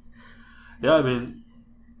 Yeah, I mean,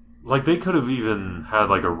 like, they could have even had,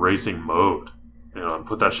 like, a racing mode, and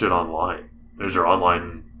put that shit online. There's your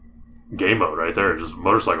online game mode right there, just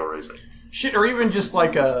motorcycle racing. Shit, or even just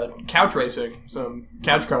like couch racing, some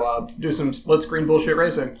couch co-op, do some split screen bullshit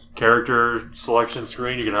racing. Character selection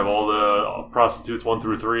screen, you can have all the prostitutes 1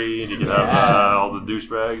 through 3, and you can have all the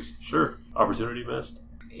douchebags. Sure, opportunity missed.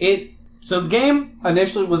 So the game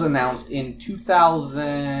initially was announced in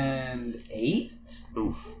 2008,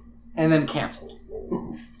 Oof. and then canceled.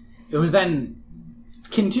 Oof. It was then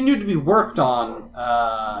continued to be worked on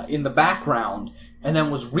in the background, and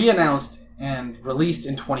then was re-announced and released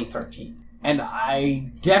in 2013. And I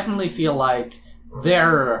definitely feel like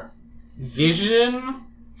their vision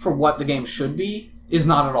for what the game should be is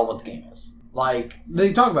not at all what the game is. Like,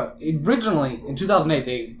 they talk about, originally, in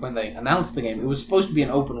 2008, when they announced the game, it was supposed to be an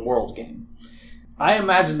open world game. I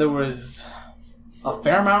imagine there was a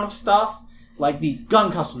fair amount of stuff, like the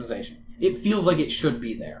gun customization. It feels like it should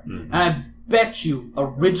be there. Mm-hmm. And I bet you,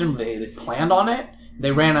 originally, they planned on it,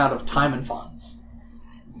 they ran out of time and funds.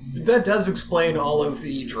 That does explain all of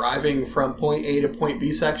the driving from point A to point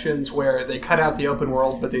B sections where they cut out the open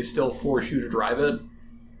world, but they still force you to drive it.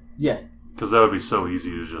 Yeah. Because that would be so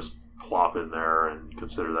easy to just plop in there and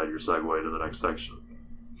consider that your segue to the next section.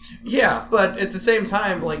 Yeah, but at the same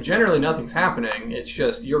time, like, generally nothing's happening. It's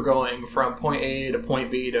just you're going from point A to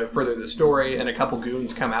point B to further the story, and a couple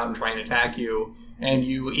goons come out and try and attack you, and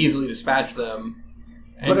you easily dispatch them.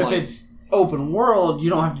 But if it's open world, you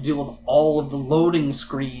don't have to deal with all of the loading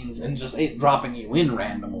screens and just it dropping you in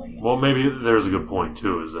randomly. Well, maybe there's a good point,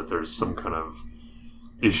 too, is that there's some kind of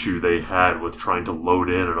issue they had with trying to load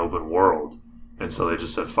in an open world. And so they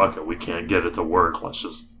just said, fuck it, we can't get it to work, let's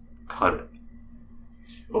just cut it.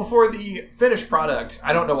 Well, for the finished product,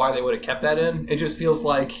 I don't know why they would have kept that in. It just feels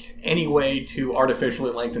like any way to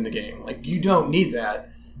artificially lengthen the game. Like, you don't need that.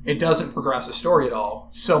 It doesn't progress the story at all.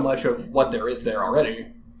 So much of what there is there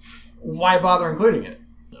already. Why bother including it?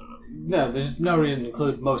 No, there's no reason to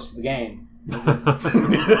include most of the game.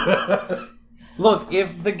 Look,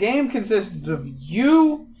 if the game consisted of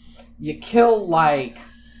you kill, like,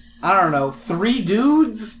 I don't know, 3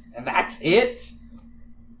 dudes, and that's it?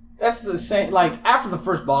 That's the same, like, after the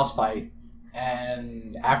first boss fight,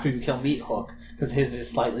 and after you kill Meat Hook, because his is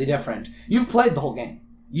slightly different, you've played the whole game.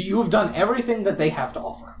 You've done everything that they have to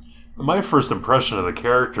offer. My first impression of the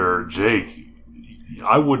character, Jake,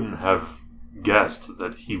 I wouldn't have guessed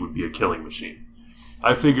that he would be a killing machine.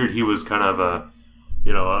 I figured he was kind of a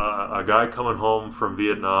guy coming home from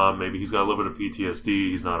Vietnam. Maybe he's got a little bit of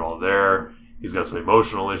PTSD. He's not all there. He's got some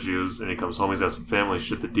emotional issues, and he comes home. He's got some family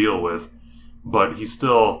shit to deal with. But he's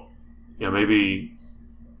still, maybe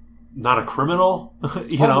not a criminal.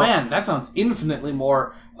 Man, that sounds infinitely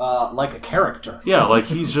more like a character. Yeah, like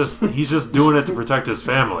he's just doing it to protect his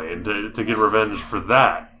family and to get revenge for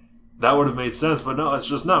that. That would have made sense, but no, it's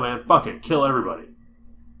just, no, man, fuck it, kill everybody.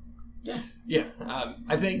 Yeah.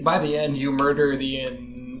 I think by the end, you murder the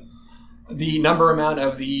amount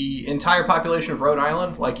of the entire population of Rhode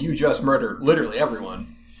Island. Like, you just murdered literally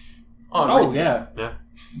everyone. Yeah. Yeah.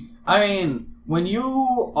 I mean, when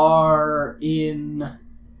you are in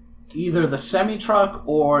either the semi-truck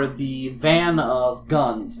or the van of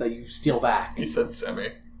guns that you steal back. He said semi.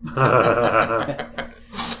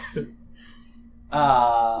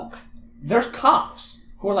 There's cops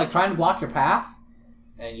who are, like, trying to block your path,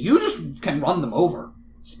 and you just can run them over.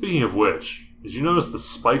 Speaking of which, did you notice the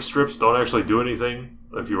spike strips don't actually do anything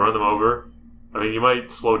if you run them over? I mean, you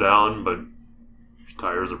might slow down, but your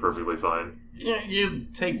tires are perfectly fine. Yeah, you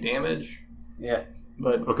take damage. Yeah.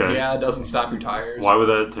 But, okay. Yeah, it doesn't stop your tires. Why would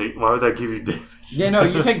that give you damage? Yeah, no,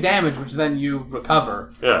 you take damage, which then you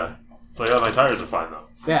recover. Yeah. It's like, my tires are fine, though.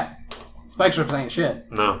 Yeah. Spike strips ain't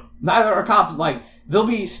shit. No. Neither are cops. Like, they'll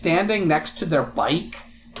be standing next to their bike,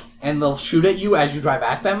 and they'll shoot at you as you drive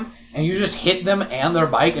at them, and you just hit them and their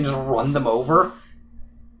bike and just run them over.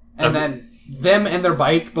 And then them and their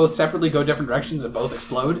bike both separately go different directions and both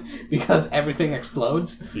explode, because everything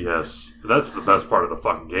explodes. Yes. That's the best part of the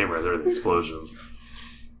fucking game right there, the explosions.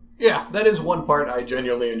 Yeah, that is one part I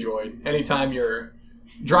genuinely enjoyed. Anytime you're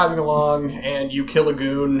driving along and you kill a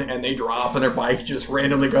goon and they drop and their bike just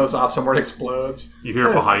randomly goes off somewhere and explodes. You hear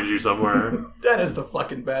it behind you somewhere. That is the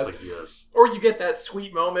fucking best. It's like, yes. Or you get that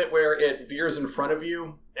sweet moment where it veers in front of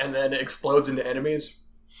you and then explodes into enemies.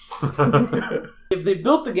 If they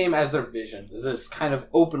built the game as their vision, as this kind of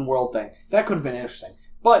open world thing, that could have been interesting.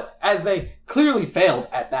 But as they clearly failed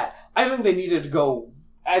at that, I think they needed to go,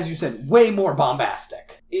 as you said, way more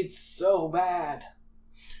bombastic. It's so bad.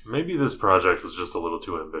 Maybe this project was just a little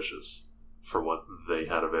too ambitious for what they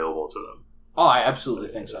had available to them. Oh, I absolutely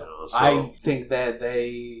think so. I think that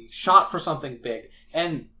they shot for something big.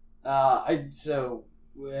 And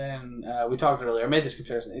when we talked earlier, I made this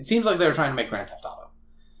comparison. It seems like they were trying to make Grand Theft Auto.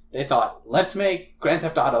 They thought, let's make Grand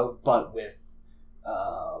Theft Auto, but with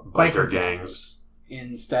biker gangs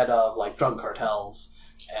instead of like drug cartels,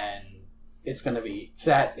 and it's going to be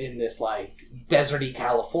set in this like deserty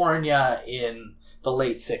California in the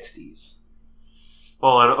late 60s.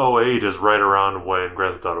 Well, and 08 is right around when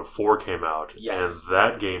Grand Theft Auto 4 came out, yes. And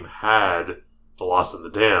that game had the Lost and the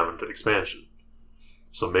Damned expansion.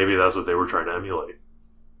 So maybe that's what they were trying to emulate.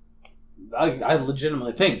 I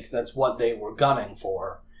legitimately think that's what they were gunning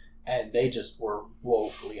for, and they just were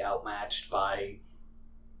woefully outmatched by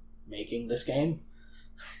making this game.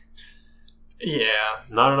 Yeah.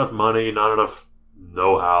 Not enough money, not enough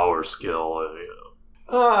know-how or skill,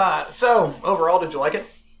 So, overall, did you like it?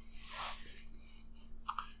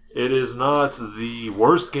 It is not the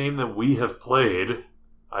worst game that we have played.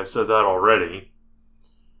 I've said that already.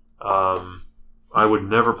 I would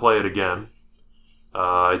never play it again.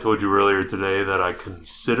 I told you earlier today that I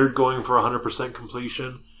considered going for 100%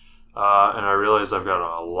 completion, and I realized I've got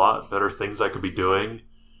a lot better things I could be doing.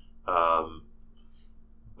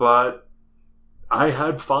 But I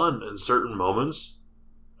had fun in certain moments.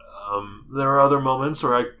 There are other moments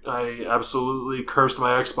where I absolutely cursed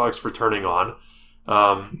my Xbox for turning on.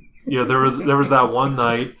 There was that one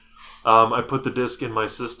night I put the disc in my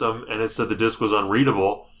system and it said the disc was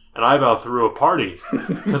unreadable, and I about threw a party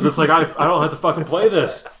because it's like I don't have to fucking play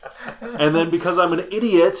this. And then because I'm an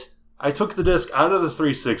idiot, I took the disc out of the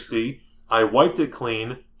 360, I wiped it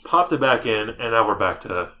clean, popped it back in, and now we're back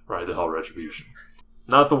to Rise of Hell Retribution.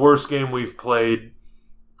 Not the worst game we've played.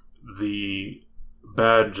 The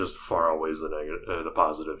bad just far outweighs the negative, the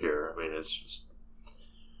positive here. I mean, it's just,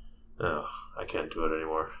 I can't do it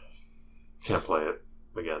anymore. Can't play it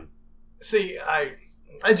again. See,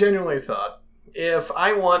 I genuinely thought, if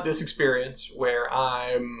I want this experience where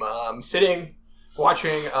I'm sitting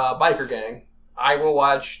watching a biker gang, I will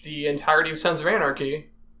watch the entirety of Sons of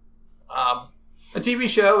Anarchy, a TV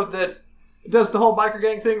show that does the whole biker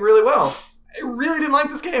gang thing really well. I really didn't like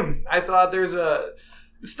this game. I thought there's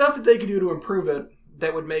stuff that they could do to improve it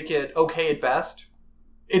that would make it okay at best.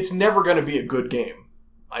 It's never going to be a good game.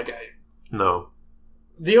 No.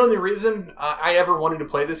 The only reason I ever wanted to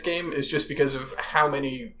play this game is just because of how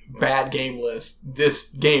many bad game lists this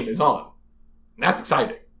game is on. And that's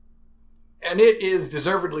exciting. And it is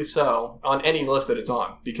deservedly so on any list that it's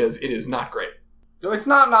on, because it is not great. No, it's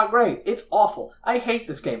not great. It's awful. I hate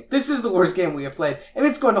this game. This is the worst game we have played, and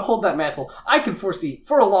it's going to hold that mantle, I can foresee,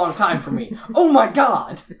 for a long time for me. Oh my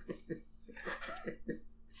god!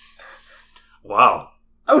 Wow.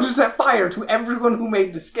 I would just set fire to everyone who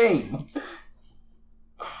made this game.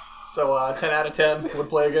 So, 10 out of 10 would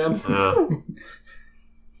play again? Yeah.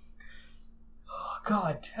 Oh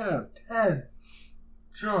god, 10 out of 10.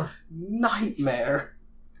 Just nightmare.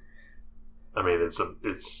 I mean, it's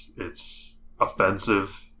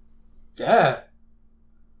offensive. Yeah.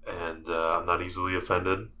 And I'm not easily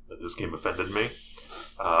offended. This game offended me.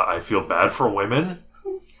 I feel bad for women.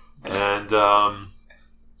 And I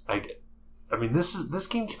mean, this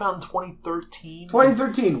game came out in 2013.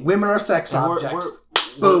 2013. Women are sex objects.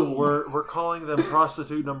 Boom. We're calling them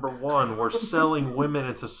prostitute number one. We're selling women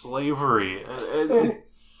into slavery,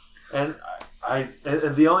 and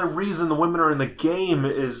the only reason the women are in the game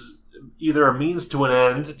is either a means to an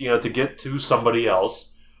end, to get to somebody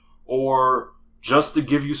else, or just to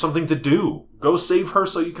give you something to do. Go save her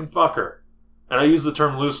so you can fuck her. And I use the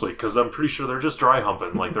term loosely because I'm pretty sure they're just dry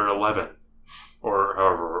humping like they're 11, or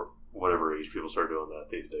however, whatever age people start doing that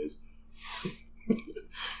these days.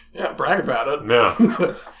 Yeah, brag about it. Yeah.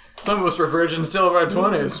 Some of us were virgins still of our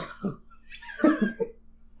 20s.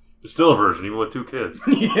 Still a virgin, even with 2 kids.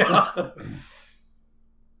 Yeah.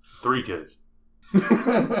 3 kids.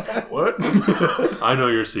 What? I know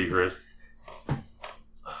your secret.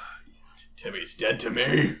 Timmy's dead to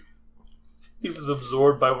me. He was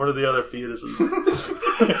absorbed by one of the other fetuses.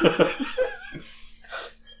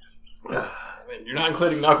 I mean, you're not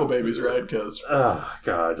including knuckle babies, right? Because, oh,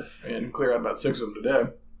 God. Man, clear out about 6 of them today.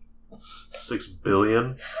 6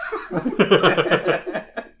 billion?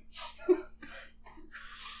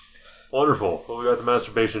 Wonderful. Well, we got the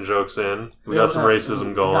masturbation jokes in. We got some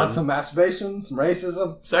racism going. Got some masturbation, some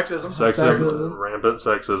racism. Sexism. Rampant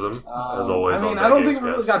sexism, as always. I mean, I don't think we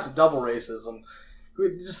really got to double racism.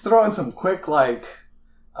 We just throw in some quick,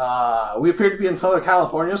 We appear to be in Southern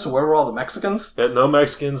California, so where were all the Mexicans? Yeah, no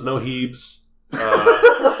Mexicans, no Hebes.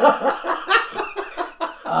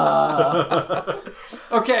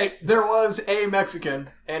 Okay, there was a Mexican,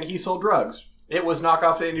 and he sold drugs. It was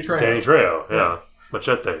knockoff Danny Trejo. Danny Trejo, yeah.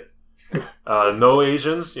 Machete. No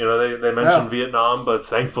Asians. You know, they mentioned Vietnam, but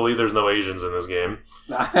thankfully there's no Asians in this game.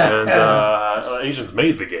 And Asians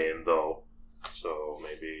made the game, though. So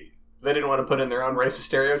maybe... They didn't want to put in their own racist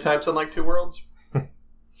stereotypes on, like, Two Worlds?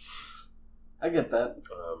 I get that.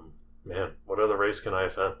 Man, what other race can I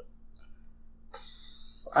offend?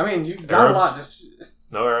 I mean, you got Arabs? a lot.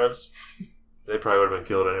 No Arabs? They probably would have been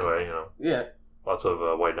killed anyway, you know. Yeah. Lots of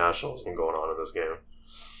white nationalism going on in this game.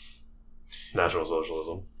 National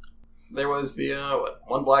socialism. There was the,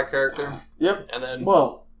 one black character. Yep. And then...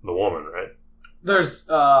 Well... The woman, right? There's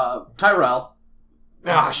Tyrell.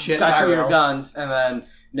 Ah, shit, got you Tyrell. your guns, and then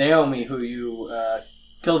Naomi, who you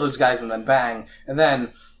kill those guys and then bang, and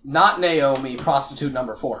then not Naomi, prostitute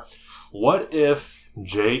number 4. What if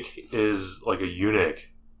Jake is like a eunuch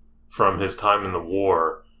from his time in the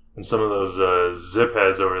war, and some of those zip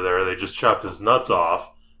heads over there, they just chopped his nuts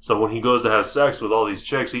off, so when he goes to have sex with all these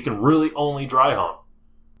chicks, he can really only dry hump.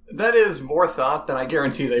 That is more thought than I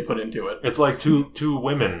guarantee they put into it. It's like two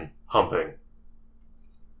women humping.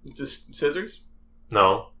 Just scissors?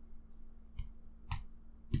 No.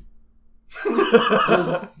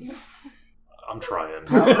 Just I'm trying.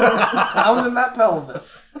 pounding that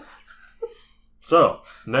pelvis. So,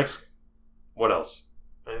 next, what else?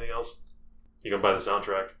 Anything else? You gonna buy the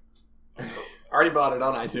soundtrack? Already bought it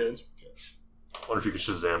on iTunes. Yes. Wonder if you could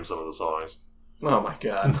Shazam some of the songs. Oh my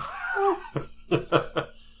god.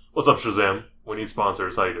 What's up, Shazam? We need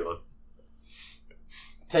sponsors. How you doing?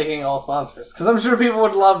 Taking all sponsors. Because I'm sure people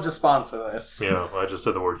would love to sponsor this. Yeah, I just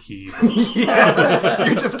said the word heave. Yeah,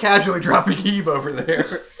 you're just casually dropping Heeb over there.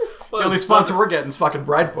 Well, the only sponsor we're getting is fucking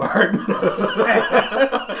Breitbart.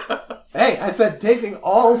 Hey, I said taking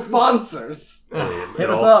all sponsors. I mean, Hit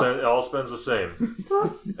us up. It all spends the same.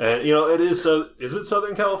 And, you know, it is... is it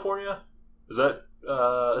Southern California? Is that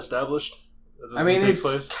established? That this I mean, game takes it's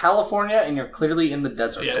place? California, and you're clearly in the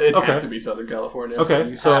desert. Yeah, it'd Okay. have to be Southern California. Okay,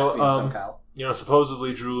 You so... have to be in SoCal. you know,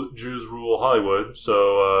 supposedly Jews rule Hollywood,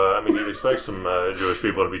 so, I mean, you'd expect some Jewish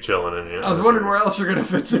people to be chilling in here. I was wondering where else you're going to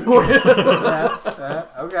fit some.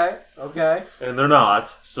 Okay. And they're not,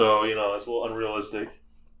 so, you know, it's a little unrealistic.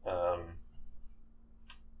 And I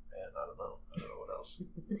don't know what else.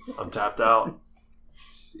 I'm tapped out.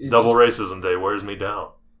 It's Double just- racism day wears me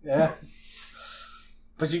down. Yeah.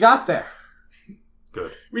 But you got there.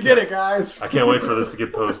 Good. We did it, guys. I can't wait for this to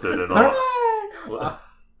get posted and all. Hooray!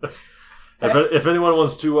 If anyone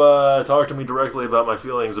wants to talk to me directly about my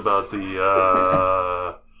feelings about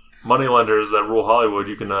the moneylenders that rule Hollywood,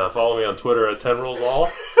 you can follow me on Twitter at 10RulesAll.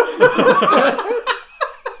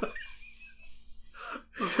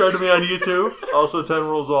 Subscribe to me on YouTube, also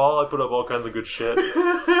 10RulesAll. I put up all kinds of good shit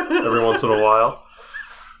every once in a while.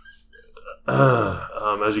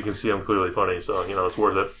 As you can see, I'm clearly funny, so, you know, it's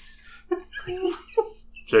worth it.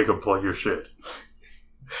 Jacob, plug your shit.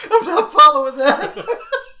 I'm not following that.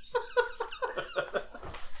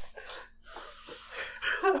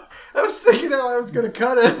 I was thinking how I was going to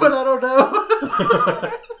cut it, but I don't know.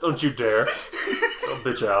 Don't you dare. Don't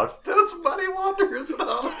bitch out. Those money launderers and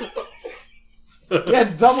all. Yeah,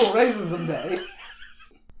 it's double racism day.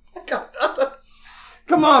 I got nothing.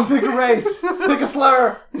 Come on, pick a race. Pick a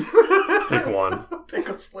slur. Pick one. Pick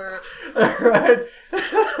a slur. Alright.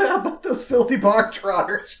 How about those filthy bog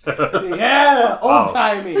trotters? Yeah,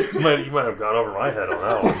 old-timey. You might have gone over my head on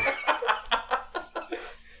that one.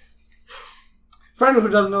 For anyone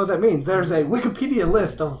who doesn't know what that means, there's a Wikipedia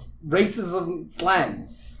list of racism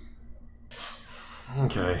slangs.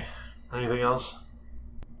 Okay. Anything else?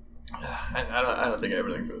 I don't think I have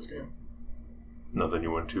everything for this game. Nothing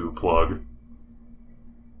you want to plug?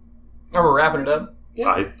 Oh, we're wrapping it up?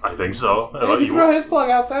 I think so. Yeah, you throw his plug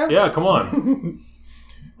out there. Yeah, come on.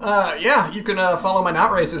 Yeah, you can follow my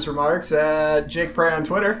not racist remarks at Jake Prey on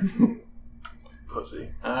Twitter. Pussy.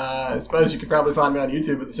 I suppose you could probably find me on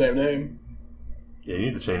YouTube with the same name. Yeah, you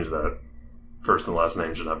need to change that. First and last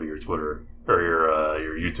name should not be your Twitter or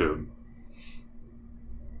your YouTube.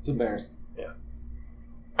 It's embarrassing. Yeah.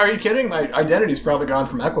 Are you kidding? My identity's probably gone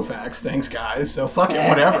from Equifax. Thanks, guys. So fuck it,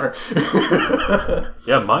 whatever.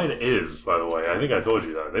 Yeah, mine is, by the way. I think I told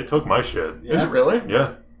you that. They took my shit. Yeah. Is it really?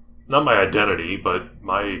 Yeah. Not my identity, but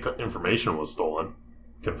my information was stolen.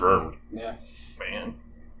 Confirmed. Yeah. Man.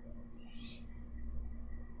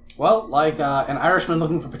 Well, like an Irishman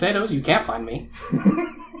looking for potatoes, you can't find me.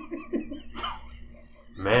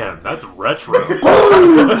 Man, that's retro.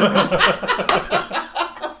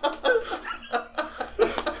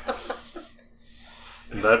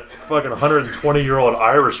 that fucking 120-year-old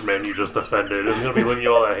Irishman you just offended is going to be leaving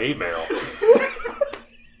you all that hate mail.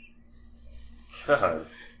 God.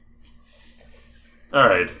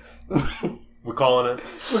 Alright. We're calling it?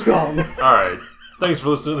 We're calling it. Alright. Thanks for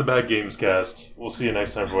listening to the Bad Games Cast. We'll see you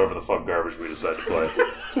next time for whatever the fuck garbage we decide to play.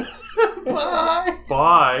 Bye.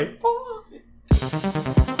 Bye. Bye.